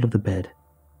the rail of the bed.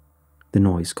 The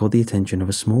noise caught the attention of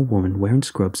a small woman wearing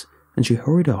scrubs, and she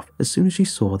hurried off as soon as she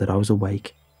saw that I was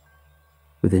awake.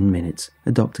 Within minutes,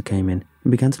 a doctor came in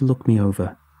and began to look me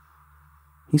over.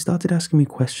 He started asking me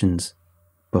questions,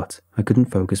 but I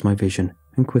couldn't focus my vision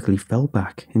and quickly fell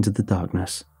back into the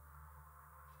darkness.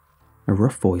 A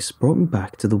rough voice brought me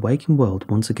back to the waking world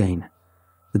once again.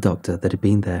 The doctor that had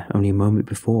been there only a moment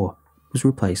before was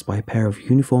replaced by a pair of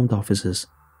uniformed officers.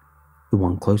 The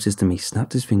one closest to me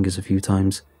snapped his fingers a few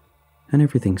times, and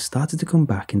everything started to come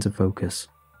back into focus.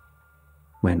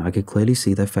 When I could clearly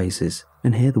see their faces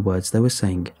and hear the words they were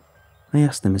saying, I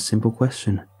asked them a simple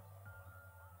question.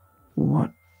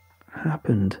 "What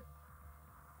happened?"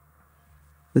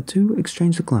 The two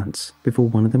exchanged a glance before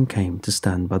one of them came to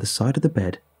stand by the side of the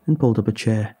bed and pulled up a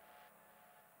chair.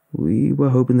 "We were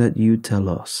hoping that you'd tell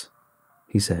us,"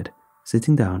 he said,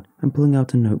 sitting down and pulling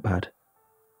out a notepad.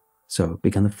 So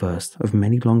began the first of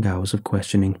many long hours of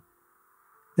questioning.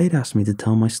 They'd asked me to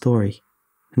tell my story,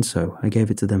 and so I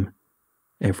gave it to them.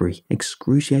 Every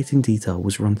excruciating detail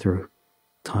was run through,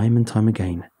 time and time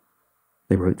again.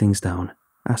 They wrote things down,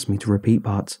 asked me to repeat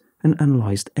parts, and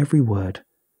analysed every word.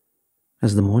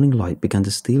 As the morning light began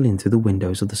to steal in through the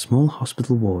windows of the small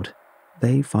hospital ward,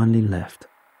 they finally left.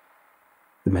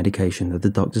 The medication that the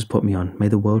doctors put me on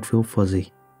made the world feel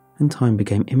fuzzy, and time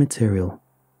became immaterial.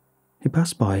 It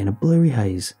passed by in a blurry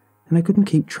haze, and I couldn't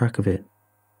keep track of it.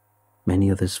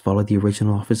 Many others followed the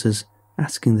original officers,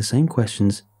 asking the same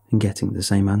questions and getting the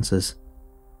same answers.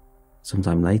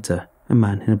 Sometime later, a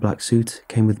man in a black suit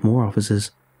came with more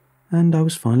officers, and I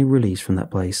was finally released from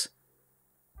that place.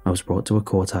 I was brought to a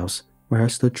courthouse where I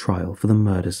stood trial for the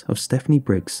murders of Stephanie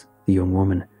Briggs, the young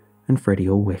woman, and Freddie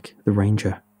Ulwick, the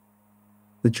ranger.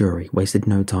 The jury wasted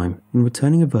no time in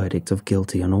returning a verdict of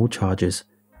guilty on all charges,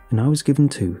 and I was given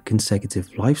 2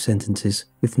 consecutive life sentences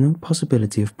with no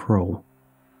possibility of parole.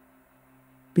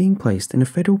 Being placed in a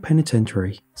federal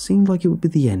penitentiary seemed like it would be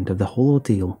the end of the whole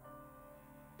ordeal,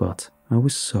 but I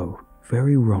was so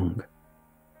very wrong.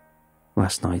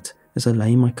 Last night, as I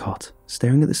lay in my cot,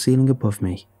 staring at the ceiling above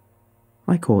me,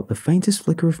 I caught the faintest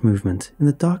flicker of movement in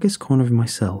the darkest corner of my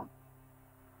cell.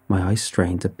 My eyes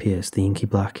strained to pierce the inky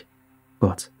black,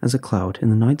 but as a cloud in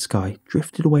the night sky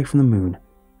drifted away from the moon,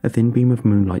 a thin beam of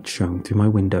moonlight shone through my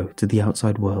window to the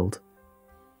outside world.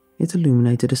 It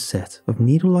illuminated a set of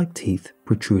needle-like teeth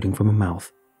protruding from a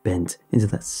mouth bent into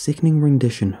that sickening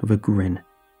rendition of a grin.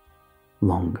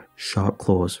 Long, sharp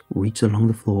claws reached along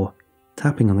the floor,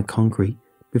 tapping on the concrete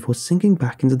before sinking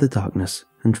back into the darkness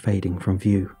and fading from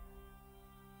view.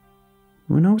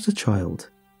 When I was a child,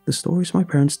 the stories my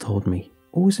parents told me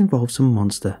always involved some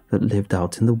monster that lived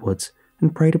out in the woods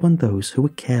and preyed upon those who were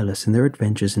careless in their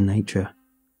adventures in nature.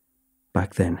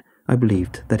 Back then, I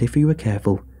believed that if you were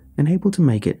careful and able to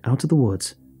make it out of the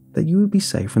woods, that you would be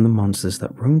safe from the monsters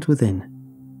that roamed within.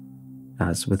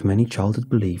 As with many childhood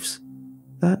beliefs,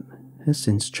 that has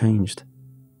since changed.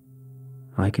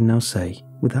 I can now say,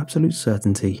 with absolute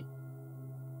certainty,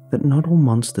 that not all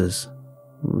monsters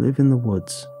live in the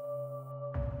woods.